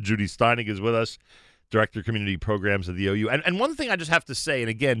 Rebbitzin Judy Steinig is with us, Director of Community Programs at the OU. And one thing I just have to say, and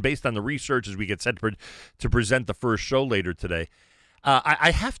again, based on the research as we get set to present the first show later today,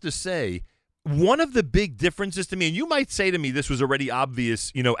 I have to say, one of the big differences to me, and you might say to me this was already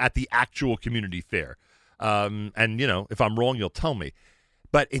obvious, at the actual community fair. And, if I'm wrong, you'll tell me.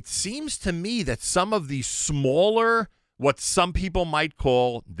 But it seems to me that some of the smaller, what some people might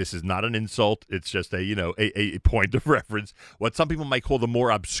call, this is not an insult, it's just a point of reference, what some people might call the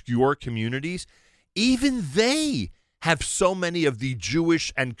more obscure communities, even they have so many of the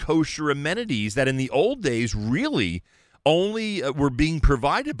Jewish and kosher amenities that in the old days really only were being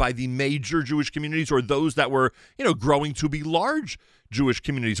provided by the major Jewish communities or those that were, growing to be large Jewish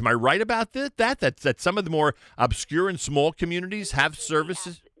communities. Am I right about that? That some of the more obscure and small communities have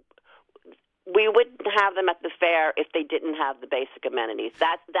services? We wouldn't have them at the fair if they didn't have the basic amenities.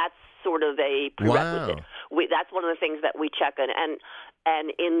 That's sort of a prerequisite. Wow. That's one of the things that we check on.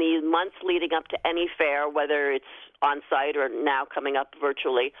 And in the months leading up to any fair, whether it's on site or now coming up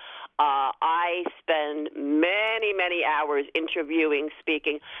virtually, I spend many, many hours interviewing,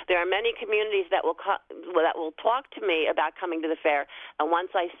 speaking. There are many communities that will talk to me about coming to the fair, and once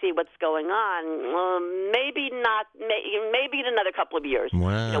I see what's going on, maybe in another couple of years.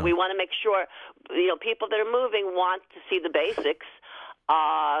 Wow. We want to make sure, people that are moving want to see the basics.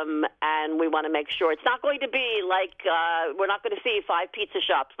 And we want to make sure it's not going to be like we're not going to see 5 pizza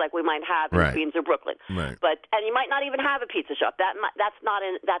shops like we might have in Queens or Brooklyn. Right. And you might not even have a pizza shop. That's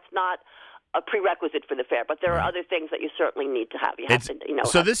not a prerequisite for the fair. But there are other things that you certainly need to have. You have to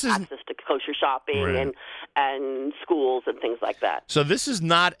have access to kosher shopping and schools and things like that. So this is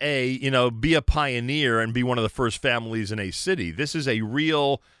not be a pioneer and be one of the first families in a city. This is a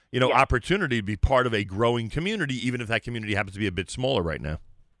real opportunity to be part of a growing community, even if that community happens to be a bit smaller right now.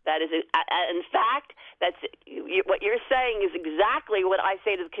 That is, in fact, what you're saying is exactly what I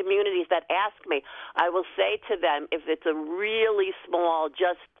say to the communities that ask me. I will say to them, if it's a really small,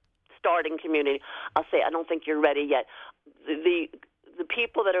 just starting community, I'll say, I don't think you're ready yet. The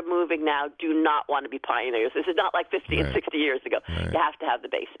people that are moving now do not want to be pioneers. This is not like 50 and 60 years ago. You have to have the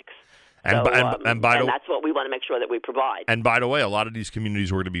basics. And that's what we want to make sure that we provide. And by the way, a lot of these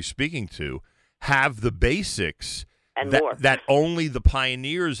communities we're going to be speaking to have the basics and more. That only the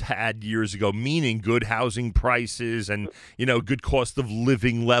pioneers had years ago, meaning good housing prices and, good cost of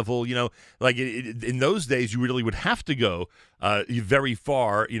living level. Like in those days, you really would have to go very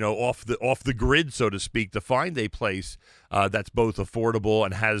far, off the grid, so to speak, to find a place that's both affordable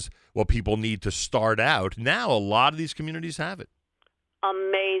and has what people need to start out. Now, a lot of these communities have it.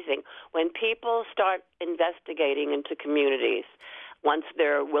 Amazing. When people start investigating into communities, once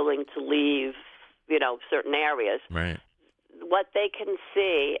they're willing to leave, certain areas, right, what they can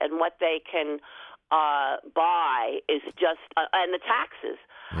see and what they can buy is just, and the taxes.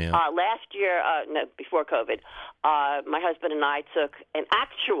 Yeah. Last year, before COVID, my husband and I took an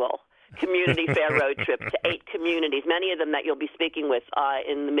actual community fair road trip to 8 communities, many of them that you'll be speaking with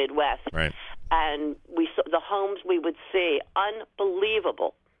in the Midwest. Right. And we saw the homes we would see,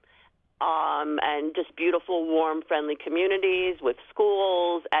 unbelievable. And just beautiful, warm, friendly communities with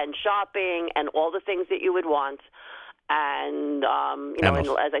schools and shopping and all the things that you would want. And, and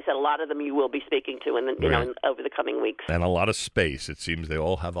as I said, a lot of them you will be speaking to over the coming weeks. And a lot of space. It seems they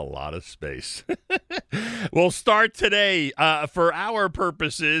all have a lot of space. We'll start today. For our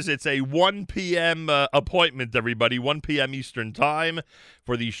purposes, it's a 1 p.m. Appointment, everybody, 1 p.m. Eastern Time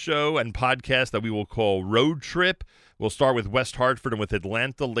for the show and podcast that we will call Road Trip. We'll start with West Hartford and with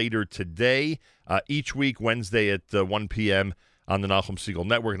Atlanta later today. Each week, Wednesday at 1 p.m. on the Nachum Segal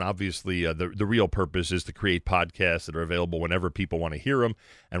Network. And obviously, the real purpose is to create podcasts that are available whenever people want to hear them.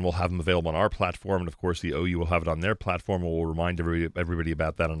 And we'll have them available on our platform. And, of course, the OU will have it on their platform. We'll remind everybody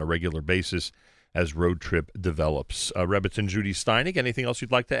about that on a regular basis as Road Trip develops. Rebbitzin Judy Steinig, anything else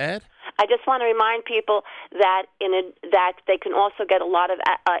you'd like to add? I just want to remind people that that they can also get a lot of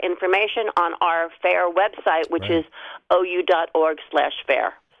information on our fair website, which is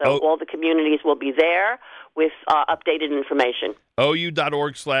ou.org/fair. So all the communities will be there with updated information.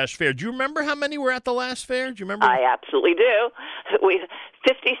 ou.org/fair. Do you remember how many were at the last fair? Do you remember? I absolutely do. We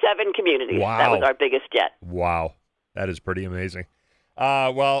 57 communities. Wow. That was our biggest yet. Wow. That is pretty amazing.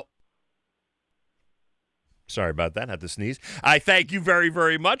 Sorry about that. Had to sneeze. I thank you very,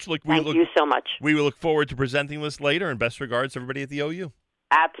 very much. Thank you so much. We will look forward to presenting this later. And best regards, everybody at the OU.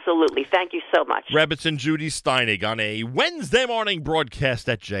 Absolutely. Thank you so much. Rebbitzin Judy Steinig on a Wednesday morning broadcast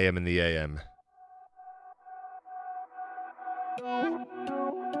at JM in the AM.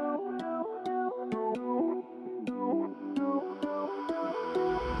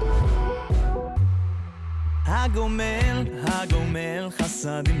 הגומל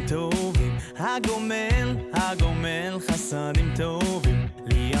חסדים טובים, הגומל חסדים טובים,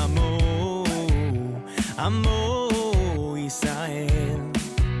 לי עמו ישראל.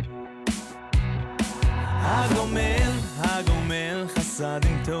 הגומל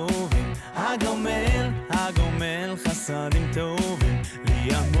חסדים טובים, הגומל חסדים טובים, לי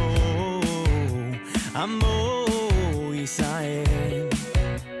עמו ישראל.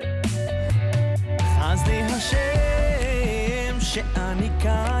 חסדי השם שאני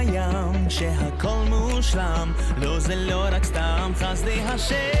קיים, שהכל מושלם, לא זה לא רק סתם. חסדי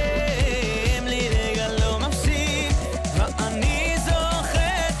השם לי רגע לא מפסיק, ואני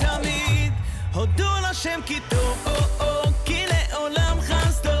זוכר תמיד, הודו לשם כי טוב, כי לעולם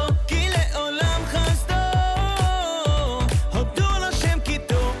חסדו, כי לעולם חסדו. הודו לשם כי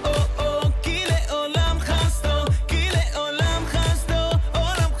טוב, כי לעולם חסדו, כי לעולם חסדו,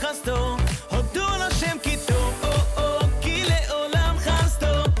 עולם חסדו. הודו לשם כי טוב, כי לעולם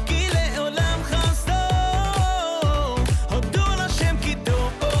חסדו, כי לעולם חסדו. הודו לשם כי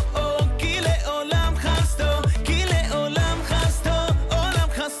טוב, כי לעולם חסדו, כי לעולם חסדו, עולם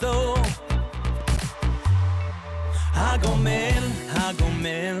חסדו. הגומל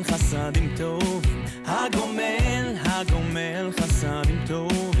חסדים טובים, הגומל חסדים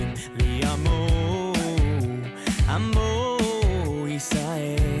טובים, לי עמו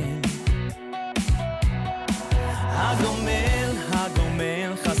ישראל. הגומל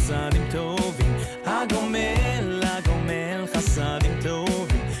חסדים טובים, הגומל חסדים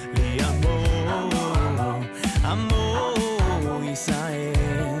טובים, לי עמו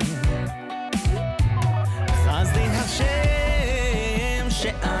ישראל. חסדי השם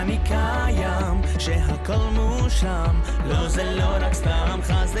שאני קיים, שהכל מושלם, לא זה לא רק סתם.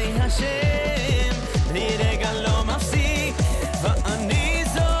 חסדי השם לי רגע לא מפסיק, ואני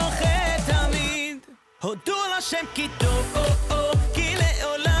זוכר תמיד, הודו לשם כי טוב, כי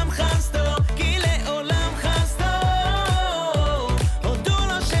לעולם חסדו, כי לעולם חסדו. הודו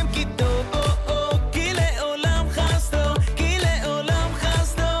לשם כי טוב, כי לעולם חסדו, כי לעולם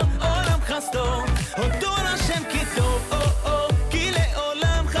חסדו, עולם חסדו. הודו לשם כי טוב, כי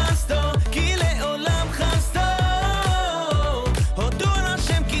לעולם חסדו, כי לעולם חסדו. הודו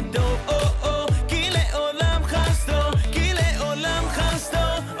לשם כי טוב,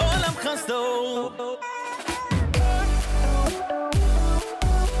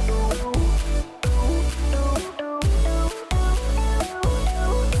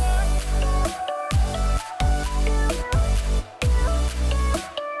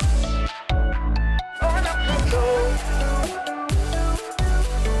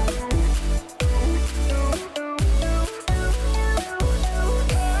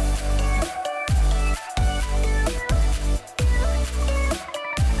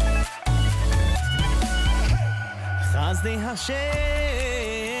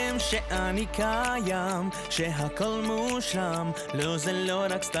 השם שאני קיים, שהכל מושלם, לא זה לא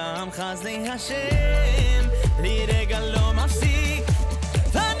רק סתם, חסדי השם לרגע לא מפסיק,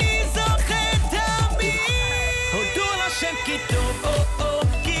 ואני זוכר תמיד, הודו לשם כי טוב,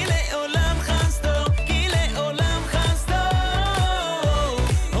 כי לעולם חסדו, כי לעולם חסדו,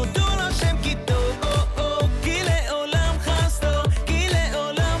 הודו לשם כי טוב, כי לעולם חסדו, כי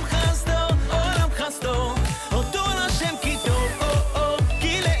לעולם חסדו, עולם חסדו, הודו לשם כי טוב,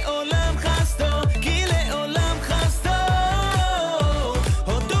 כי לעולם חסדו, כי לעולם חסדו,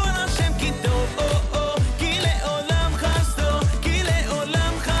 הודו לשם כי טוב, כי לעולם חסדו, כי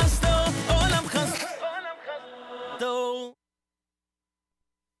לעולם חסדו, עולם חסדו.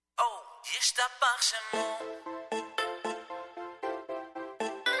 ישתבח שמו,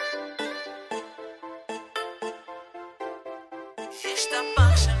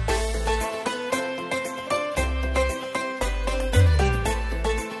 ישתבח שמו.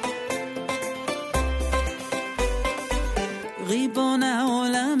 ריבון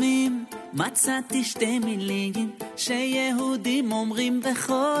העולמים, מצאתי שתי מילים שיהודים אומרים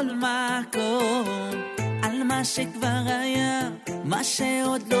בכל מקום, על מה שכבר היה, מה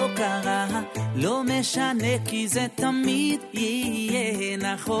שעוד לא קרה, לא משנה כי זה תמיד יהיה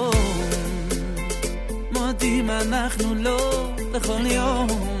נכון. מודים אנחנו לא בכל יום,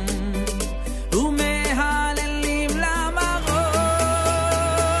 ומהללים למרום,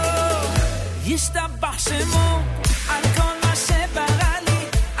 ישתבח שמו על כל מה שברא לי,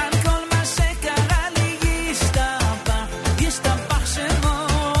 על כל מה שקרה לי, ישתבח, ישתבח שמו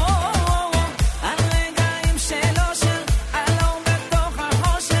על רגעים של אושר, על אור בתוך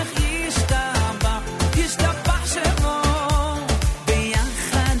החושך, ישתבח, ישתבח שמו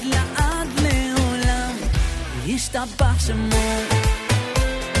ביחד לעד לעולם, ישתבח שמו.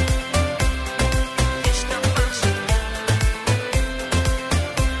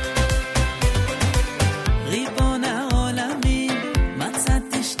 ריבון העולמים,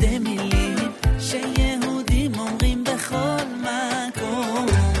 מצאתי שתי מילים שיהודים אומרים בכל מקום,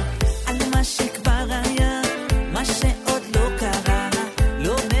 על מה שכבר היה, מה שעוד לא קרה,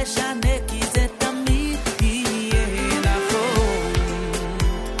 לא משנה כי זה תמיד יהיה נכון.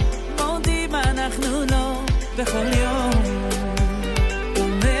 מודים אנחנו לא בכל יום,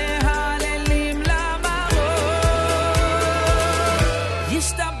 ומהללים למרום,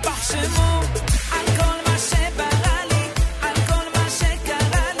 ישתבח שמו על כל מה שברא לי, על כל מה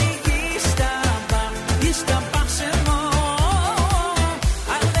שקרה לי, ישתבח, ישתבח שמו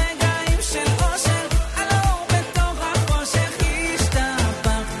על רגעים של אושר, על אור בתוך החושך,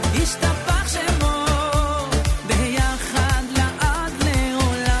 ישתבח, ישתבח שמו ביחד לעד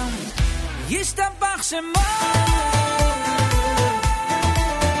לעולם, ישתבח שמו.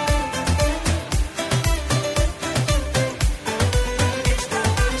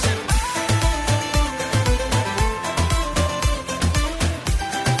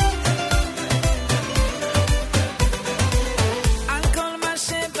 על כל מה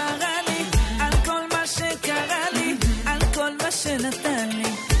שברא לי, על כל מה שקרה לי, על כל מה שנתן לי,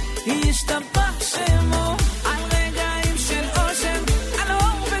 ישתבח שמו על רגעים של אושר, על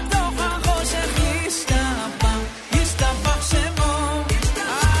אור בתוך החושך, ישתבח, ישתבח שמו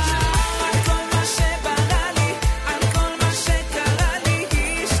על כל מה שברא לי, על כל מה שקרה לי,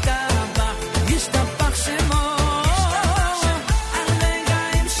 ישתבח, ישתבח שמו על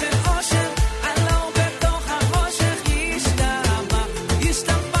רגעים של אושר, על אור בתוך החושך, ישתבח,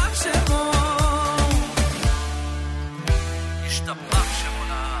 ישתבח שמו, ישתבח שמו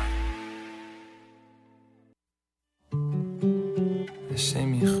לעד.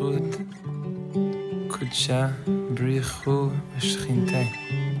 השם ייחוד, קודשה, בריחו ושכינתה.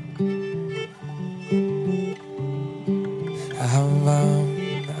 אהבם,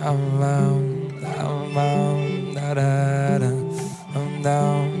 אהבם, אהבם, דה-דה-דה,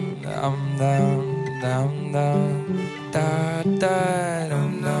 דם-דם, דם-דם, דם-דם, דה-דה-דם-דם,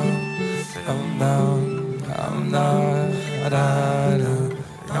 דם-דם, דם-דם, דה-דה-דה,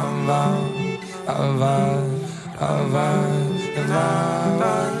 דם-דם, אהבם, אהבם, אהבם,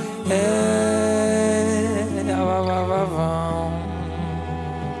 אהבם,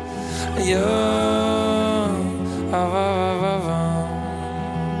 יום, אהבם,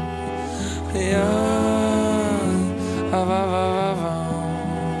 יום, אהבם,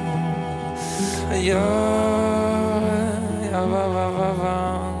 יום, אהבם,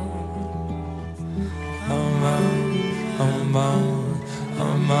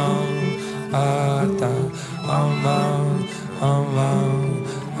 אתה,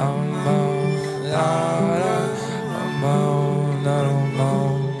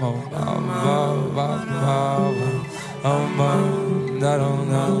 I'm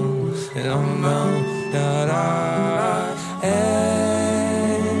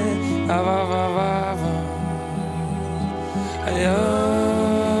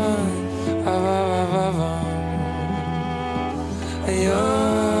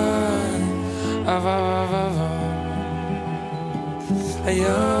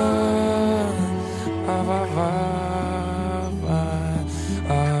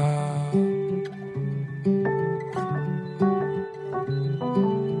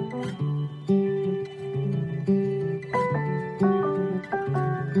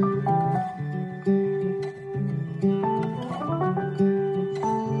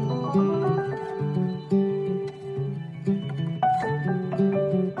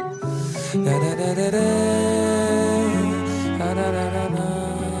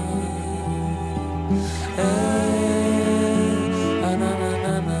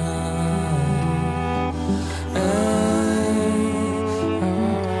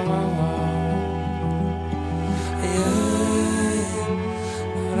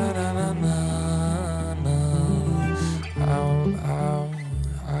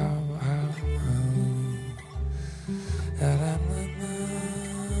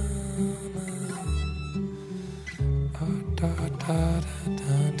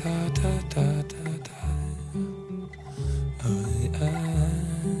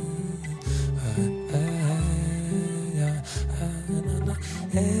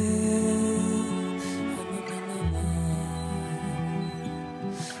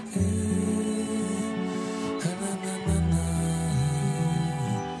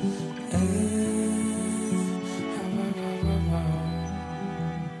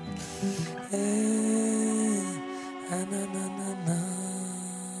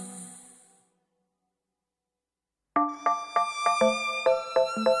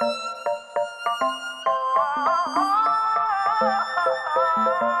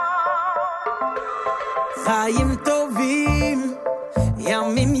חיים טובים,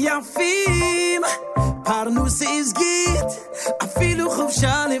 ימים יפים, פרנוס עסקית, אפילו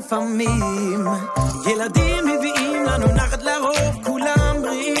חופשה לפעמים. ילדים מביאים לנו נחת לרוב, כולם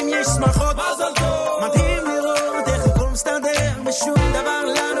בריאים, יש שמחות, מזל טוב. מדהים לראות איך הכל מסתדר, ושום דבר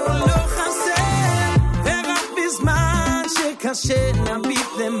לנו לא חסר. ורק בזמן שקשה נביט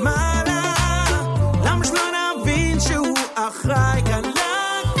למעלה, למה שלא נבין שהוא אחראי כאן לכל?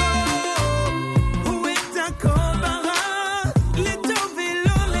 הוא את הכל ברא, לטוב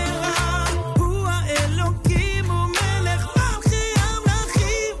ולא לרע. הוא האלוקים, הוא מלך מלכי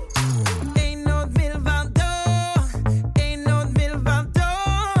המלכים. אין עוד מלבדו, אין עוד מלבדו,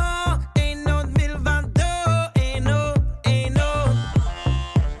 אין עוד מלבדו, אין עוד, אין עוד.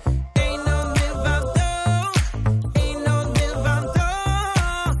 אין עוד מלבדו, אין עוד מלבדו,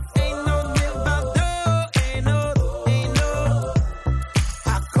 אין עוד מלבדו, אין עוד, אין עוד.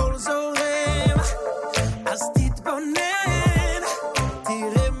 הכל זורם, אז תתבונן,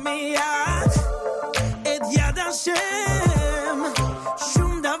 תראה מיד את יד השם.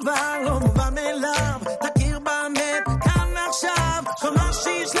 שום דבר לא מובן מאליו, תכיר באמת כאן ועכשיו. כל מה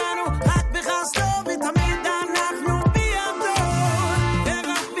שיש לנו רק בחסדו, ותמיד אנחנו בידו.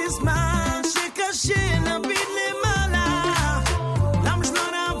 ורק בזמן שקשה נביט למעלה, למה שלא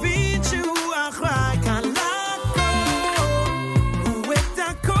נבין שהוא אחראי כאן לכל? הוא את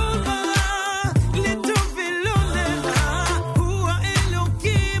הכל ברא, לטוב ולא לרע. הוא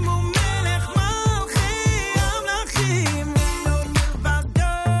האלוקים, הוא מלך מלכי המלכים. אין עוד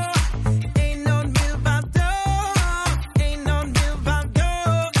מלבדו, אין עוד מלבדו, אין עוד מלבדו,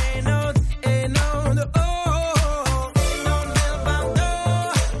 אין עוד, אין עוד.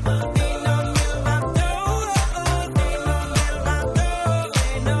 אין עוד מלבדו, אין עוד מלבדו,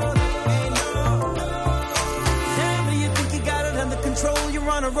 אין עוד, אין עוד. Family, you think you got it under control, you're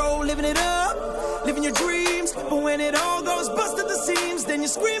on a roll, living it up, living your dreams. But when it all goes bust at the seams, then you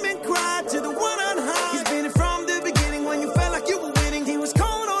scream and cry to the one on high. He's been it from the beginning, when you felt like you were winning. He was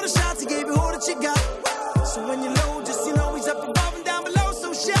calling all the shots, he gave you all that you got. So when you're low, just you know he's up above and down below. So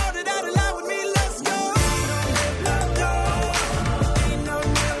shout it out aloud with me, let's go. Ain't no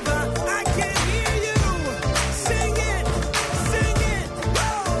milva, I can't hear you. Sing it, sing it.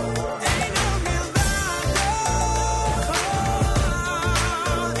 Whoa. Ain't no milva,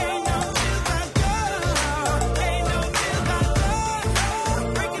 ain't no milva, ain't no milva.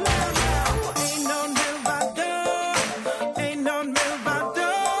 Break it down now. Ain't no milva, ain't no milva,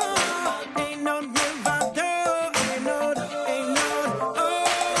 ain't no milva, ain't no, ain't no, oh.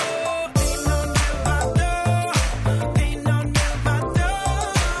 Ain't no milva, ain't no milva,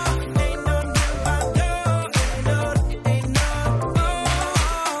 ain't no milva, ain't no,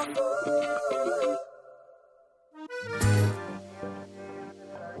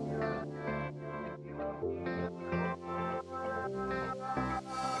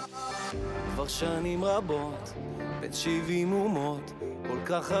 כבר שנים רבות, בית 70 אומות, כל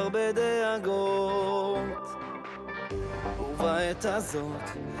כך הרבה דאגות. ובעת הזאת,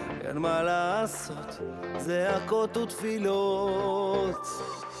 אין מה לעשות, זעקות ותפילות.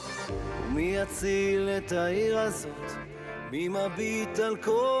 ומי יציל את העיר הזאת? מי מביט על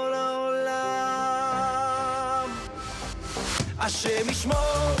כל העולם? השם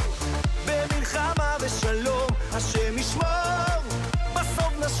ישמור במלחמה ושלום, השם ישמור,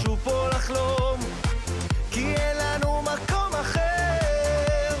 בסוף נשוב פה לחלום, כי אין לנו מקום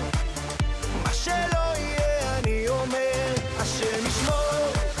אחר. מה שלא יהיה אני אומר, השם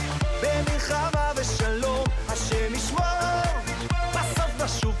ישמור במלחמה ושלום, השם ישמור, בסוף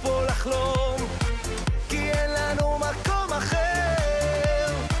נשוב פה לחלום, כי אין לנו מקום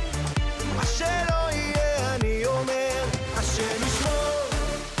אחר. מה שלא יהיה אני אומר, השם ישמור.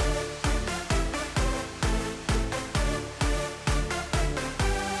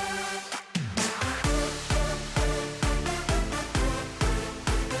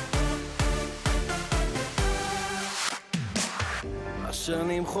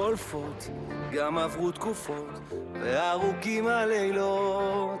 השנים חולפות, גם עברו תקופות, וארוכים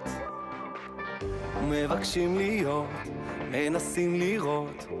הלילות. מבקשים להיות, מנסים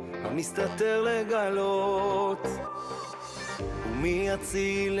לראות, מה מסתתר לגלות. ומי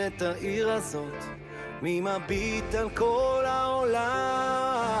יציל את העיר הזאת? מי מביט על כל העולם?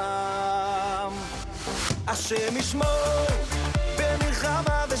 השם ישמור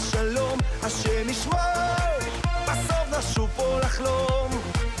במלחמה ושלום, השם ישמור, בסוף נשוב פה לחלום,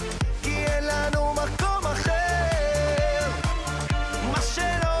 כי אין לנו מקום אחר. מה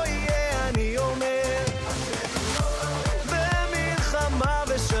שלא יהיה אני אומר, במלחמה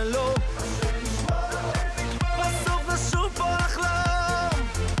ושלום, בסוף נשוב פה לחלום,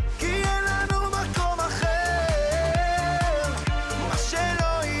 כי אין לנו מקום אחר. מה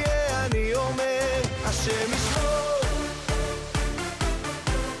שלא יהיה אני אומר, השם ישמור.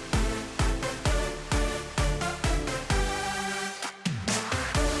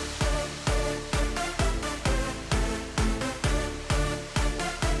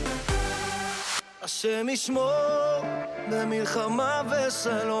 השם ישמור במלחמה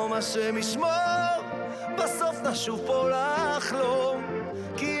ושלום, השם ישמור, בסוף נשוב פה לחלום,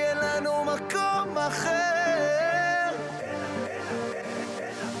 כי אין לנו מקום אחר.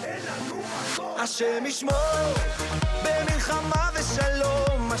 השם ישמור במלחמה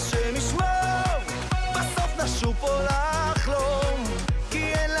ושלום, השם ישמור, בסוף נשוב פה לחלום,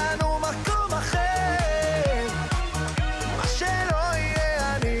 כי אין לנו מקום אחר. מה שלא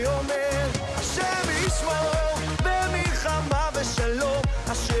יהיה אני אומר, השם ישמור במלחמה ושלום,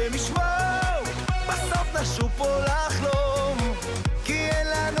 השם ישמור, בסוף נשוב פה לחלום, כי אין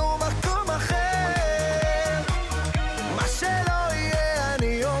לנו מקום אחר. מה שלא יהיה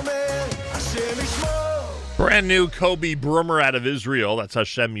אני אומר, השם ישמור. Brand new Kobe Brummer out of Israel. That's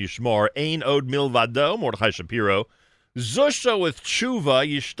Hashem Yishmor. Ein Od Milvado, Mordechai Shapiro. Zusha with Tshuva,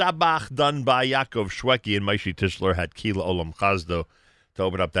 Yishtabach, done by Yaakov Shweki, and Maishi Tishler had Kila Olam Chazdo to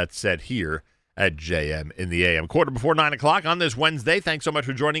open up that set here at JM in the AM. 9:15 on this Wednesday. Thanks so much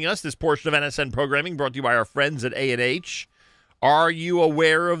for joining us. This portion of NSN programming brought to you by our friends at A&H. Are you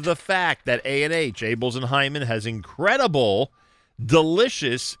aware of the fact that A&H, Abels and Hyman, has incredible,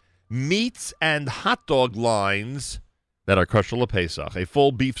 delicious meats and hot dog lines that are kosher LePesach? A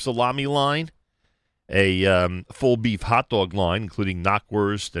full beef salami line, a full beef hot dog line, including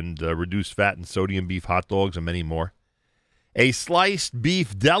knockwurst and reduced fat and sodium beef hot dogs and many more. A sliced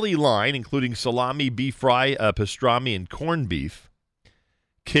beef deli line, including salami, beef fry, pastrami, and corned beef.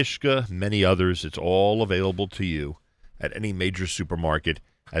 Kishka, many others. It's all available to you at any major supermarket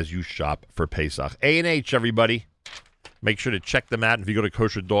as you shop for Pesach. A&H, everybody. Make sure to check them out. If you go to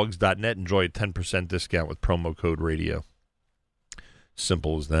kosherdogs.net, enjoy a 10% discount with promo code radio.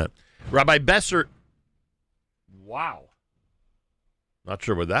 Simple as that. Rabbi Besser. Wow. Not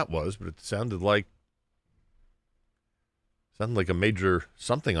sure what that was, but it sounded like a major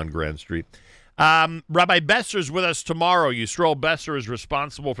something on Grand Street. Rabbi Besser is with us tomorrow. Yisrael Besser is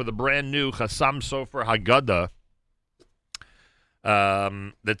responsible for the brand new Chassam Sofer Haggadah,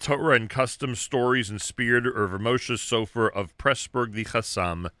 the Torah and Custom Stories and Spirit of Moshe Sofer of Pressburg, the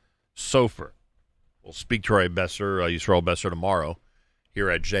Chassam Sofer. We'll speak to Rabbi Besser, Yisrael Besser, tomorrow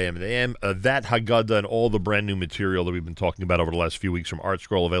here at JM and AM. That Haggadah and all the brand new material that we've been talking about over the last few weeks from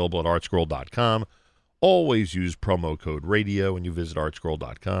ArtScroll, available at artscroll.com. Always use promo code radio when you visit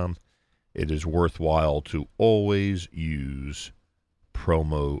artscroll.com. It is worthwhile to always use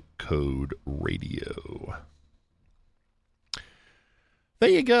promo code radio. There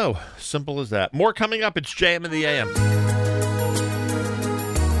you go. Simple as that. More coming up. It's JM in the AM.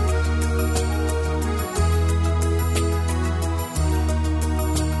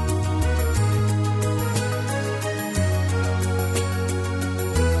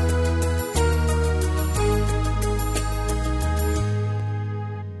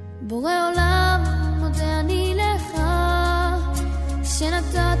 בורא עולם, מודה אני לך,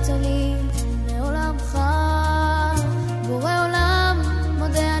 שנתת לי מעולמך. בורא עולם,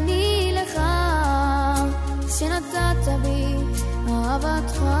 מודה אני לך, שנתת בי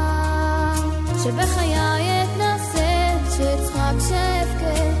אהבתך. שבחיי אתנסה, שאצחק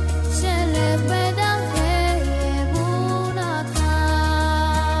שאבכה, שלב בדרכי אמונתך.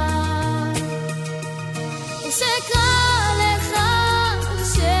 ושקרא לך,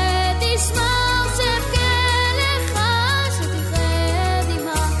 שתשמע, שבכה לך, שתחיה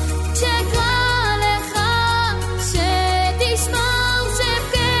דמעה. שקרא לך, שתשמע,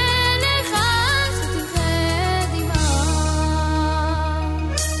 שבכה לך, שתחיה דמעה.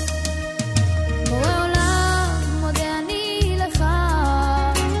 בורא עולם, מודה אני לך,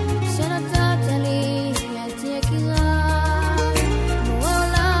 שנתת לי את יקיריי. בורא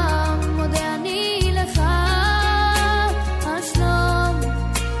עולם, מודה אני לך, על שלום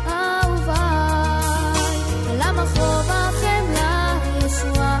אהוביי. על המחוב החמלה,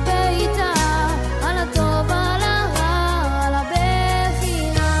 ישועה בעיטה, על הטוב, על הרע, על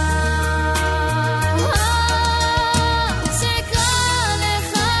הבחירה. שקרא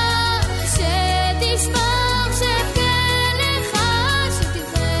לך, שתשמע, שבכה לך,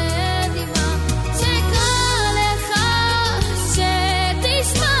 שתחיה דמעה. שקרא לך,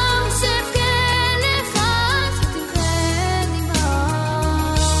 שתשמע, שבכה לך, שתחיה דמעה.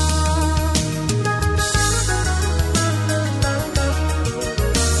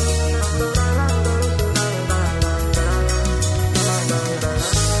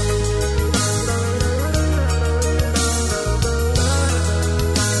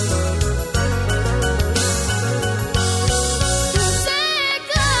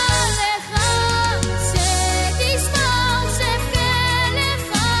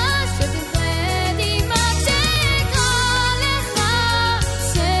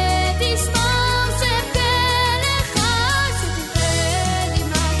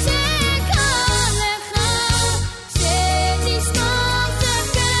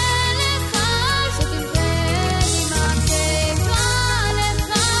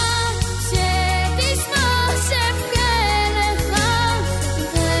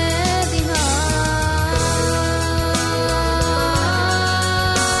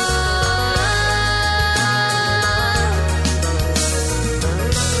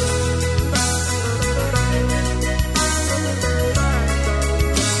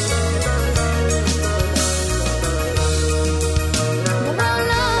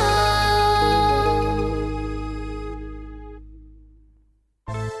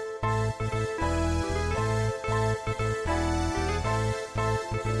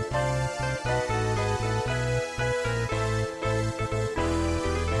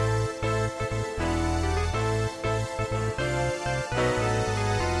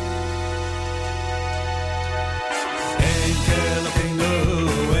 אין כאלוקינו,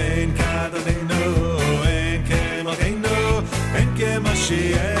 אין כדרנו, אין כמלכנו, אין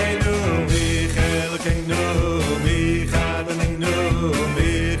כמשיענו. מי כאלוקינו, מי כדרנו,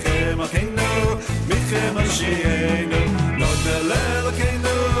 מי כמלכנו, מי כמשיענו. נודה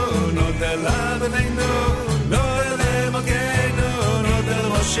לאלוקינו, נודה לאדוננו, נודה למלכנו, נודה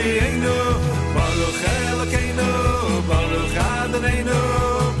למשיענו. ברוך אלוקינו, ברוך אדוננו,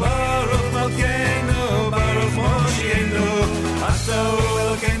 ברוך מלכנו, ברוך משיענו. אתה הוא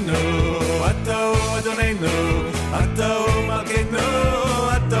אלוקינו, אתה הוא אדוננו, אתה הוא מלכנו,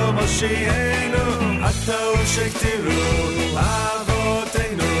 אתה הוא משיענו. אתה הוא שהכתירו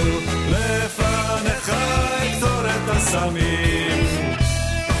אבותינו, לפניך יפתור את הסמים.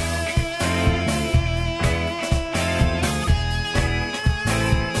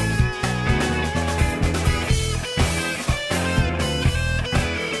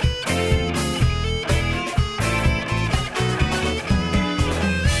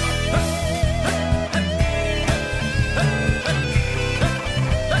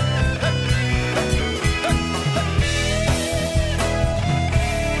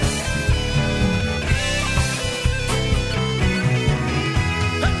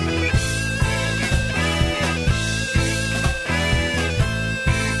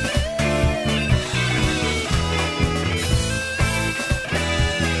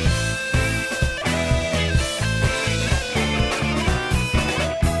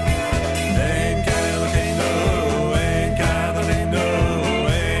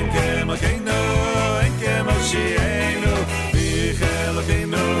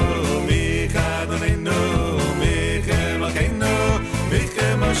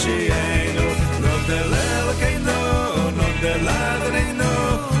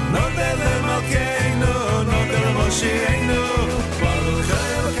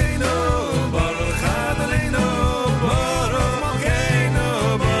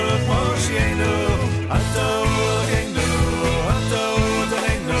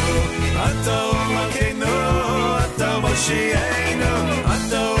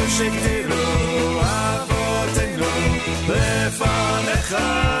 שהקטירו אבותינו לפניך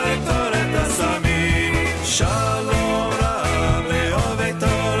את תורת הסמים שלום רב לאהוב את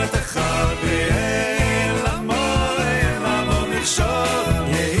תורתך ואין עמו מכשול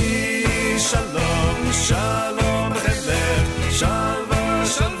יהי שלום שלום בחילך שלווה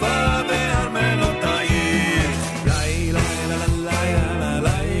שלווה בארמנותייך לי לי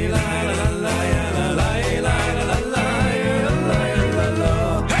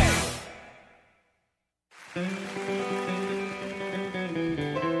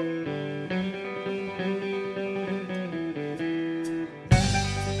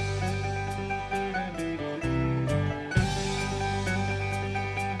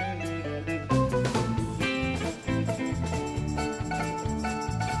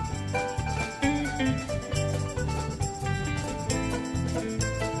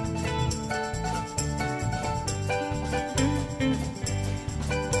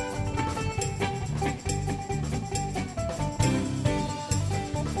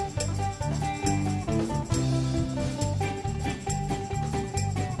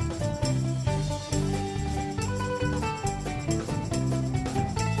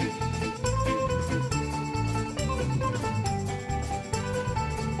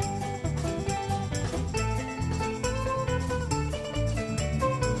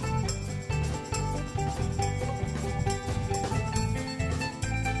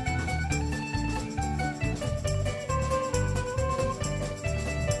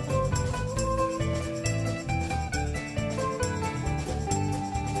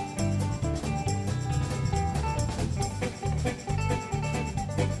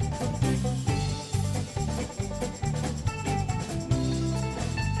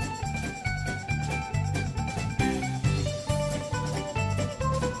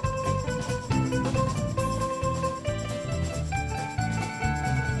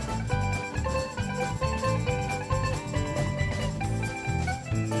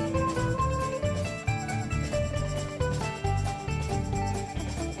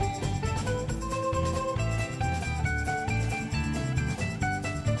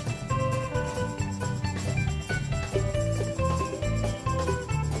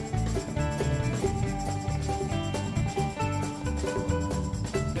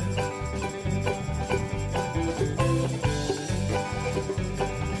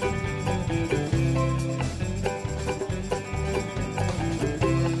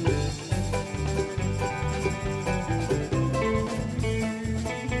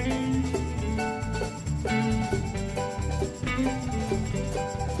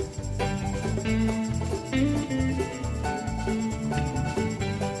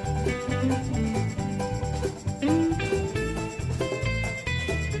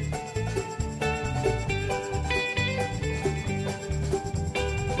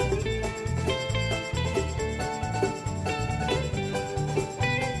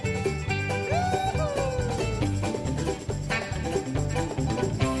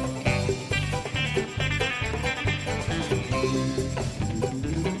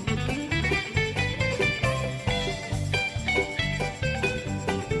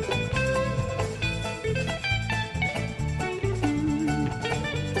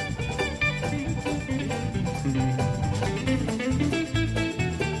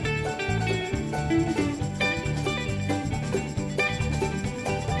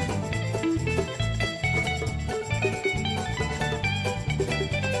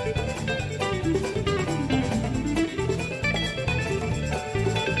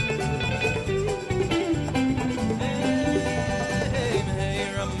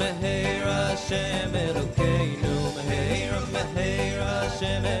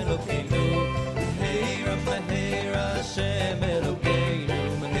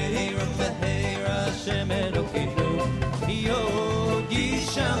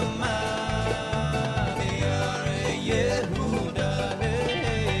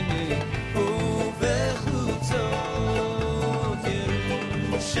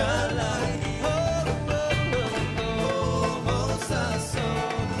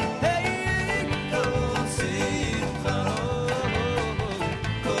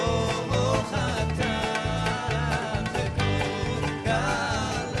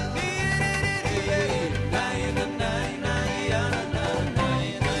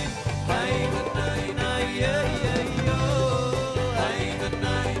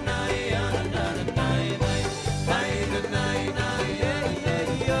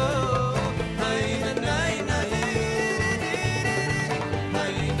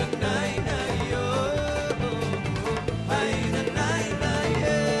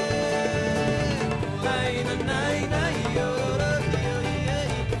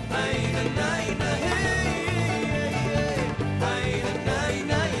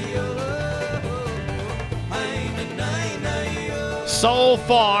Soul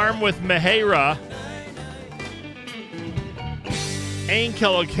Farm with Mehera. Ein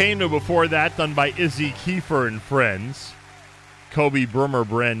Kelokenu before that, done by Izzy Kiefer and Friends. Kobe Brummer,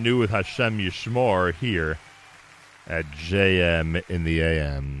 brand new with Hashem Yishmor here at JM in the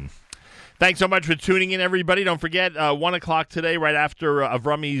AM. Thanks so much for tuning in, everybody. Don't forget, 1 o'clock today, right after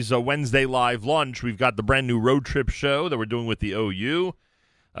Avrami's Wednesday live lunch, we've got the brand new road trip show that we're doing with the OU,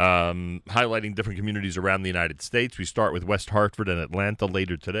 highlighting different communities around the United States. We start with West Hartford and Atlanta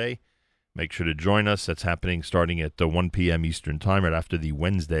later today. Make sure to join us. That's happening starting at 1 p.m. Eastern Time, right after the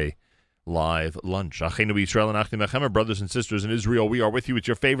Wednesday live lunch. Achenu Yisrael and Achim Echem, brothers and sisters in Israel, we are with you. It's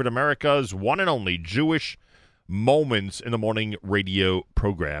your favorite America's one and only Jewish Moments in the Morning radio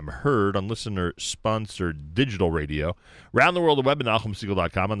program, heard on listener-sponsored digital radio around the world, the web at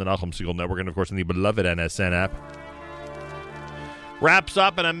NachumSegal.com, on the Nachum Segal Network, and, of course, on the beloved NSN app. Wraps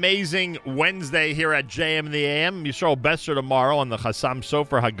up an amazing Wednesday here at JM in the AM. Yisrael Besser tomorrow on the Chassam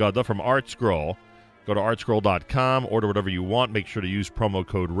Sofer Haggadah from Art Scroll. Go to artscroll.com, order whatever you want. Make sure to use promo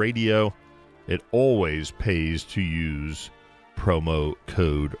code radio. It always pays to use promo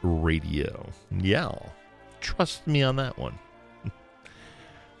code radio. Yeah. Trust me on that one.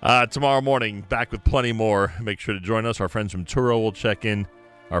 Tomorrow morning, back with plenty more. Make sure to join us. Our friends from Turo will check in.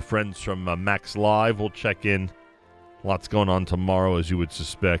 Our friends from Max Live will check in. Lots going on tomorrow, as you would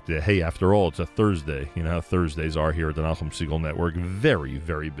suspect. Hey, after all, it's a Thursday. You know how Thursdays are here at the Nachum Segal Network. Very,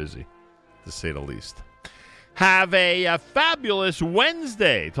 very busy, to say the least. Have a fabulous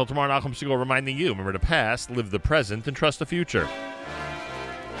Wednesday. Till tomorrow, Nachum Segal reminding you, remember the past, live the present, and trust the future.